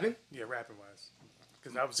 Rapping? Yeah, rapping wise.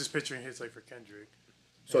 Because I was just picturing hits like for Kendrick.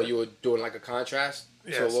 So you were doing like a contrast?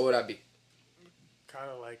 Yes. So what would I be? Kind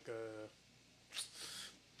of like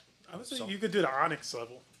I would say you could do the Onyx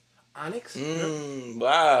level. Onyx?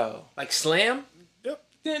 wow. Like Slam? Yep.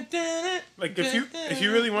 Like Like if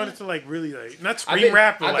you really wanted to like really like not scream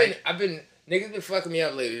rap, but I've been niggas been fucking me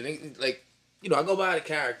up lately. Niggas, like, you know, I go by the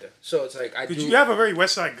character. So it's like because you have a very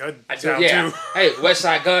West Side Gun I do, sound yeah. too. Hey, West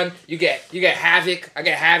Side Gun. You get Havoc. I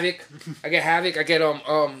get Havoc. I get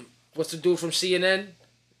what's the dude from CNN?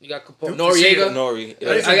 You got Capone. Dude from Noriega. Nori.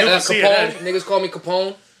 Yeah, he's a I dude got from Capone. CNN. Niggas call me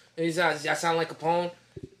Capone. And I sound like Capone.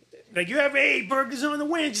 Like, you ever ate burgers on a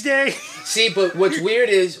Wednesday? See, but what's weird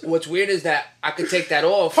is that I could take that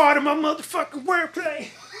off. Part of my motherfucking wordplay.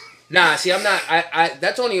 Nah, see, I'm not. I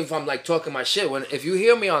that's only if I'm like talking my shit. If you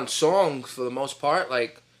hear me on songs, for the most part,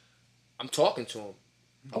 like I'm talking to him.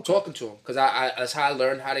 I'm talking to him because I that's how I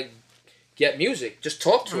learned how to get music. Just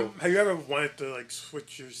talk to him. Have you ever wanted to like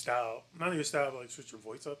switch your style? Not your style, but like switch your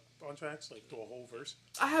voice up on tracks, like do a whole verse.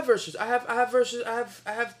 I have verses. I have verses. I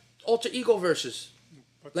have alter ego verses.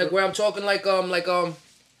 Like where I'm talking like I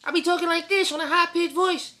be talking like this on a high pitched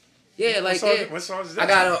voice. Yeah, like what song is that? I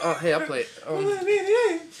got hey, I'll play it.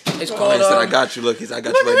 It's Oh, called he said, I got you. Look, he said, I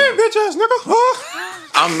got you right now. bitch ass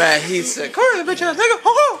nigga. I'm mad. He said, come here, bitch ass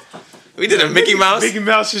nigga. We did a Mickey Mouse. Mickey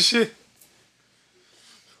Mouse and shit.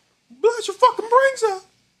 Blast your fucking brains out.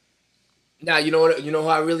 Now you know what? You know who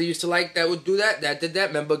I really used to like that would do that. That did that.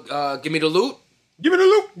 Remember? Give me the loot. Give me the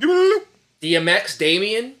loop. Give me the loop. DMX,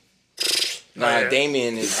 Damien. Nah, yeah.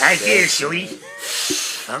 Damien is. I did, sweet.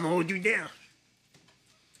 I'm gonna hold you down.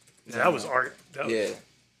 That was art. Yeah.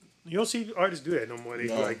 You don't see artists do that no more. They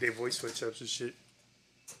do No. like their voice switch ups and shit.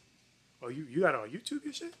 Oh, you got it on YouTube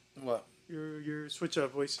and shit? What? Your switch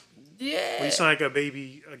up voice. Yeah. When you sound like a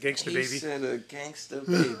baby, a gangster He baby. said a gangster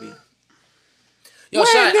baby. Yo, Wait,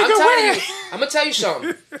 son, I'm nigga, telling wait. you. I'm gonna tell you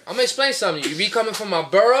something. I'm gonna explain something to you. You be coming from my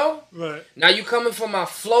borough. Right. Now you coming from my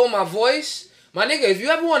flow, my voice. My nigga, if you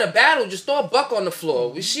ever want to battle, just throw a buck on the floor.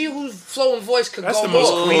 We see whose flow and voice could That's go the most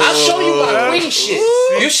more. queen I'll show you my shit. queen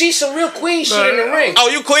shit. You see some real queen shit in the ring. Oh,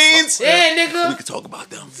 you queens? Yeah, We nigga. could talk about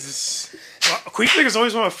them. Queen niggas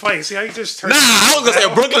always want to fight. See how you just turn. Nah, I was gonna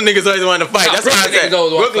say Brooklyn niggas always want to fight. That's what I said.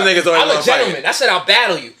 Brooklyn niggas always I'm want a to fight. gentleman. I said I'll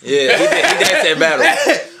battle you. Yeah, he did said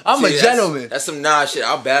battle. I'm See, a that's- gentleman. That's some nah shit.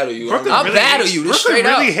 I'll battle you. Brooklyn I'll really battle hates- you, just Brooklyn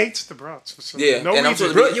straight really up. hates the Bronx for some Yeah, no and I'm reason.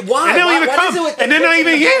 supposed to be- Why? And they don't even What come- is it with the and they're not Brooklyn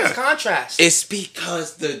even and here. Contrast. It's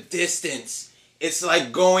because the distance. It's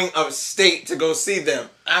like going upstate to go see them.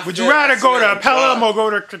 Would you rather go to Pelham or go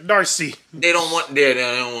to Canarsie? They don't want. They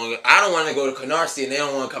don't want. I don't want to go to Canarsie, and they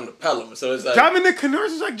don't want to come to Pelham. So it's like Driving to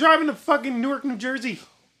Canarsie is like driving to fucking Newark, New Jersey.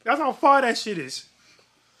 That's how far that shit is.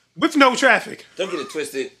 With no traffic. don't get it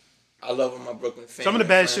twisted. I love all my Brooklyn fans. Some of the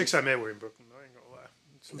bad friends. chicks I met were in Brooklyn. I ain't gonna lie.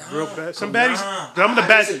 Some Nah, real bad. Some nah. baddies. Some of the I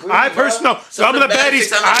bad. disagree, I bro. personally. Some of the bad baddies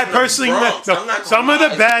chicks I met I from the personally met. Bronx. No, I'm not some gonna of the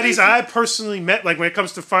lie, it's baddies crazy. I personally met. Like when it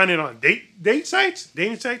comes to finding on dating sites.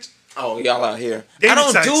 Oh, y'all out here. Dating I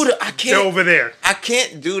don't sites. do the. I They're can't. over there. I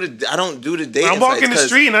can't do the. I don't do the dating. When I'm walking sites the 'cause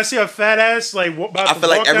street and I see a fat ass like about I to feel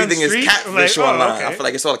like walk down the everything is street, catfish I'm like, oh, online. okay. I feel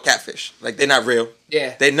like it's all a catfish. Like they're not real.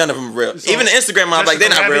 Yeah. They none of them real. So, Even the Instagram, I'm like they're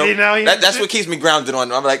Jessica not real. Rabbit now, you know, That's shit? what keeps me grounded on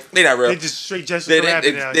them. I'm like they're not real. They just straight Jessica They,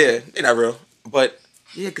 Rabbit now. yeah, they're not real. But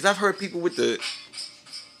yeah, because I've heard people with the.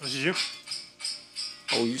 This is you.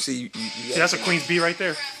 Oh, you see, you See, that's a Queen's B right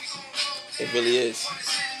there. It really is.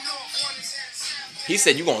 He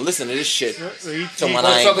said you gonna listen to this shit. Someone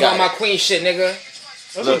Let's I ain't talk about got my it. queen shit, nigga.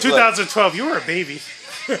 That was Look, in 2012. You were a baby.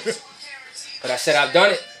 But I said I've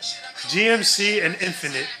done it. GMC and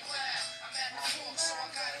Infinite.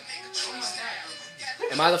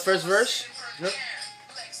 Am I the first verse? Happy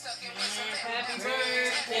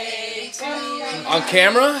birthday to you. On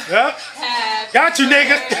camera? Yep. Got you,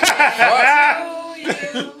 nigga. Oh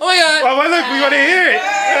my god. Well, look, we want to hear it. I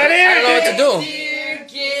don't know what to do. Dear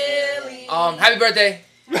Gilly. Happy birthday.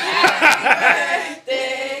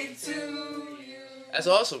 Birthday to you. That's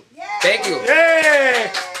awesome. Thank you.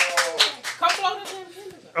 Yeah. Come blow the damn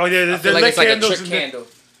candle. Oh yeah, I the feel like lit it's like a candles trick in there. candle.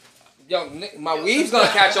 Yo, my weave's gonna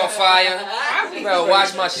catch on fire. You better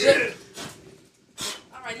watch my shit.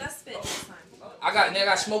 All right, let's spit this time. I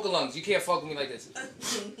got smoker lungs. You can't fuck with me like this.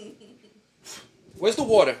 Where's the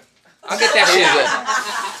water? I'll get that shit.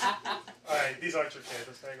 All right, these aren't your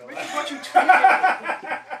candles. I ain't gonna lie. What you trying?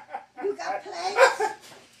 You got plates?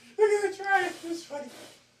 Look at the try. It's funny.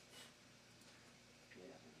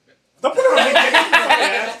 Don't put it on me, nigga.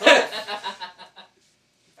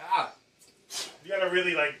 Ah, You gotta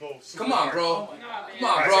really like go. super come on, hard. bro. Come on,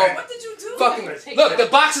 Alright, bro. sorry. What did you do? Fucking look, the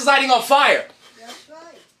box is lighting on fire. That's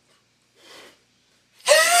right.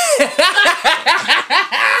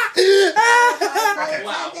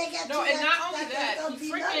 Wow. No, and not only that, there'll he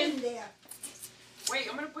be freaking- nothing there. Wait,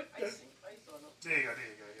 I'm gonna put ice on it. There you go.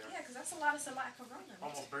 Yeah, because that's a lot of Corona.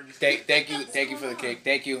 Almost burned your Thank you for the cake.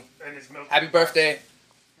 Thank you. And it's melted. Happy birthday.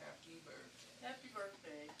 Happy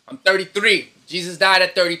birthday. I'm 33. Jesus died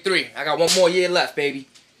at 33. I got one more year left, baby.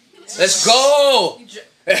 Let's go. And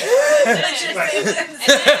then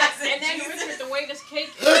Richard, the way this cake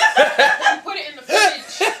is, you put it in the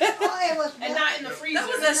fridge Oh, it was and not in the freezer. That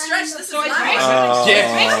was a stretch. This So is it's live.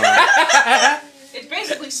 Yeah. it's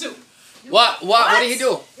basically soup. What did he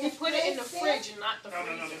do? You put it in the fridge and not the No,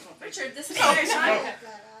 freezer. this one. Richard, this is our time.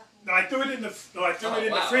 No, threw it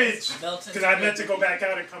in wow. the fridge Melted because I meant to go back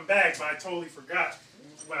out and come back, but I totally forgot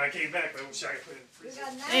when I came back. But I wish I could put it in the We freezer.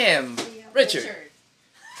 got knives Damn, for you. Richard.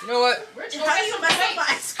 You know what? Richard, How you mess up my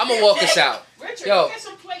ice I'm cream? gonna walk us out. Richard, Yo. get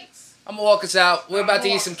some plates. I'm gonna walk us out. We're about to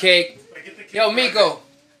eat some cake. Like, get the cake Yo, right Miko,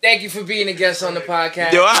 thank you for being a guest on the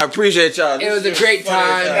podcast. Yo, I appreciate y'all. It was a great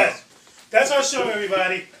time. there. That's our show,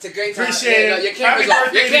 everybody. It's a great time. Appreciate Yeah, it. your camera's Happy off.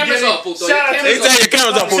 birthday Your camera's to off, Jenny. Puto. Shout Your out to camera's They say your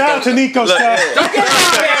camera's up. Shout out to Nico Look, Sky. yeah. Don't get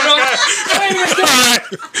my camera. Don't even do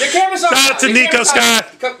it. Your camera's off. Shout out to Your Nico camera's Sky.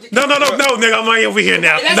 off. Come- No, nigga, I'm right over here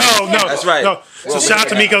now. That's No, right. no. That's right. No. So shout out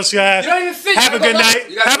to Nico You Sky. don't even fit. Have You a gotta good go lower. night.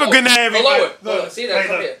 You gotta Have go a good night, Go everybody. lower. Look, See that? hey,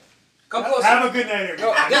 Come look. here. Come closer. Have a good night,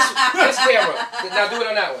 No, everybody. this camera. Now do it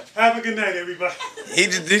on that one. Have a good night, everybody. He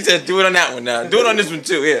said do it on that one now. Do it on this one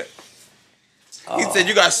too. Yeah. He said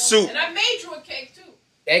you got soup. And I made you a cake too.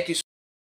 Thank you.